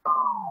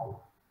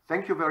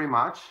 Thank you very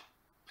much.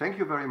 Thank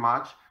you very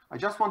much. I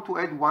just want to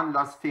add one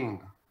last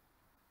thing.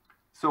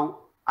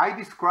 So I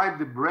describe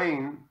the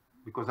brain,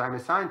 because I'm a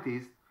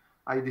scientist,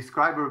 I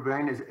describe our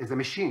brain as a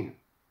machine.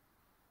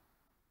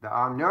 There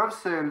are nerve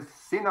cells,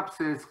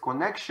 synapses,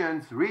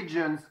 connections,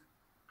 regions.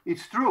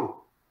 It's true.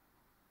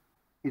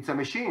 It's a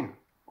machine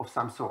of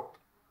some sort.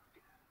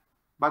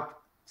 But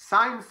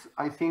science,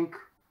 I think,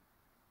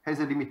 has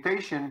a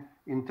limitation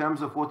in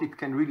terms of what it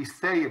can really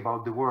say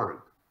about the world.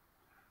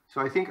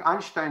 So I think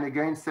Einstein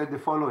again said the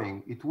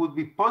following: it would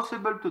be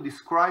possible to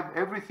describe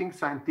everything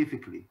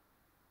scientifically,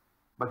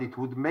 but it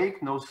would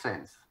make no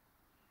sense.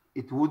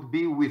 It would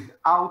be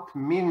without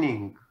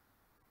meaning,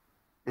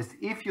 as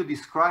if you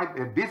describe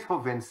a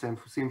Beethoven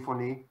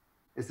symphony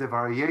as a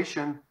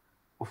variation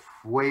of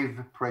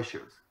wave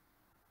pressures.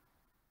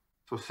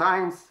 So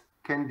science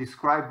can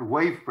describe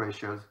wave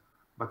pressures,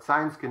 but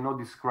science cannot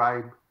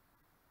describe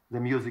the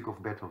music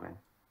of Beethoven.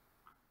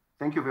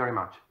 Thank you very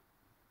much.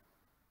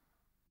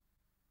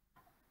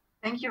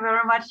 Thank you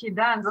very much,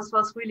 Idan. This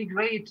was really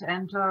great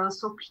and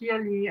so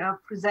clearly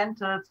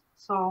presented.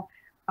 So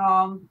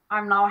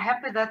I'm now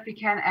happy that we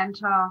can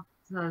enter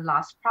the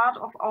last part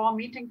of our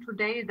meeting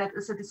today, that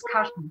is a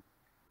discussion.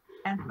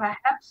 And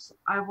perhaps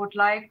I would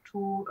like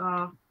to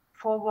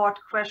forward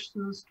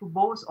questions to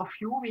both of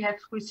you. We have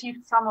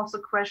received some of the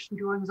questions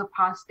during the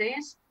past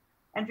days,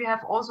 and we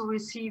have also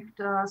received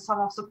some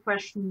of the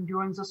questions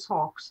during the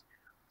talks.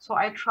 So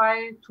I try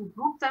to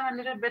group them a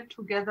little bit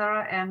together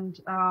and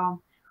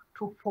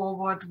to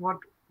forward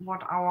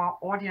what our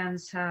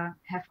audience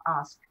have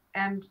asked.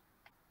 And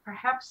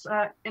perhaps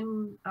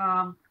in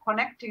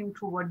connecting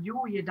to what you,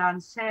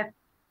 Idan, said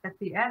at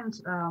the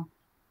end,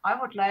 I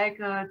would like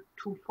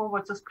to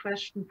forward this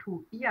question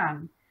to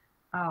Ian.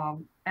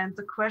 And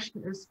the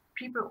question is,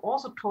 people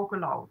also talk a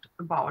lot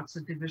about the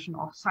division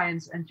of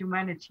science and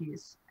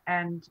humanities.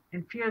 And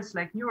in fields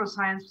like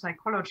neuroscience,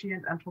 psychology,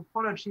 and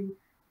anthropology,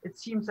 it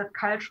seems that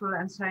cultural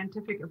and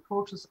scientific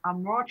approaches are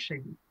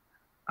merging.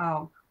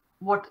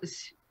 What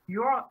is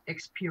your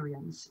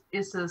experience?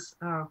 Is this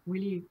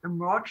really a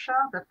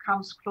merger that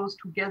comes close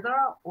together,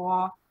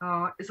 or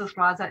is this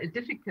rather a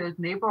difficult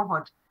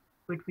neighborhood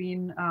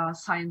between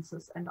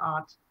sciences and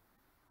art?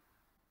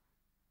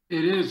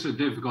 It is a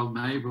difficult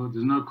neighborhood.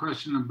 There's no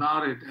question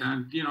about it.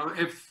 And you know,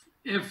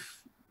 if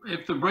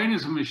the brain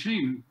is a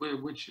machine,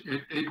 which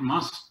it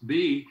must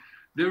be,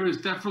 there is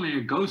definitely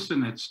a ghost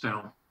in it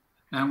still,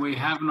 and we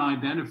haven't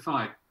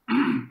identified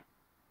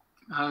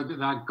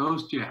that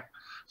ghost yet.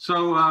 So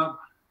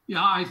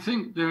yeah, I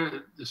think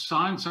the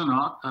science and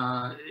art,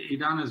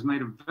 Idan has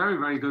made a very,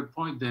 very good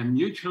point. They're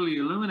mutually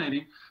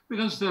illuminating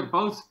because they're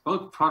both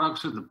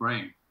products of the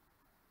brain.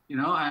 You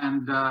know,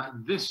 and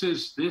this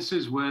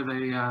is where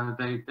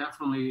they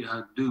definitely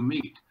do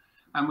meet,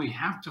 and we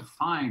have to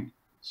find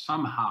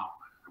somehow,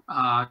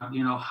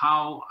 you know,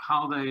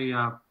 how they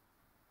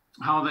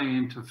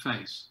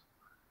interface,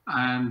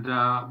 and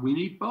we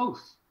need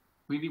both.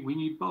 We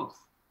need both.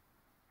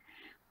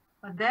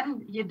 But then,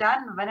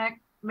 Idan, when I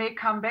may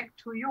come back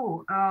to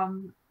you,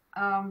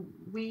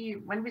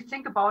 when we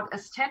think about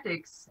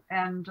aesthetics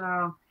and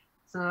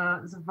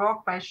the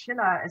work by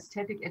Schiller,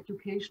 Aesthetic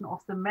Education of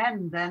the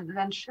Man,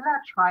 then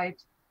Schiller tried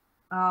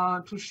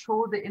to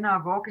show the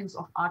inner workings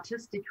of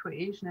artistic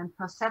creation and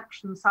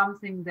perception,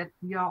 something that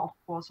we are, of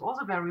course,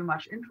 also very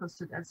much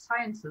interested as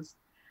scientists.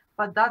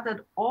 But does that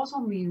also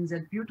mean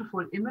that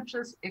beautiful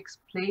images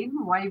explain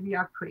why we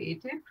are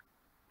creative?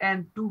 And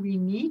do we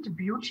need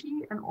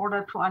beauty in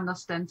order to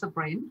understand the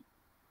brain?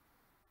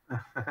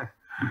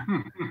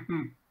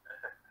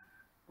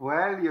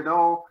 Well, you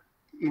know,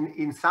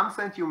 in some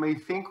sense, you may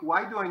think,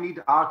 why do I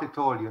need art at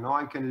all? You know,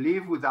 I can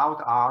live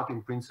without art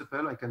in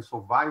principle. I can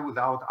survive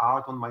without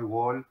art on my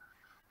wall.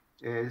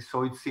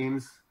 So it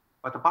seems,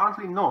 but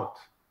apparently not.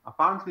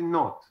 Apparently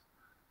not.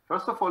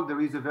 First of all, there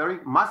is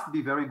must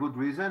be very good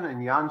reason,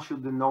 and Jan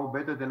should know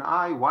better than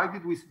I. Why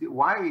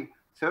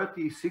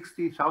 30,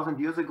 60,000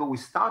 years ago, we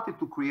started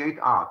to create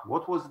art?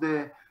 What was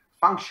the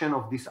function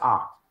of this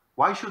art?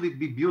 Why should it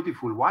be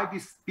beautiful? Why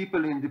these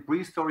people in the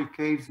prehistoric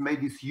caves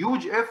made this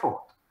huge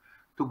effort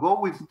to go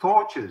with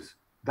torches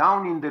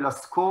down in the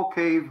Lascaux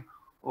cave,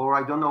 or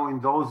I don't know,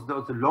 in those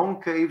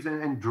long caves,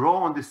 and draw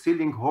on the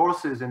ceiling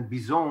horses and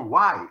bison?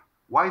 Why?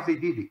 Why they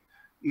did it?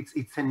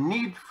 It's a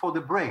need for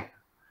the brain.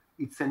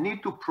 It's a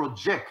need to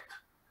project.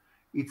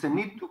 It's a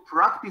need to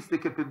practice the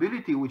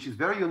capability, which is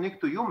very unique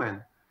to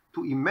human,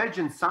 to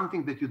imagine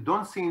something that you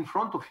don't see in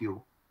front of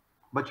you,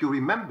 but you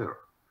remember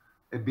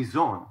a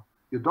bison.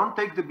 You don't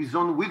take the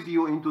bison with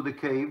you into the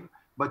cave,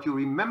 but you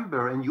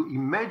remember and you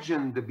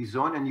imagine the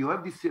bison, and you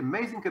have this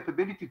amazing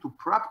capability to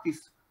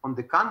practice on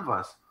the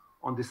canvas,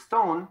 on the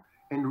stone,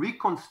 and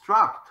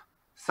reconstruct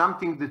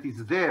something that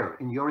is there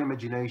in your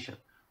imagination.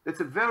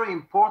 That's a very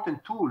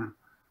important tool.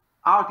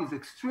 Art is an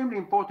extremely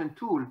important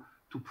tool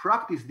to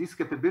practice this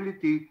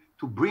capability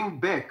to bring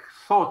back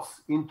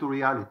thoughts into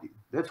reality.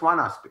 That's one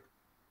aspect.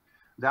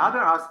 The other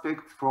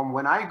aspect, from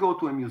when I go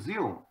to a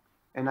museum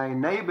and I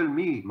enable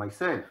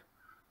myself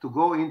to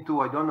go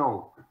into, I don't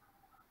know,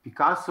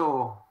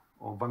 Picasso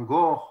or Van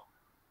Gogh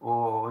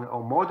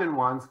or modern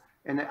ones,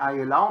 and I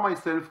allow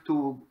myself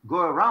to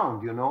go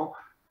around, you know,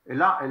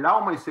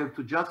 allow myself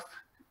to just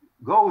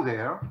go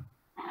there,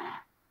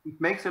 it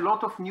makes a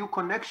lot of new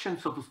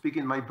connections, so to speak,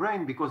 in my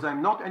brain, because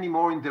I'm not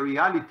anymore in the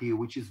reality,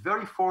 which is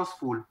very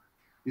forceful.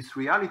 This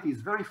reality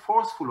is very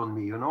forceful on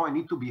me, you know. I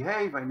need to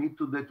behave, I need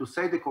to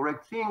say the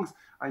correct things,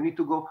 I need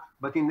to go.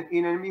 But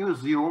in a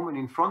museum and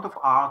in front of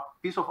art,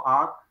 piece of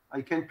art,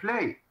 I can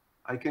play,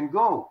 I can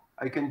go,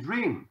 I can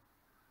dream,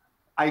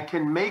 I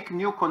can make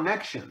new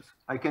connections,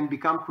 I can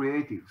become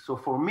creative. So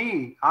for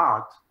me,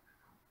 art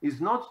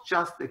is not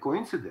just a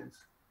coincidence,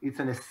 it's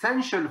an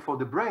essential for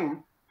the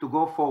brain to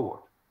go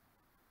forward.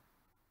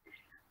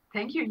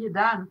 Thank you,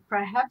 Idan.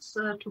 Perhaps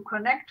to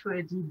connect to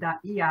it,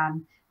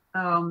 Ian,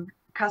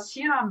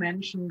 Cassira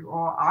mentioned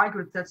or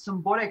argued that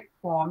symbolic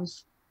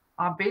forms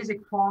are basic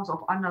forms of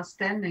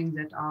understanding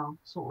that are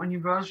so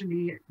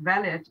universally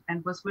valid and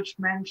with which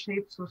man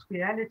shapes his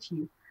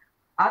reality.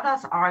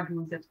 Others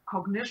argue that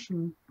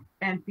cognition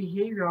and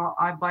behavior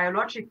are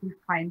biologically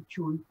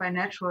fine-tuned by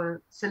natural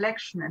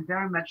selection and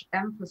very much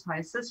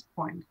emphasize this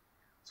point.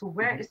 So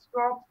where is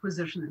your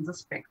position in the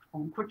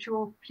spectrum? Could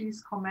you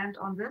please comment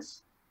on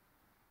this?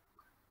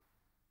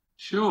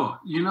 Sure.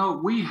 You know,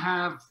 we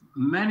have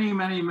many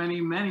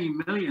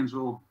millions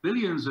or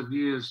billions of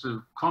years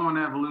of common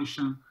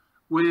evolution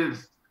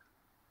with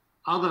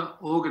other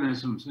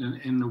organisms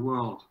in the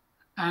world.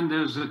 And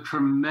there's a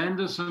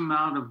tremendous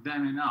amount of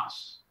them in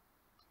us.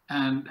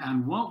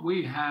 And what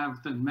we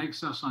have that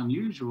makes us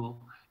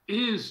unusual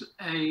is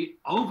a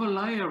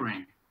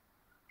overlayering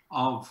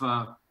of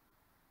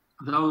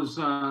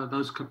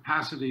those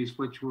capacities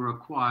which were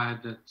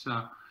acquired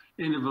at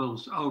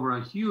intervals over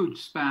a huge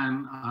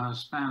span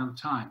of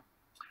time.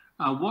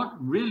 What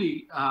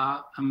really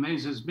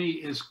amazes me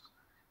is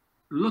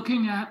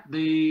looking at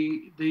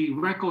the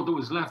record that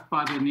was left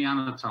by the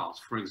Neanderthals,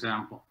 for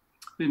example.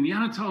 The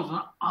Neanderthals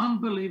are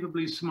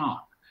unbelievably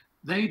smart.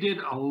 They did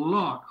a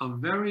lot of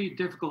very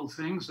difficult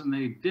things, and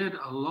they did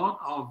a lot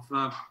of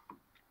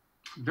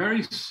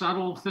very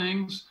subtle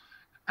things,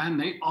 and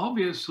they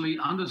obviously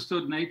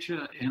understood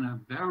nature in a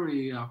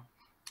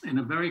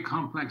very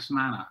complex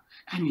manner.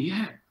 And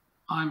yet,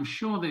 I'm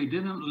sure they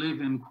didn't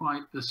live in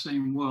quite the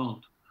same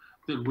world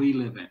that we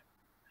live in.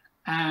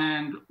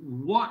 And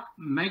what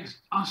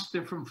makes us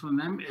different from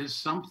them is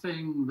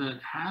something that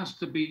has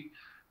to be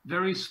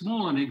very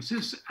small and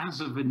exists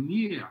as a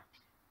veneer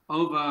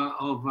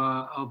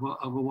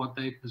over what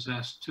they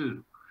possess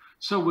too.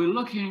 So we're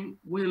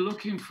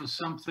looking for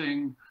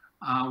something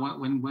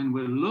when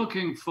we're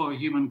looking for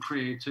human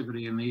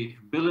creativity and the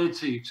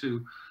ability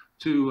to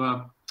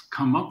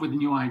come up with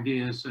new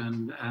ideas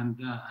and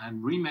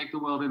remake the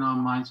world in our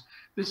minds.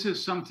 This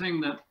is something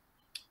that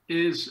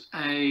is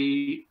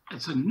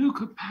it's a new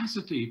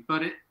capacity,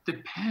 but it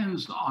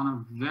depends on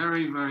a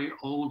very, very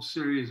old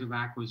series of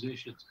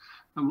acquisitions.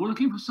 And we're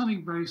looking for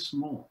something very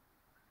small.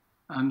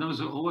 And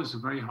those are always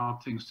very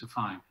hard things to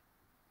find.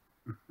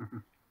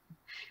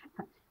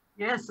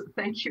 Yes,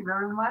 thank you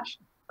very much.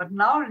 But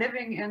now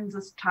living in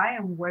this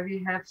time where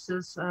we have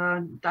this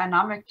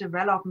dynamic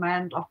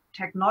development of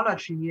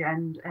technology,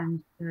 and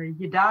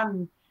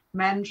Idan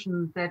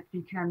mentioned that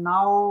we can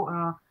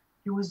now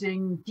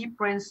using deep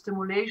brain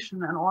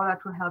stimulation in order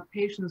to help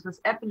patients with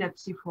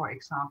epilepsy, for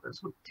example.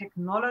 So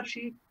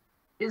technology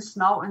is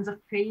now in the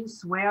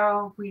phase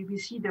where we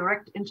see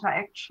direct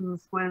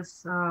interactions with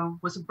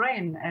the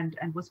brain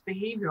and with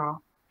behavior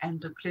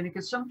and the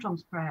clinical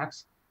symptoms,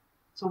 perhaps.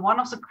 So one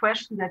of the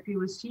questions that we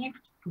received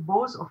to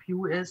both of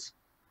you is,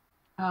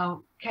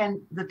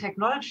 can the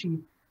technology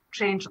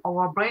change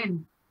our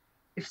brain?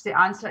 If the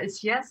answer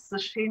is yes, the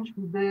change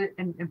will be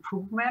an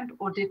improvement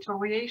or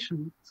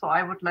deterioration. So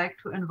I would like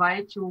to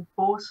invite you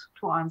both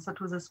to answer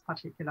to this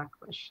particular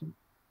question.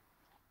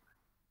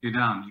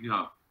 Idan, you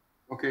go.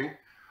 Okay.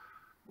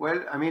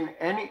 Well, I mean,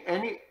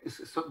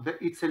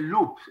 it's a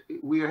loop.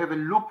 We have a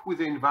loop with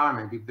the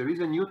environment. If there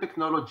is a new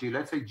technology,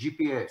 let's say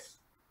GPS,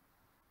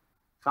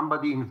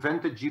 somebody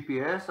invented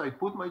GPS, I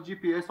put my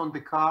GPS on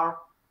the car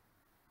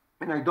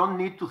and I don't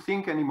need to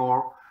think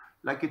anymore.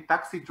 Like a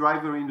taxi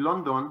driver in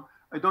London,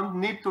 I don't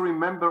need to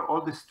remember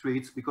all the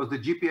streets because the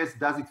GPS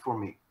does it for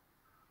me.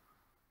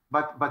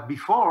 But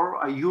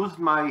before I used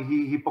my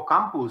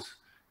hippocampus,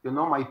 you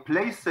know, my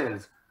place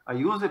cells, I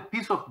use a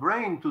piece of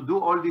brain to do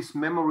all this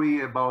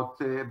memory about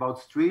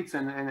streets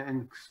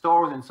and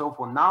stores and so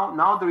forth.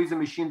 Now there is a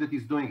machine that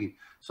is doing it.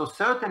 So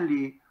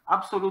certainly,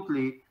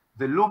 absolutely,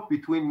 the loop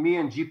between me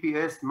and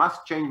GPS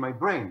must change my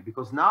brain,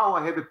 because now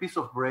I have a piece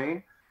of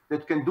brain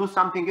that can do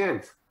something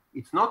else.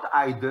 It's not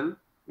idle.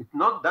 It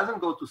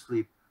doesn't go to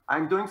sleep.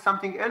 I'm doing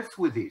something else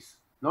with this.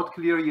 Not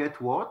clear yet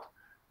what,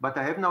 but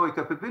I have now a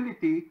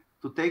capability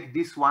to take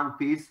this one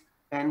piece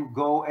and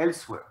go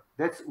elsewhere.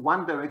 That's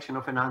one direction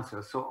of an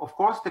answer. So of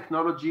course,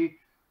 technology,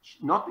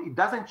 it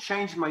doesn't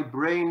change my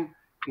brain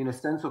in a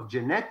sense of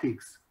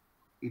genetics,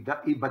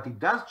 but it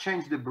does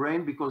change the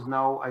brain because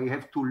now I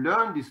have to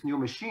learn this new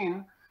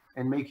machine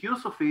and make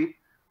use of it,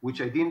 which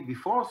I didn't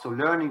before. So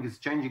learning is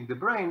changing the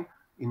brain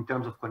in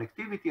terms of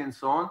connectivity and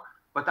so on.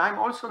 But I'm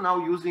also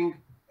now using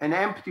an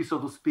empty, so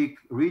to speak,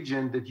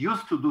 region that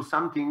used to do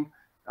something.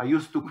 I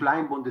used to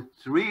climb on the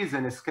trees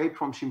and escape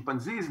from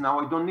chimpanzees. Now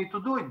I don't need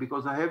to do it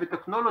because I have a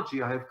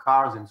technology, I have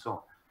cars and so on.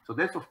 So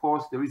that's, of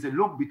course, there is a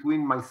loop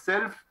between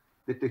myself,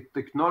 the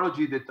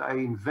technology that I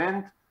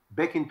invent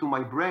back into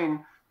my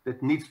brain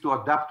that needs to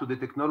adapt to the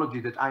technology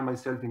that I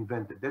myself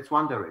invented. That's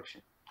one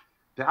direction.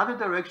 The other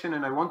direction,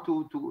 and I want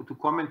to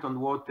comment on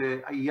what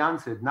Ian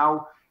said.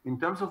 Now, in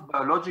terms of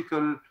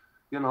biological,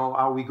 you know,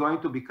 are we going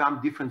to become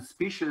different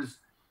species?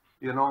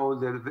 You know,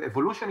 the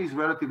evolution is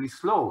relatively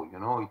slow. You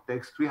know, it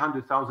takes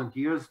 300,000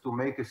 years to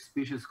make a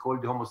species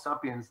called the Homo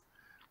sapiens,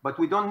 but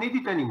we don't need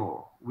it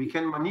anymore. We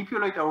can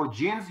manipulate our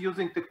genes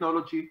using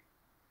technology.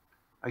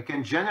 I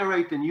can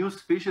generate a new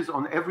species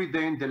on every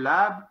day in the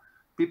lab.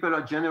 People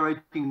are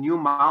generating new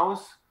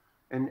mouse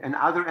and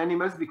other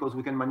animals, because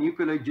we can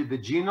manipulate the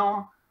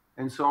genome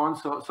and so on.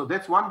 So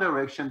that's one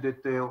direction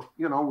that,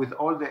 you know, with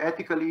all the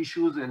ethical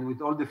issues and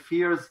with all the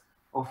fears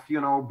of, you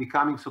know,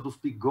 becoming, so to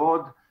speak,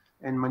 God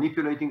and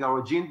manipulating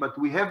our gene, but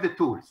we have the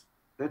tools.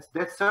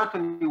 That's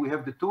certainly, we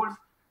have the tools,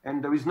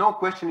 and there is no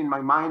question in my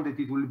mind that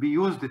it will be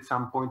used at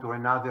some point or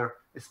another,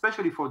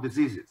 especially for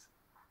diseases.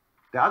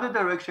 The other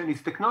direction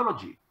is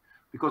technology,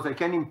 because I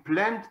can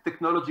implant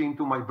technology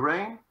into my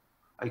brain.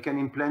 I can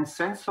implant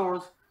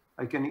sensors.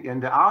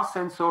 And there are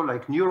sensors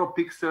like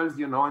neuropixels,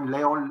 you know, and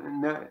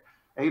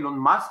Elon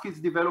Musk is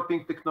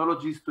developing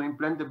technologies to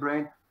implant the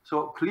brain.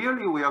 So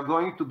clearly we are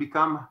going to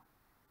become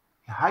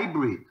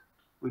hybrid.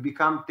 We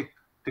become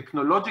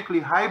technologically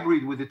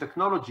hybrid with the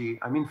technology,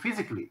 I mean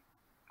physically.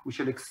 We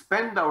shall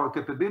expand our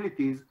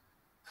capabilities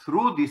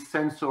through these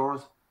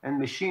sensors and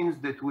machines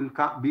that will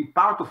be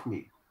part of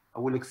me. I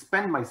will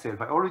expand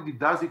myself. I already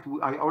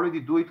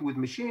do it with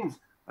machines.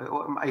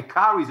 A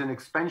car is an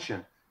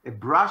expansion. A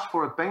brush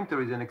for a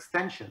painter is an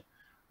extension.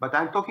 But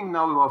I'm talking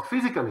now about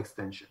physical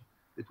extension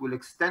that will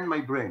extend my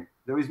brain.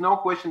 There is no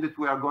question that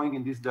we are going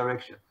in this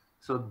direction.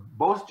 So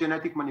both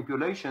genetic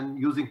manipulation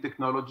using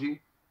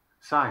technology,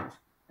 science,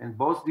 and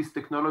both this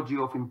technology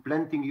of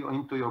implanting you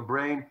into your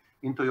brain,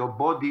 into your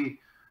body,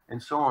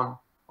 and so on,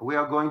 we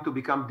are going to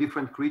become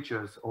different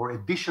creatures or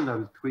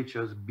additional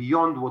creatures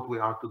beyond what we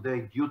are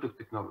today due to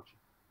technology,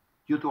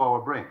 due to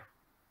our brain.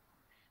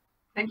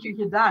 Thank you,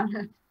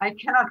 Idan. I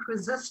cannot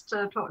resist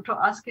to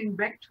asking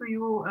back to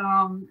you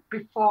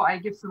before I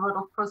give the word,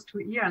 of course, to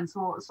Ian.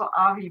 So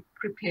are we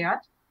prepared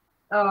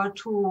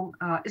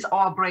is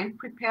our brain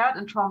prepared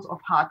in terms of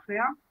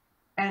hardware?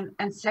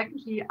 And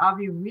secondly, are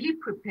we really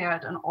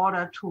prepared in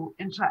order to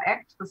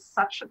interact with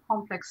such a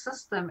complex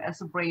system as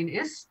a brain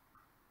is?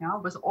 Yeah,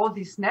 with all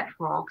these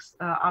networks,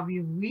 are we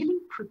really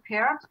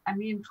prepared? I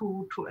mean,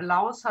 to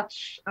allow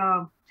such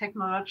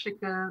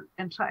technological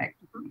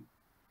interaction?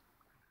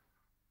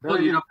 Well,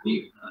 you know,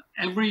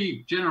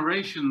 every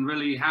generation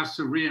really has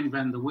to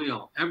reinvent the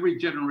wheel. Every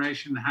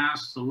generation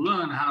has to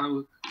learn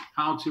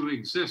how to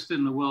exist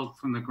in the world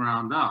from the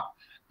ground up.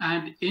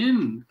 And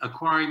in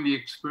acquiring the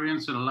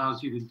experience that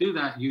allows you to do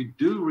that, you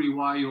do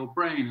rewire your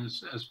brain,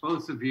 as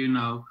both of you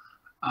know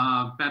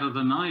better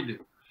than I do.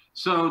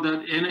 So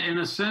that in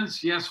a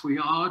sense, yes, we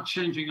are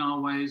changing our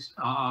ways,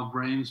 our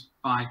brains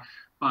by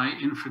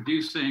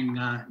introducing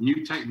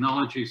new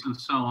technologies and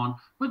so on.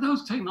 But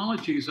those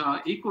technologies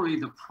are equally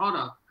the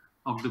product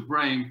of the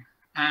brain,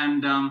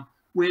 and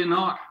we're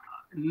not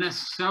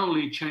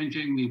necessarily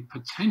changing the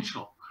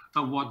potential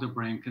of what the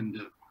brain can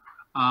do.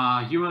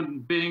 Human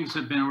beings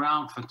have been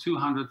around for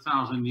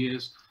 200,000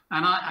 years,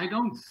 and I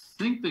don't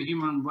think the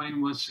human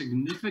brain was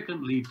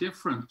significantly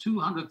different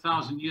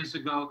 200,000 years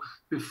ago,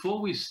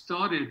 before we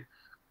started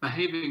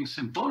behaving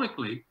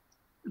symbolically,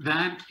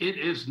 than it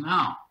is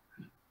now.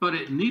 But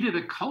it needed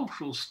a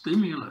cultural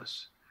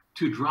stimulus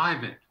to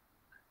drive it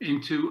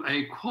into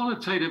a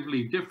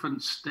qualitatively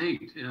different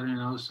state. You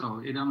know,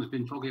 so Idan has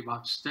been talking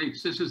about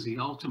states. This is the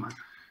ultimate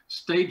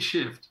state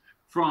shift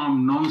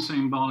from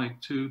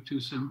non-symbolic to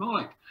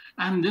symbolic.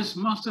 And this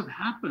must have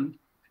happened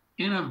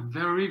in a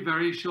very,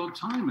 very short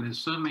time. And it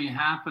certainly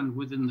happened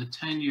within the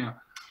tenure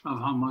of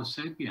Homo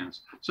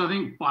sapiens. So I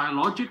think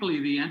biologically,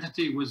 the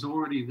entity was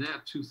already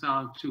there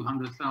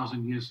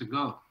 200,000 years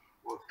ago.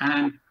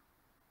 And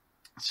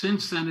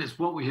since then, it's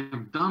what we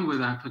have done with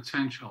that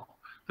potential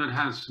that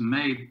has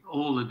made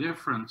all the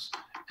difference.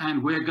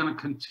 And we're going to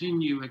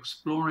continue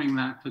exploring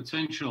that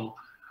potential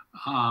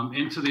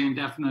into the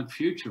indefinite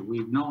future. We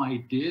have no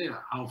idea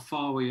how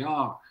far we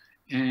are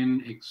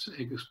in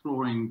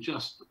exploring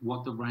just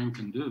what the brain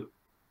can do.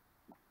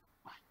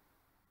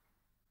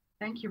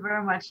 Thank you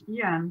very much,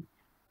 Ian.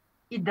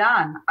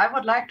 Idan, I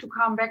would like to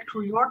come back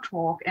to your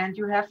talk, and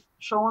you have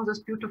shown this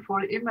beautiful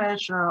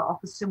image of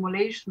a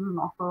simulation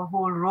of a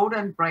whole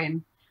rodent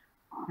brain.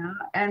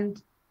 And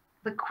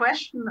the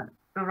question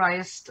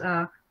arises,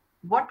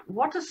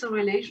 what is the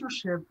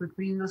relationship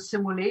between the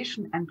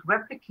simulation and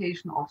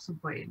replication of the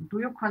brain? Do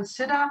you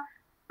consider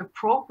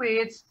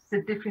appropriate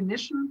the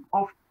definition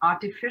of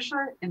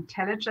artificial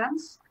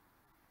intelligence?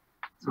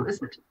 So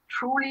is it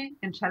truly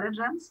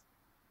intelligence?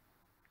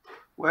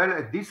 Well,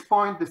 at this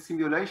point, the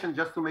simulation,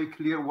 just to make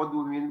clear what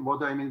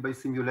do I mean by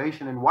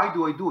simulation and why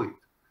do I do it?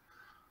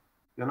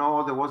 You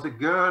know, there was a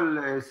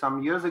girl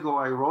some years ago,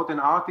 I wrote an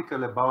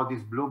article about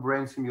these blue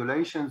brain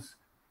simulations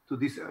to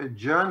this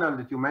journal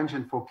that you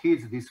mentioned for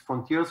kids, these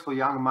Frontiers for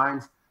Young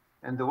Minds.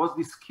 And there was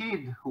this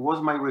kid who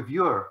was my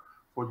reviewer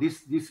for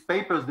these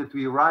papers that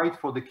we write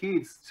for the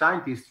kids,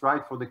 scientists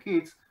write for the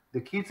kids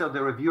are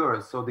the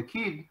reviewers. So the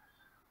kid,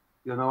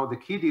 you know, the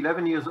kid,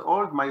 11 years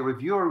old, my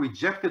reviewer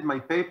rejected my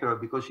paper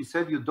because she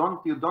said, you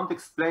don't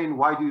explain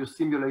why do you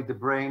simulate the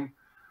brain?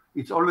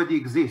 It already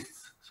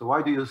exists. So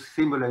why do you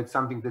simulate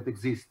something that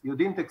exists? You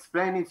didn't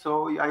explain it,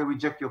 so I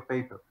reject your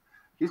paper.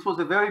 This was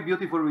a very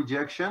beautiful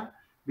rejection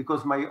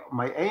because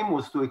my aim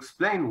was to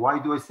explain why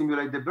do I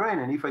simulate the brain.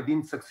 And if I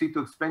didn't succeed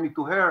to explain it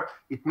to her,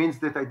 it means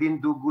that I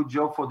didn't do a good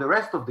job for the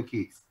rest of the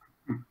kids.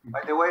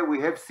 By the way, we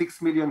have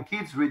 6 million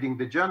kids reading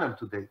the journal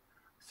today.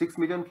 6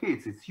 million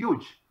kids. It's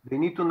huge. They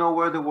need to know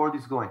where the world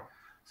is going.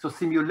 So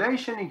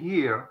simulation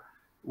here,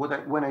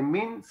 when I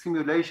mean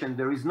simulation,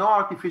 there is no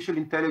artificial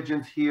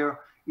intelligence here.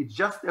 It's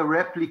just a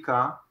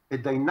replica, a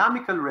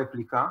dynamical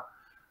replica,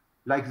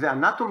 like the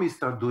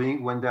anatomists are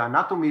doing. When the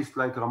anatomist,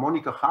 like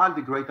Ramon Cajal,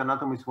 the great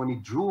anatomist, when he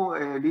drew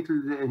a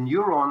little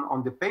neuron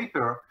on the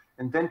paper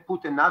and then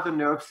put another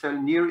nerve cell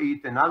near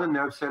it, another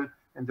nerve cell,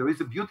 and there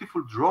is a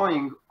beautiful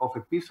drawing of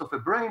a piece of a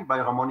brain by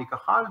Ramon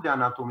Cajal, the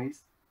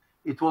anatomist.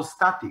 It was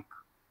static.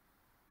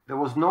 There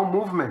was no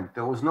movement.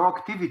 There was no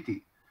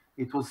activity.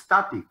 It was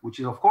static, which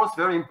is, of course,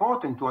 very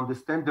important to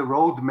understand the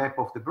roadmap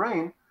of the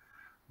brain,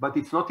 but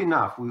it's not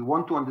enough. We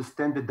want to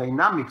understand the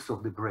dynamics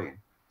of the brain.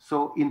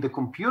 So in the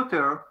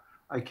computer,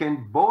 I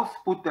can both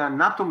put the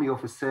anatomy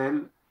of a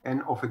cell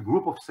and of a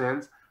group of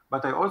cells,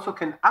 but I also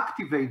can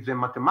activate them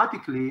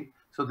mathematically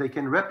so they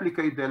can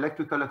replicate the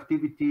electrical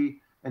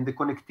activity and the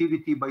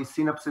connectivity by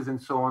synapses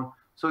and so on.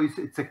 So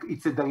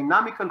it's a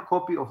dynamical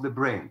copy of the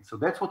brain. So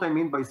that's what I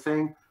mean by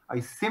saying I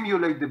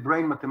simulate the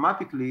brain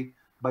mathematically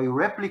by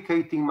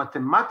replicating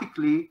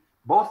mathematically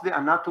both the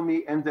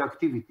anatomy and the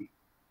activity.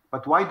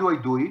 But why do I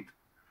do it?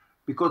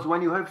 Because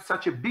when you have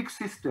such a big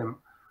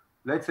system,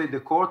 let's say the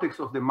cortex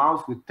of the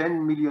mouse with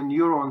 10 million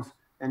neurons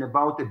and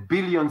about 1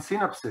 billion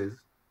synapses,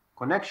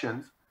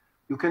 connections,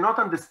 you cannot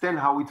understand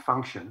how it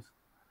functions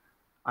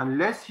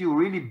unless you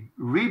really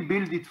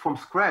rebuild it from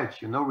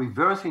scratch,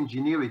 reverse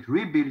engineer it,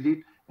 rebuild it,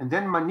 and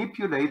then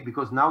manipulate,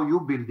 because now you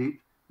build it,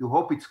 you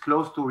hope it's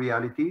close to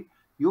reality,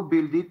 you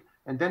build it,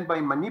 and then by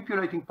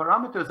manipulating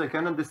parameters, I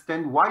can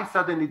understand why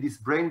suddenly this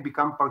brain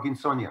become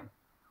Parkinsonian.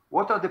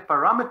 What are the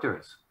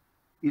parameters?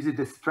 Is it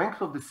the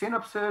strength of the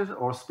synapses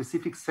or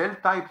specific cell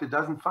type that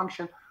doesn't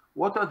function?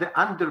 What are the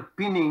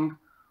underpinning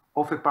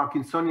of a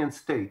Parkinsonian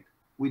state?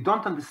 We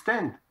don't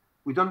understand.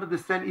 We don't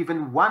understand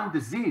even one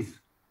disease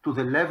to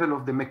the level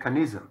of the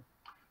mechanism.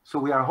 So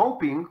we are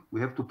hoping,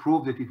 we have to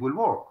prove that it will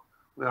work.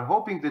 We are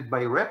hoping that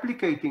by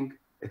replicating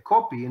a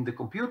copy in the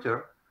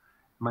computer,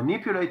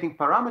 manipulating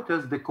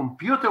parameters, the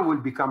computer will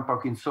become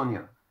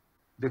Parkinsonian.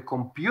 The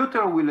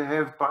computer will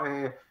have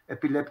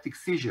epileptic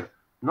seizure.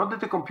 Not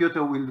that the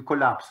computer will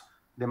collapse.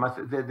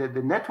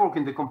 The network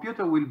in the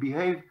computer will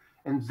behave,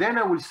 and then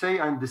I will say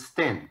I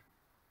understand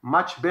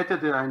much better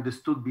than I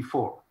understood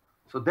before.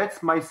 So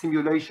that's my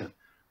simulation.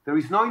 There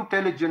is no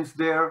intelligence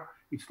there.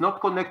 It's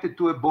not connected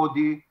to a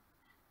body.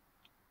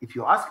 If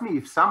you ask me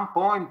if some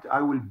point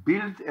I will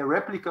build a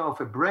replica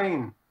of a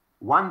brain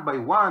one by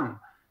one,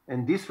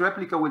 and this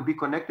replica will be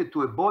connected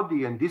to a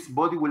body, and this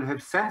body will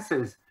have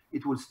senses,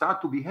 it will start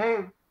to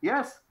behave,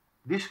 yes,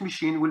 this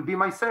machine will be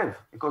myself,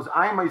 because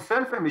I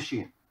myself am a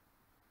machine.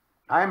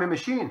 I am a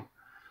machine.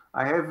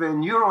 I have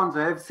neurons,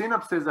 I have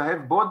synapses, I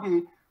have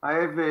body, I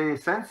have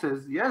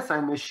senses. Yes,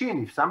 I'm a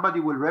machine. If somebody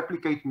will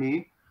replicate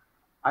me,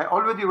 I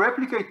already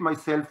replicate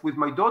myself with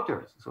my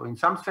daughters. So in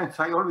some sense,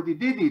 I already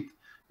did it,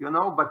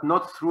 but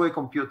not through a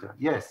computer.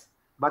 Yes,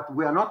 but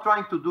we are not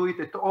trying to do it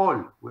at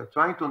all. We're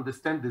trying to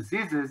understand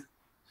diseases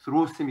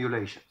through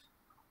simulations.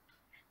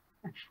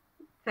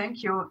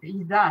 Thank you,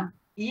 Idan.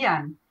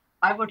 Ian,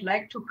 I would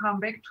like to come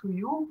back to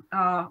you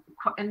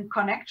in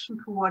connection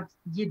to what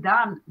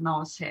Idan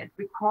now said,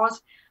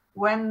 because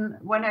when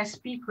I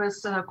speak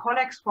with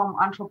colleagues from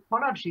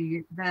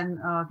anthropology, then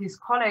these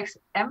colleagues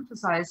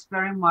emphasize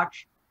very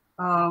much,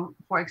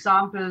 for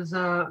example,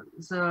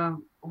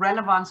 the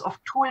relevance of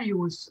tool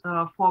use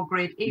for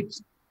great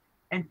apes.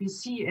 And we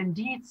see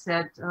indeed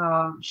that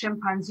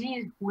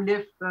chimpanzees who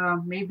live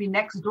maybe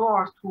next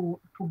door to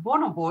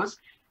bonobos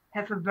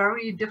have a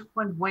very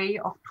different way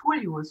of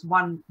tool use.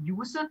 One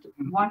use it,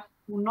 one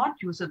do not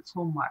use it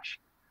so much.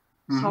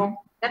 So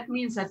that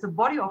means that the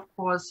body, of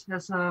course,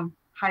 has a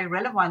high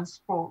relevance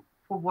for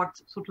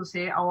what, so to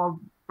say, our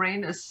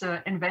brain is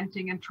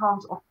inventing in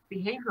terms of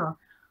behavior.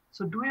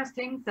 So do you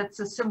think that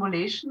the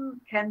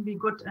simulation can be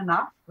good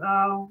enough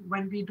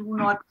when we do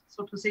not,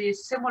 so to say,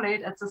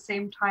 simulate at the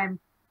same time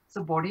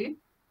the body?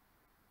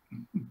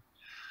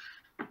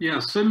 Yeah,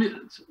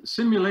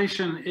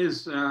 simulation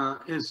is a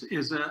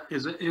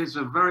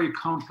very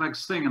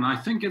complex thing, and I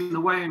think in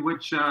the way in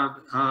which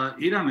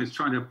Idan is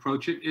trying to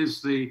approach it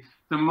is the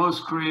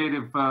most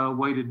creative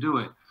way to do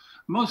it.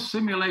 Most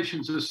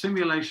simulations are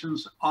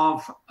simulations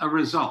of a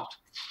result.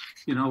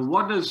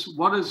 What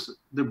does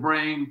the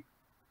brain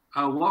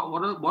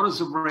what does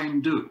the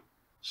brain do?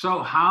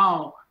 So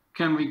how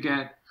can we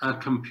get a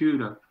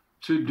computer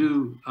to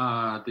do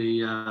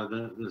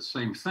the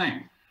same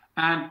thing?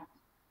 And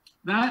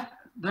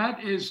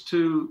that is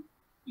to,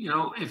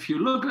 if you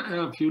look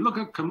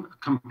at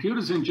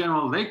computers in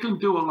general, they can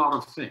do a lot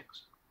of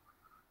things,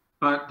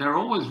 but they're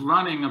always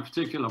running a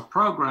particular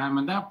program,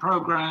 and that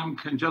program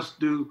can just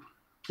do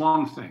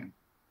one thing.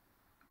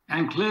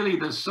 And clearly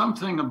there's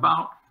something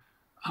about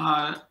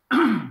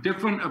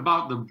different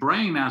about the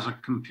brain as a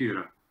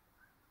computer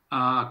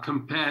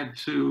compared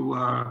to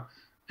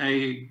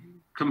a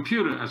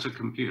computer as a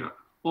computer,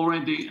 or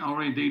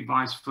indeed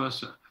vice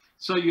versa.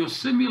 So you're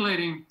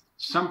simulating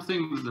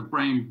something that the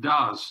brain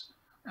does,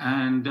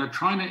 and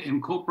trying to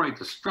incorporate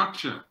the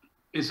structure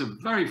is a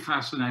very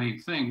fascinating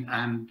thing,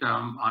 and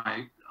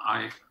I'm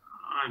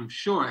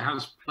sure it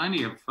has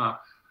plenty of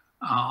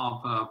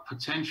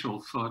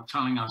potential for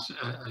telling us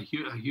a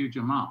huge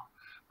amount.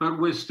 But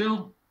we're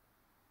still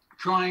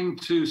trying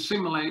to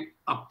simulate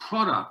a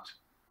product,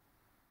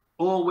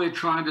 or we're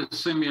trying to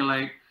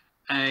simulate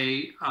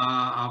a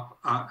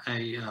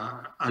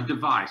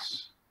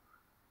device,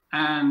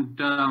 and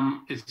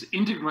it's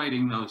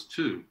integrating those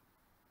two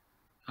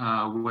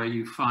where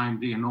you find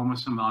the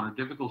enormous amount of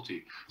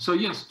difficulty. So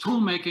yes, tool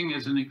making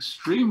is an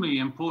extremely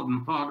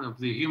important part of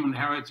the human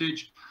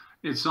heritage.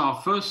 It's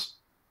our first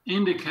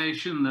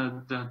indication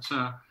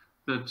that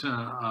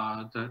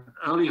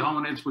early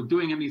hominids were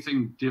doing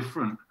anything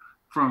different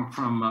from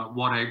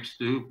what apes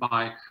do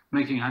by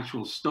making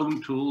actual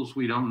stone tools.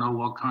 We don't know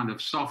what kind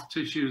of soft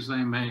tissues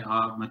they may,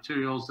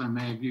 materials they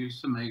may have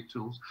used to make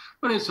tools,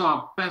 but it's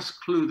our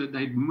best clue that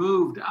they'd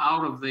moved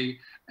out of the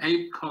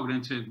ape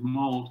cognitive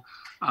mold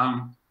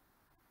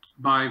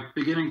by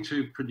beginning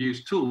to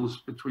produce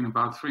tools between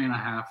about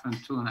 3.5 and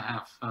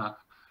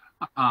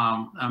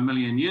 2.5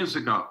 million years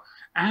ago.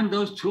 And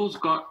those tools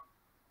got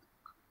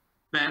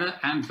better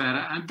and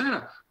better and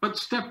better, but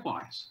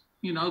stepwise.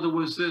 You know, there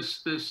was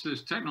this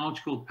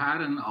technological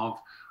pattern of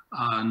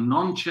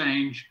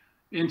non-change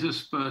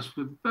interspersed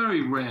with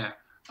very rare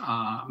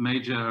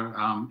major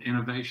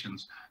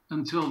innovations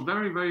until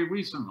very, very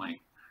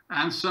recently.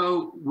 And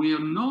so we are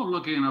not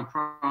looking at a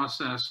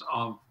process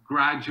of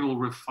gradual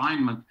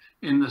refinement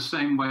in the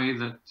same way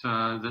that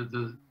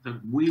that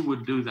we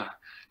would do that.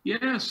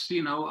 Yes,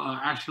 you know,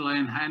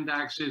 Acheulean hand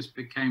axes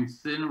became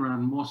thinner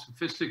and more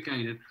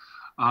sophisticated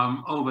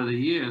over the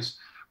years,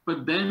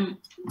 but then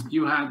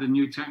you had the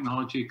new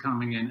technology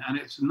coming in, and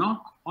it's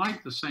not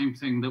quite the same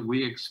thing that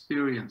we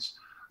experience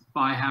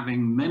by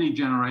having many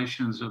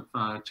generations of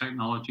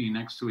technology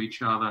next to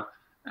each other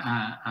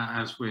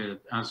as we're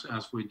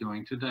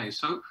doing today.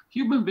 So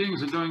human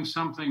beings are doing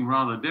something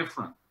rather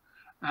different,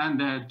 and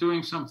they're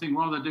doing something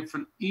rather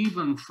different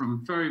even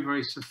from very,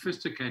 very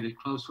sophisticated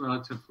close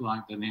relatives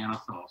like the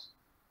Neanderthals.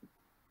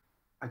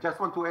 I just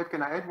want to add,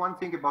 can I add one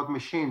thing about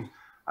machines?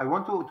 I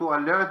want to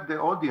alert the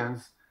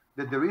audience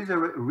that there is a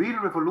real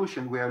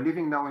revolution. We are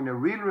living now in a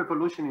real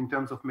revolution in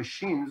terms of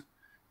machines,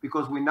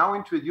 because we now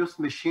introduce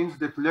machines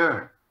that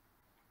learn.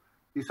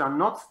 These are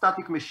not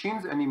static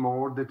machines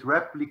anymore that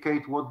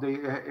replicate what they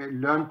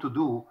learn to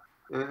do,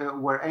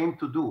 were aimed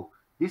to do.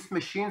 These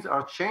machines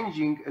are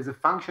changing as a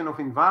function of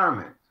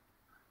environment.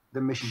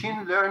 The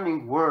machine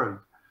learning world,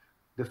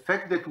 the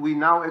fact that we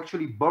now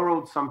actually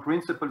borrowed some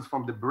principles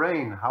from the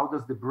brain, how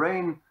does the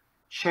brain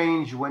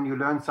change when you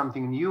learn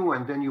something new,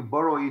 and then you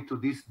borrow it to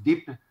this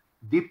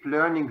deep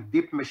learning,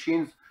 deep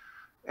machines,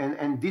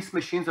 and these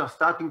machines are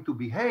starting to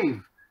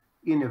behave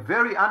in a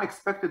very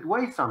unexpected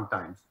way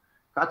sometimes.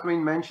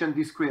 Katrin mentioned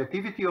this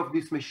creativity of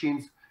these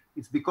machines.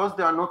 It's because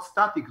they are not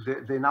static.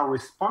 They now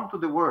respond to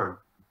the world.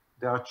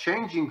 They are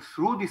changing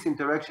through this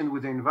interaction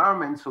with the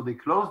environment, so they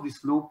close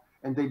this loop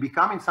and they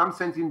become, in some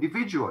sense,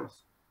 individuals.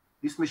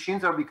 These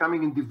machines are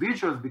becoming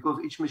individuals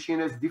because each machine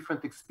has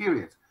different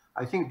experience.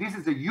 I think this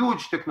is a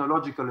huge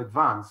technological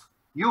advance,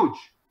 huge.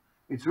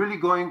 It's really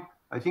going,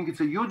 I think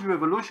it's a huge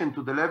revolution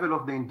to the level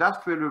of the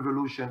Industrial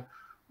Revolution.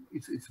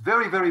 It's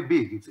very, very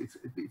big.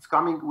 It's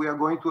coming, we are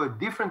going to a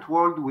different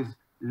world with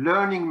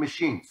learning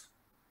machines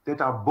that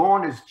are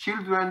born as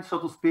children, so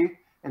to speak,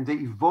 and they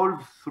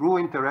evolve through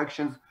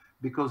interactions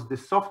because the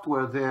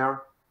software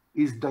there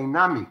is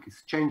dynamic,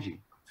 it's changing.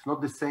 It's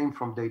not the same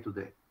from day to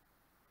day.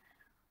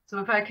 So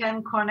if I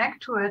can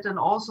connect to it and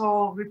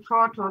also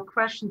refer to a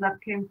question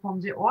that came from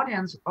the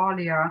audience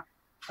earlier,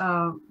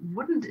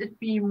 wouldn't it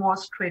be more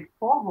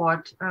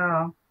straightforward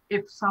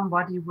if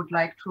somebody would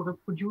like to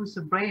reproduce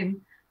a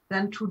brain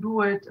than to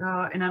do it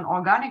in an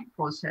organic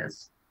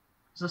process?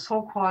 The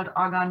so-called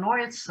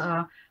organoids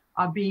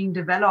are being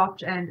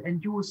developed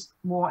and used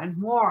more and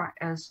more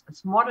as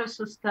model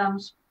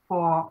systems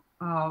for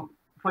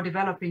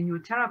developing new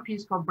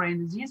therapies for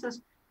brain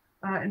diseases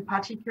in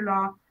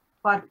particular.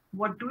 But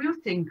what do you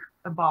think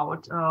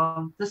about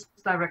this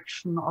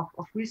direction of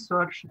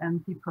research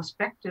and the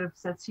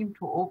perspectives that seem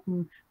to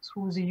open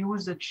through the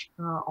usage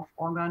of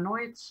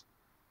organoids?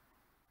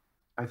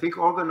 I think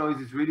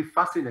organoids is really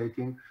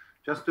fascinating.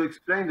 Just to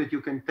explain that you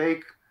can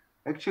take,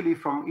 actually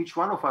from each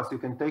one of us, you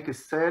can take a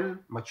cell,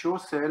 mature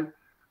cell,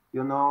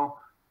 you know,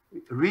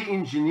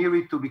 re-engineer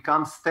it to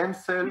become stem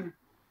cell,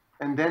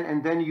 and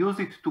then use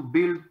it to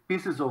build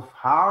pieces of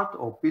heart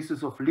or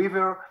pieces of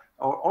liver,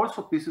 or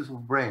also pieces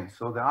of brain.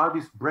 So there are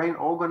these brain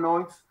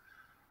organoids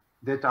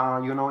that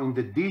are, you know, in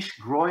the dish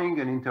growing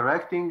and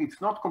interacting.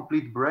 It's not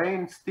complete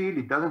brain still.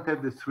 It doesn't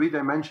have the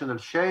three-dimensional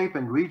shape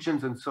and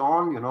regions and so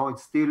on. You know,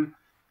 it's still,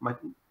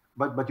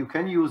 but you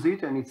can use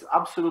it, and it's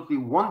absolutely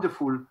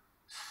wonderful,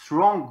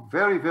 strong,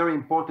 very, very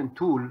important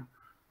tool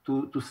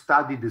to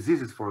study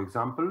diseases, for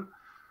example.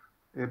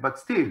 But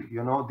still,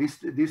 you know,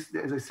 this,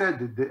 as I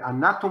said, the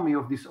anatomy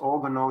of this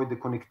organoid, the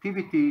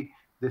connectivity,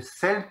 the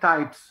cell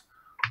types,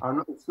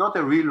 it's not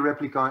a real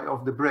replica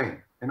of the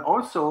brain. And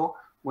also,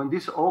 when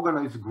this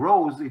organoid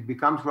grows, it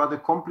becomes rather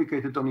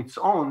complicated on its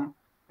own,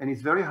 and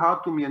it's very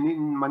hard to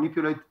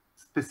manipulate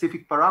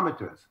specific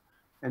parameters.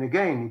 And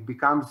again, it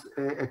becomes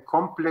a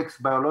complex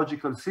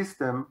biological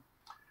system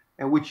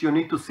and which you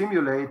need to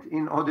simulate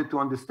in order to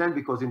understand,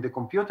 because in the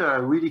computer, I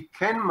really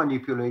can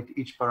manipulate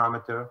each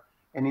parameter.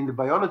 And in the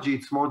biology,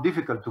 it's more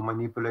difficult to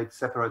manipulate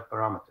separate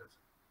parameters.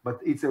 But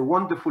it's a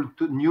wonderful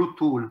new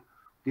tool,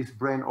 this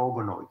brain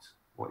organoids,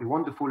 a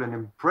wonderful and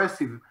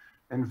impressive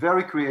and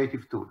very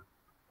creative tool.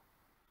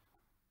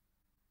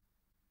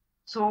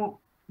 So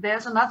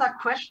there's another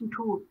question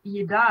to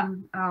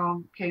Idan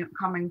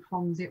coming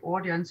from the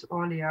audience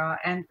earlier,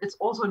 and it's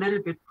also a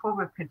little bit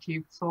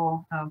provocative,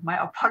 so my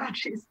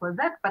apologies for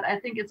that, but I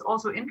think it's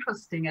also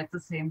interesting at the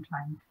same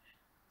time.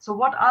 So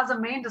what are the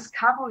main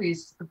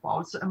discoveries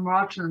about the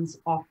emergence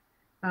of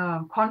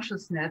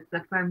consciousness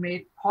that were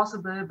made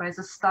possible by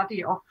the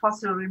study of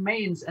fossil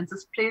remains? And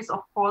this plays,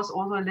 of course,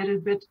 also a little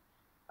bit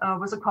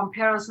with a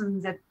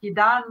comparison that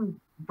Idan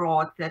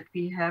brought, that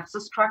we have the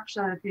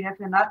structure, that we have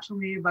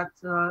anatomy, but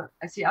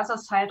as the other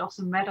side of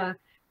the medal,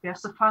 we have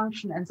the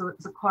function and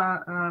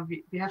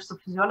we have the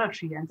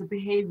physiology and the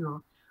behavior.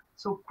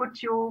 So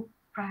could you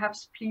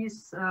perhaps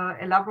please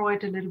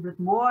elaborate a little bit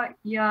more,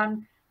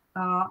 Ian,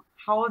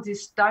 how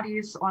these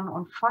studies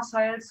on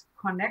fossils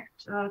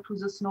connect to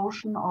this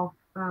notion of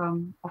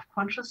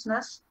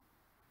consciousness?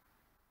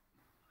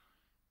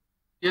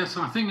 Yes,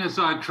 I think as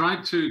I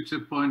tried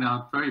to point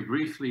out very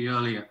briefly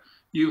earlier,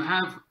 you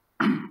have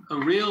a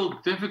real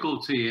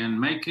difficulty in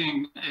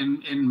making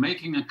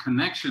a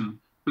connection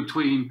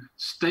between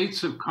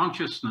states of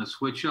consciousness,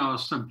 which are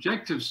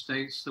subjective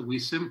states that we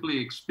simply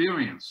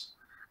experience,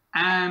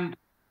 and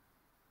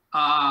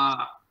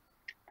how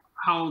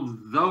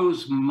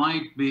those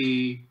might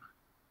be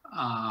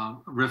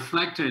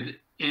reflected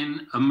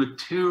in a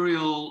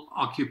material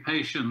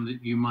occupation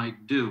that you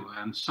might do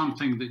and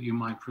something that you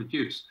might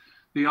produce.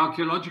 The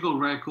archaeological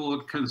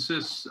record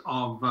consists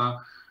of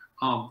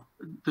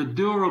the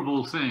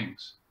durable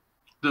things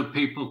that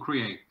people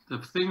create, the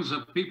things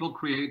that people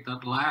create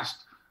that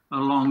last a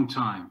long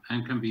time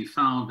and can be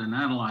found and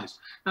analyzed.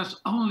 That's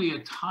only a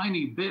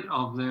tiny bit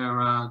of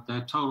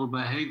their total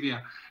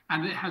behavior,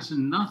 and it has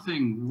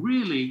nothing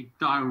really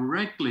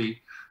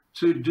directly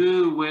to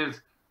do with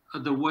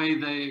the way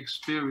they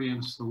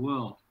experience the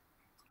world.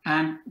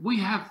 And we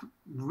have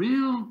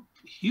real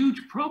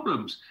huge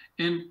problems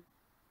in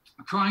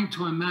trying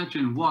to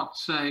imagine what,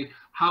 say,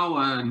 how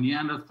a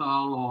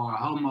Neanderthal or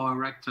Homo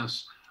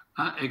erectus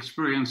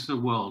experience the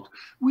world.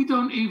 We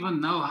don't even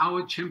know how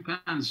a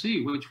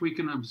chimpanzee, which we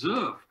can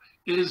observe,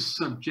 is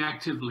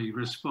subjectively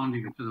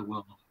responding to the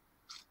world.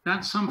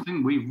 That's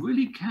something we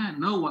really can't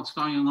know what's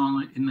going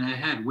on in their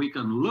head. We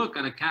can look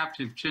at a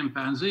captive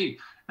chimpanzee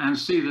and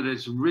see that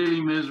it's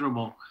really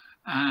miserable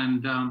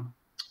and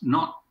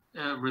not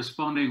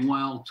responding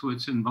well to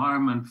its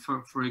environment,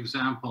 for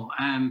example,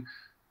 and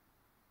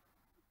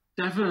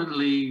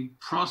definitely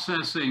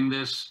processing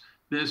this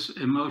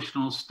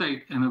emotional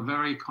state in a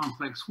very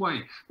complex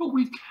way. But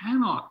we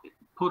cannot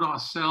put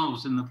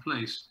ourselves in the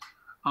place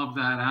of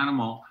that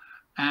animal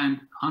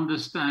and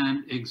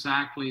understand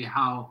exactly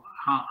how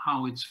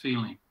it's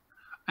feeling.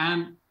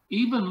 And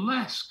even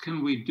less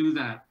can we do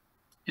that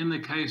in the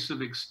case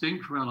of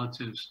extinct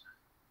relatives,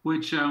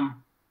 which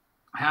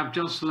have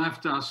just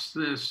left us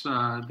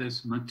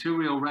this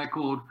material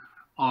record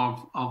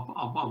of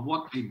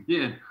what they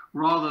did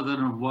rather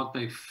than of what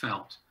they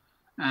felt.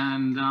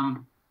 And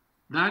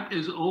that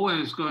is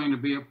always going to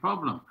be a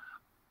problem.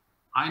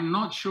 I'm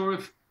not sure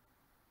if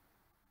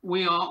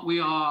we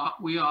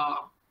are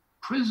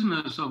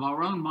prisoners of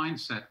our own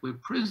mindset. We're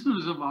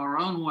prisoners of our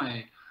own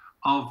way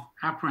of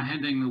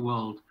apprehending the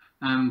world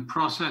and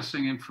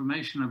processing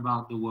information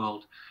about the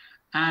world.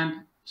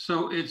 And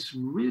so it's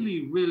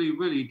really, really,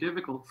 really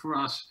difficult for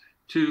us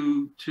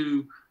to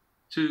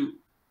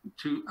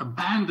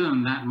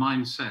abandon that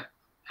mindset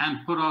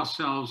and put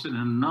ourselves in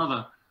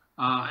another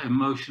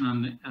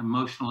emotional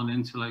and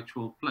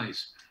intellectual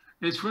place.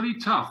 It's really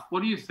tough.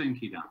 What do you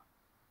think, Idan?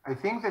 I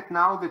think that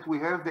now that we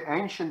have the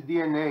ancient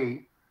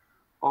DNA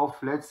of,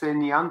 let's say,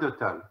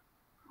 Neanderthal,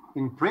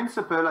 in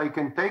principle, I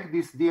can take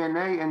this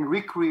DNA and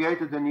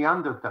recreate the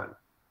Neanderthal.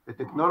 The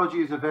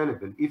technology is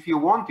available. If you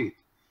want it,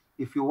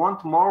 if you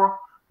want more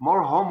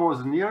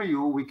homos near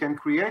you, we can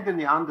create the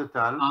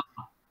Neanderthal,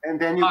 and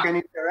then you can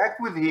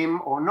interact with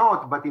him or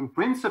not. But in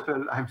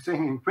principle, I'm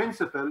saying in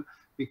principle,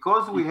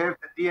 because we have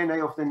the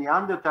DNA of the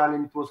Neanderthal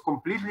and it was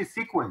completely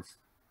sequenced,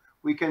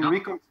 we can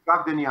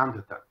reconstruct the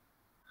Neanderthal.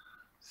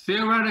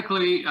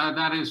 Theoretically,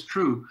 that is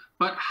true.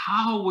 But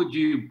how would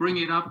you bring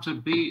it up to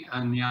be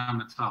a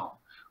Neanderthal?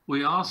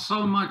 We are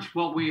so much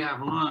what we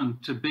have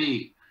learned to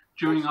be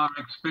during our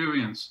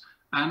experience.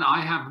 And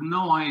I have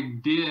no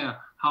idea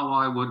how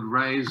I would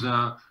raise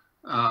a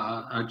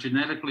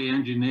genetically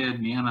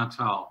engineered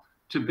Neanderthal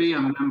to be a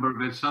member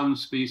of its own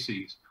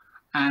species.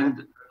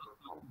 And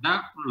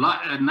that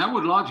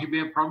would largely be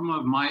a problem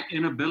of my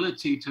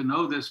inability to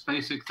know this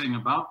basic thing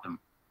about them.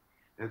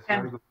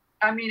 And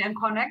I mean, in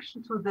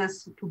connection to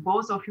this, to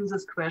both of you,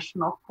 this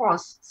question, of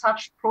course,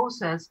 such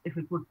process, if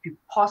it would be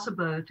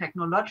possible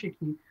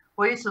technologically,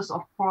 raises,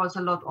 of course,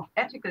 a lot of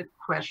ethical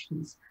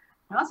questions.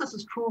 Now, this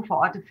is true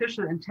for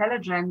artificial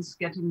intelligence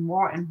getting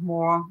more and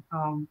more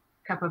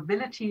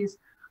capabilities,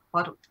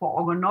 but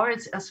for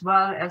organoids as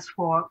well as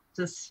for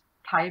this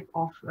type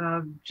of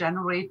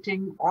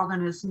generating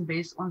organism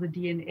based on the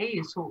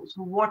DNA. So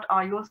what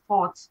are your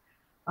thoughts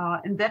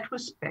in that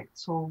respect?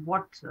 So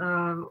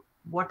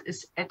what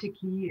is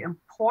ethically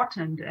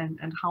important,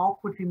 and how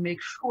could we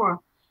make sure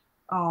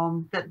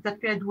that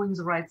we are doing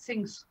the right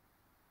things?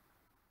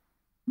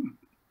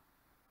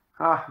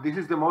 This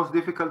is the most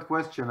difficult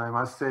question, I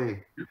must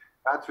say,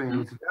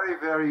 Katrin. It's very,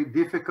 very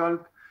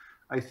difficult.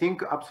 I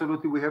think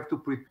absolutely we have to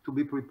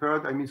be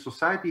prepared. I mean,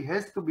 society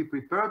has to be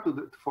prepared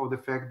for the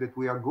fact that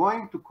we are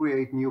going to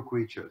create new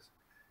creatures,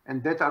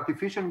 and that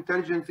artificial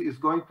intelligence is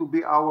going to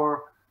be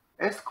our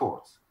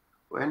escorts.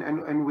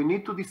 And we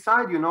need to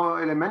decide, you know,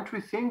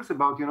 elementary things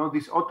about, you know,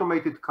 these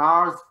automated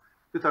cars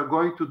that are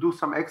going to do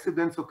some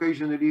accidents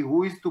occasionally.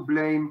 Who is to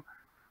blame?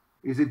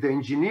 Is it the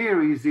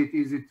engineer? Is it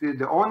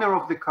the owner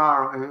of the car?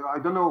 I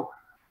don't know.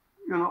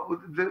 You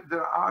know,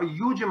 there are a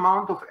huge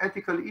amount of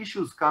ethical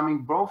issues coming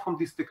both from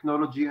this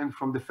technology and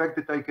from the fact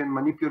that I can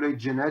manipulate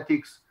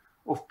genetics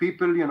of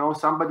people. You know,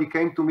 somebody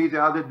came to me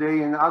the other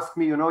day and asked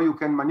me, you know, you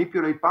can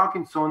manipulate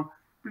Parkinson.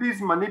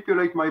 Please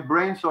manipulate my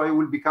brain so I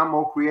will become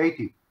more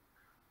creative.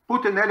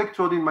 Put an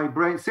electrode in my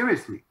brain.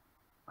 Seriously,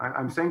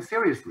 I'm saying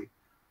seriously.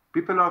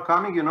 People are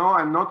coming, you know,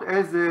 I'm not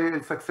as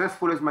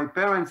successful as my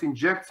parents.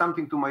 Inject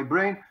something to my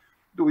brain.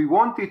 Do we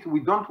want it? We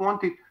don't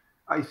want it.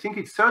 I think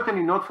it's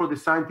certainly not for the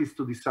scientists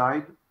to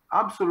decide.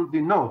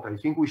 Absolutely not. I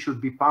think we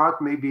should be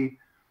part, maybe,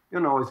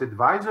 you know, as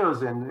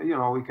advisors, and, you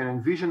know, we can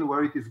envision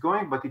where it is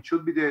going, but it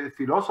should be the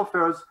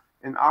philosophers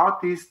and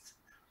artists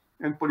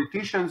and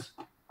politicians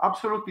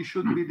absolutely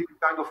should be the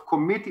kind of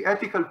committee,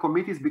 ethical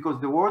committees, because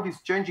the world is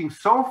changing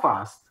so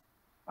fast.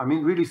 I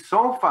mean, really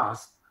so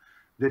fast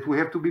that we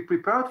have to be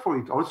prepared for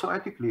it also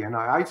ethically. And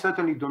I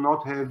certainly do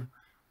not have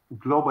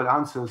global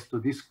answers to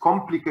this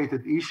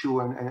complicated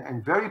issue,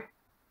 and very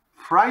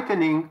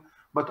frightening,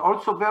 but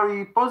also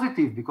very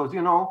positive, because,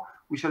 you know,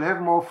 we shall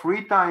have more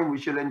free time, we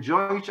shall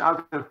enjoy each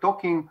other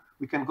talking,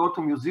 we can go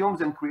to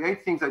museums and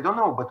create things, I don't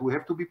know, but we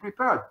have to be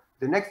prepared.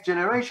 The next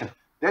generation.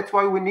 That's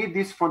why we need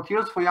these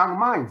frontiers for young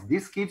minds.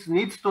 These kids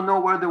need to know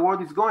where the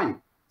world is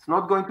going. It's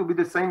not going to be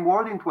the same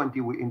world in 20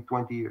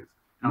 years.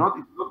 No.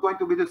 It's not going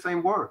to be the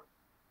same world.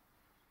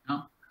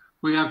 No.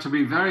 We have to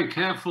be very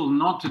careful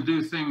not to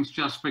do things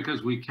just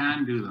because we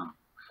can do them.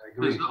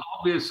 There's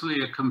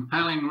obviously a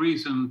compelling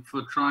reason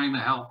for trying to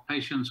help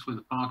patients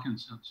with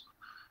Parkinson's.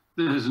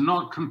 There's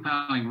not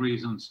compelling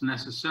reasons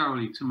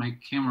necessarily to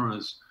make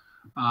chimeras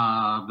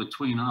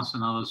between us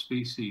and other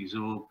species,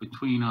 or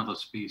between other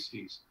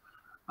species.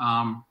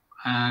 And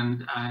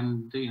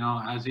you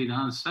know, as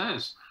Idan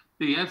says,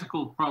 the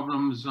ethical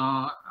problems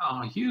are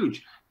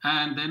huge,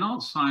 and they're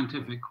not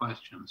scientific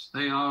questions.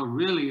 They are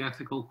really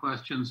ethical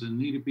questions and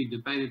need to be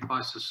debated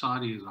by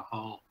society as a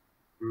whole.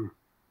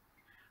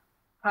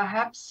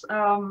 Perhaps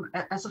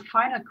as a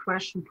final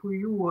question to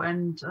you,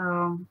 and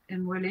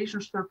in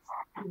relationship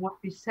to what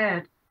we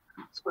said,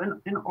 so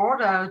in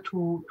order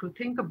to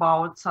think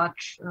about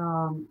such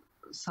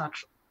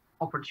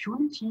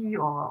opportunity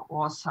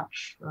or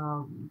such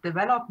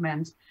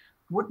developments,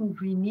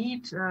 wouldn't we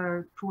need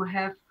to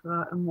have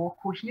a more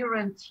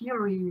coherent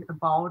theory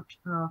about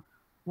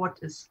what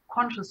is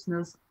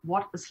consciousness,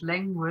 what is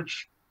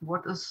language,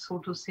 what is, so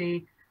to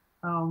say,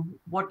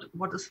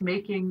 what is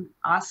making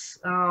us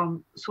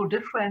so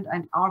different,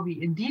 and are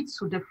we indeed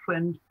so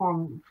different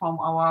from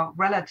our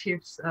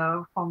relatives,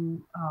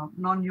 from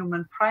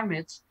non-human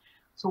primates?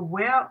 So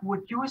where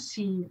would you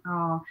see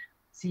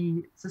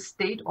the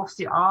state of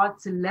the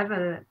art, the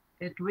level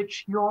at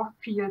which your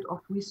field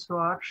of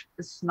research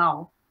is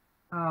now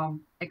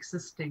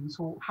existing?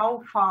 So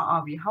how far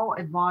are we? How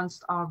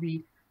advanced are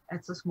we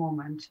at this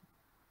moment?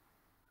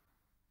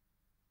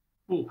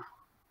 Oh.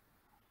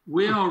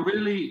 We are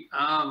really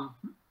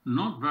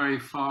not very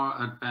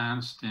far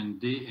advanced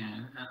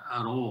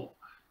at all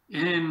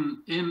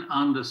in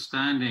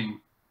understanding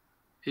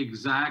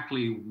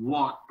exactly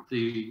what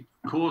the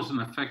cause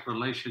and effect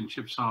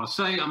relationships are,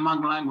 say,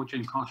 among language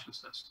and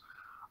consciousness.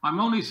 I'm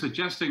only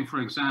suggesting,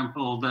 for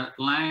example, that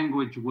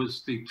language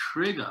was the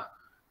trigger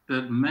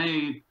that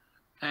made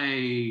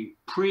a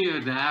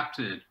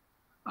pre-adapted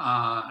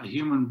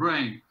human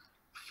brain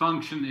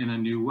function in a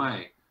new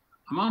way.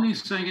 I'm only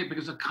saying it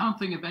because I can't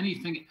think of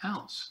anything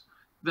else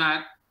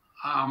that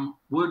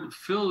would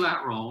fill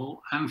that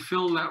role, and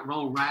fill that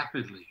role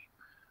rapidly.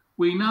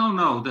 We now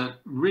know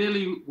that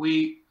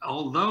really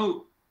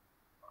although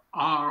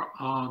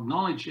our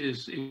knowledge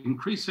is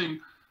increasing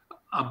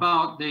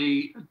about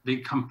the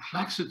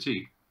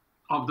complexity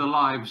of the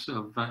lives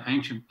of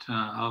ancient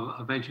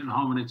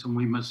hominids, and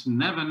we must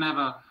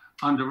never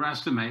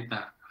underestimate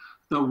that.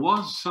 There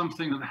was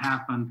something that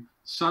happened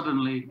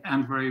suddenly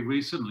and very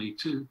recently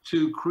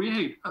to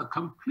create a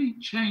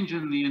complete change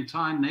in the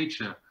entire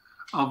nature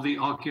of the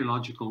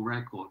archaeological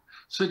record,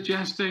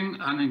 suggesting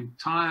an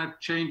entire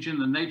change in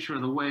the nature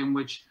of the way in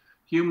which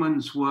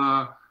humans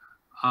were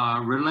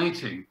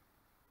relating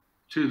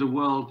to the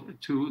world,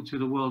 to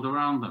the world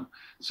around them.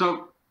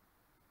 So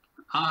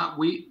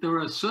there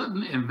are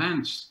certain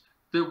events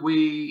that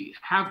we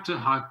have to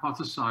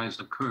hypothesize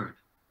occurred,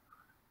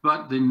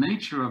 but the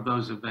nature of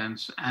those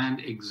events and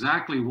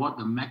exactly what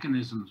the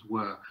mechanisms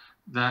were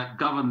that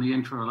govern the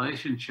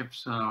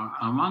interrelationships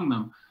among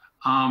them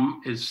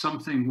is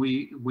something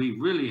we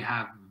really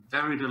have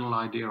very little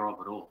idea of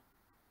at all.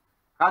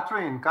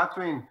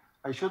 Katrin,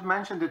 I should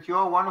mention that you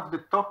are one of the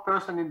top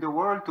person in the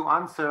world to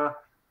answer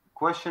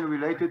question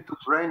related to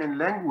brain and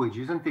language,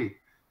 isn't it?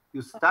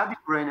 You study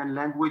brain and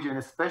language, and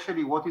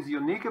especially what is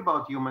unique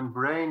about human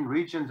brain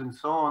regions and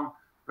so on,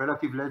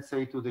 relative, let's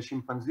say, to the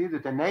chimpanzee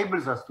that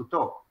enables us to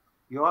talk.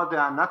 You are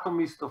the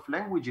anatomist of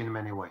language in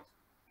many ways.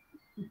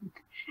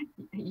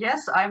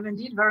 Yes, I'm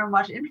indeed very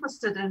much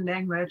interested in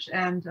language,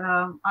 and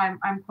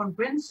I'm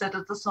convinced that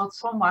it is not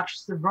so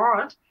much the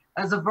word,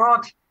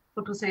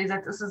 so to say,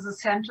 that this is the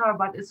center,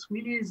 but it's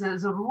really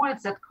the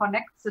rules that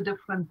connect the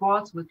different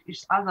words with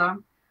each other.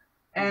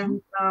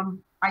 And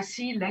I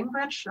see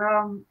language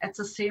at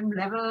the same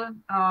level,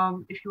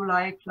 if you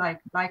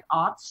like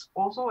arts.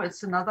 Also,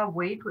 it's another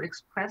way to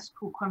express,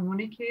 to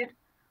communicate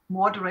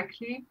more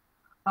directly.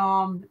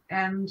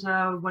 And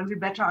when we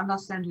better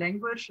understand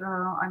language,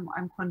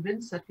 I'm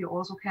convinced that we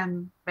also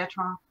can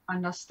better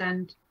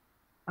understand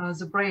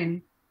the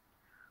brain.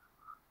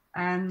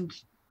 And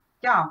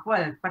yeah,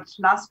 well, but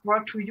last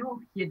word to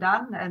you,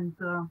 Idan, and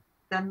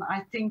then I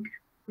think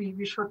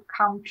we should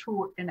come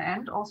to an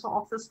end also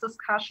of this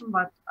discussion,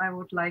 but I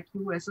would like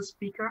you as a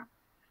speaker,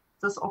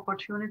 this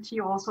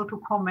opportunity also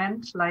to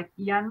comment like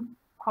Ian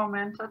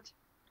commented.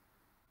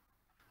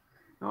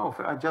 No,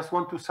 I just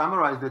want to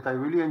summarize that I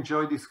really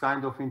enjoy this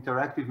kind of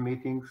interactive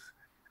meetings.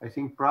 I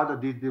think Prada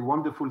did the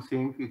wonderful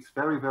thing. It's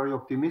very, very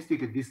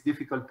optimistic at these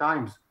difficult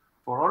times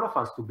for all of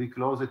us to be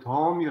close at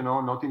home, you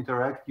know, not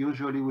interact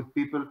usually with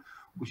people,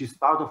 which is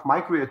part of my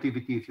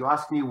creativity. If you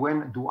ask me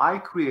when do I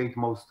create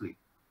mostly,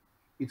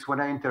 it's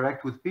when I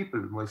interact with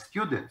people, with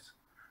students.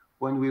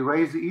 When we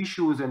raise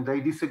issues and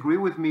they disagree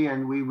with me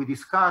and we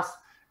discuss,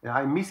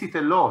 I miss it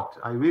a lot.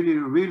 I really,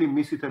 really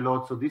miss it a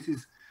lot. So this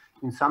is,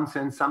 in some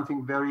sense,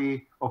 something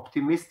very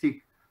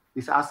optimistic,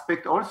 this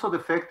aspect. Also the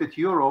fact that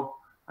Europe,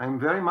 I'm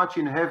very much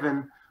in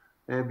heaven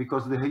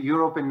because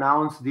Europe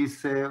announced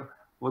this,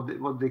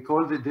 what they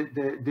call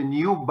the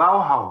new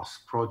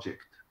Bauhaus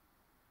project.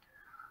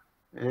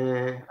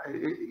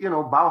 You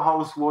know,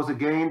 Bauhaus was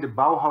again, the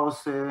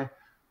Bauhaus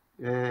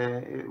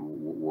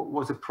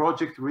was a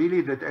project really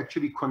that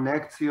actually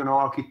connects, you know,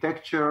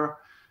 architecture.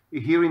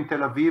 Here in Tel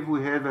Aviv,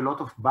 we have a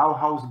lot of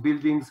Bauhaus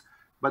buildings,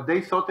 but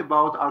they thought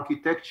about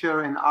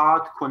architecture and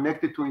art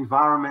connected to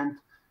environment.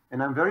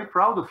 And I'm very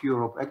proud of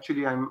Europe.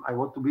 Actually, I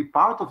want to be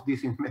part of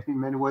this in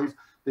many ways,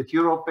 that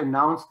Europe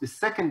announced the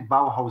second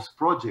Bauhaus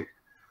project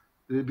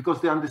because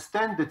they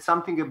understand that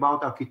something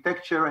about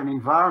architecture and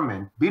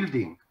environment,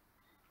 building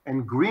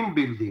and green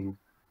building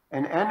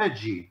and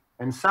energy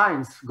and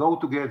science go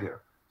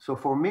together. So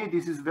for me,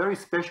 this is very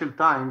special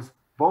times,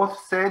 both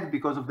sad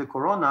because of the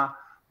corona,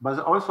 but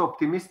also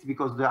optimistic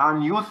because there are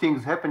new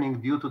things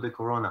happening due to the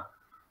corona.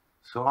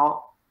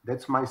 So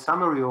that's my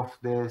summary of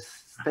the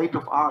state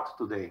of art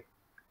today,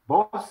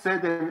 both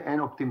sad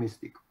and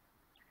optimistic.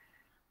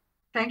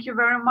 Thank you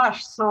very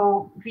much.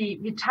 So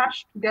we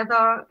touched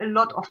together a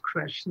lot of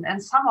questions,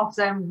 and some of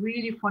them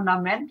really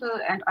fundamental,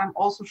 and I'm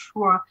also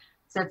sure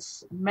that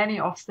many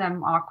of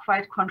them are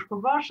quite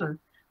controversial.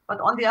 But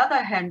on the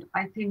other hand,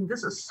 I think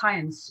this is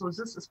science. So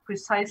this is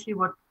precisely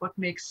what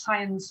makes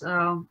science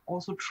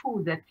also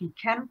true, that we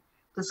can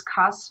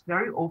discuss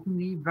very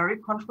openly, very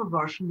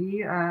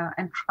controversially,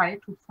 and try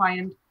to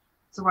find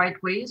the right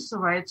ways, the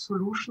right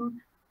solution.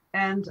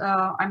 And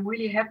I'm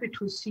really happy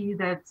to see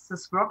that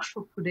this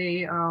workshop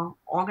today,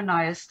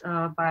 organized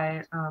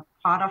by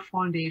Prada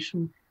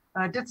Foundation,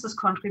 did this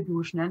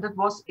contribution. And it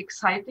was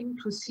exciting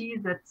to see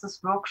that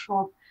this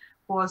workshop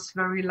was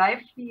very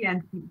lively,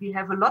 and we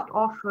have a lot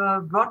of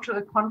virtual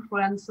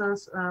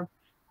conferences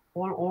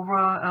all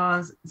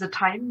over the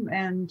time.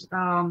 And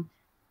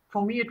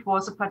for me, it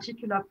was a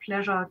particular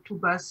pleasure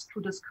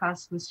to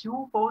discuss with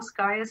you both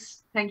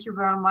guys. Thank you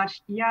very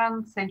much,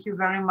 Ian. Thank you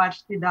very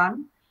much,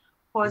 Idan,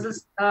 for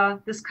this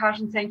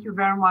discussion. Thank you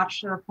very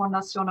much,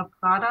 Fondazione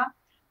Prada.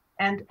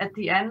 And at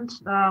the end,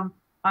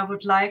 I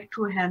would like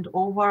to hand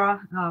over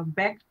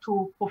back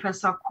to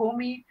Professor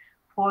Komi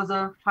for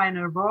the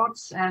final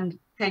words. And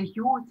thank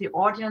you, the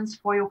audience,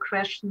 for your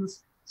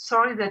questions.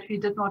 Sorry that we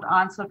did not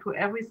answer to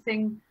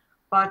everything,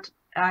 but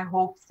I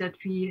hope that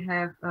we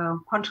have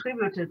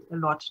contributed a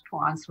lot to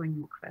answering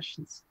your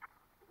questions.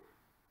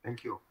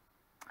 Thank you.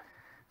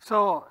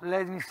 So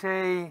let me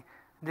say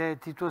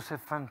that it was a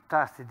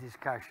fantastic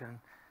discussion,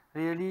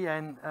 really,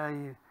 and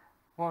I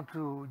want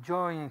to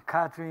join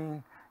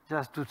Katrin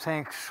just to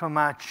thank so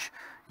much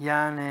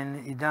Jan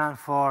and Idan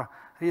for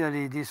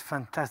really this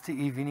fantastic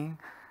evening.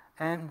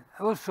 And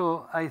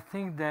also, I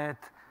think that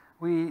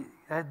we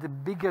had the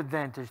big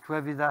advantage to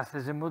have with us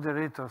as a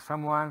moderator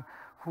someone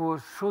who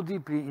was so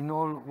deeply in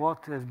all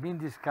what has been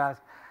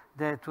discussed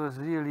that was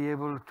really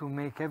able to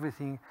make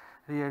everything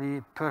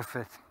really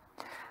perfect.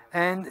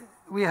 And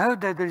we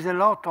heard that there is a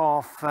lot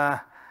of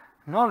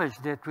knowledge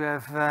that we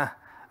have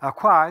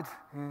acquired,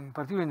 in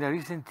particular in the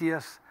recent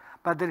years,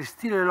 but there is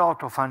still a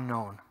lot of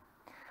unknown.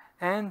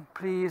 And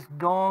please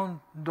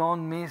don't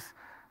miss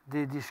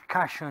the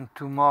discussion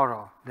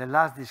tomorrow, the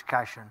last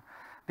discussion,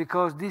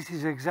 because this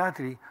is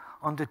exactly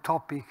on the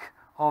topic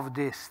of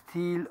the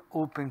still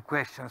open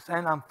questions.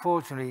 And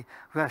unfortunately,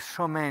 we have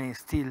so many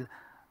still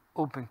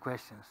open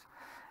questions.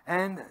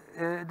 And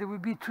there will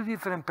be two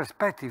different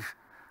perspectives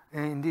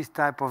in this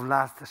type of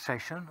last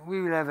session.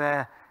 We will have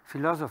a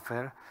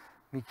philosopher,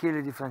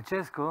 Michele Di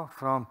Francesco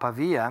from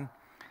Pavia,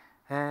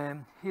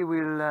 and he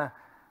will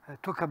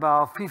talk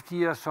about 50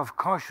 years of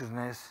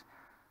consciousness,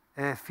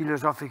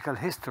 philosophical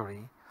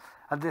history.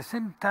 At the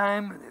same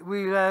time,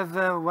 we will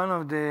have one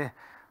of the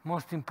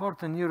most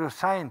important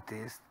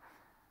neuroscientists,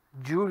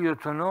 Giulio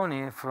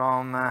Tononi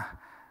from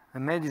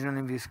Madison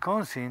in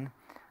Wisconsin,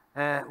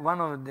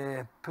 one of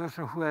the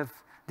persons who have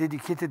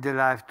dedicated their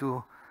life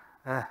to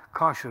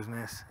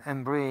consciousness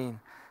and brain.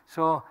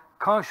 So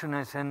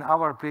consciousness and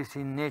our place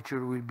in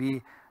nature will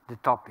be the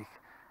topic.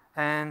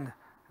 And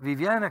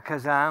Viviana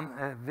Kazam,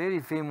 a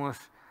very famous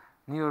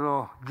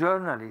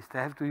neurojournalist,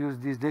 I have to use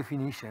this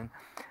definition,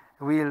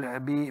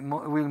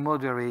 will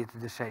moderate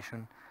the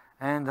session.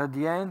 And at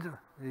the end,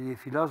 the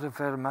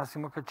philosopher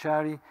Massimo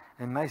Cacciari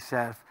and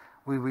myself,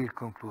 we will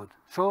conclude.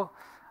 So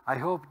I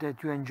hope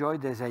that you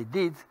enjoyed, as I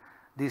did,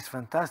 this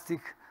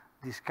fantastic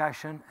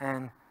discussion,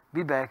 and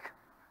be back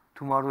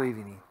tomorrow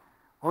evening.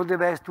 All the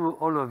best to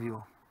all of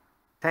you.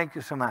 Thank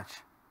you so much.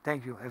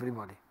 Thank you,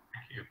 everybody.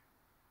 Thank you.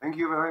 Thank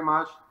you very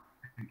much.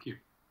 Thank you.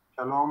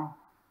 Shalom.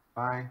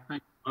 Bye.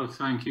 Thank you. Oh,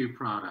 thank you,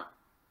 Prada.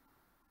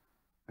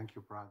 Thank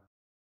you, Prada.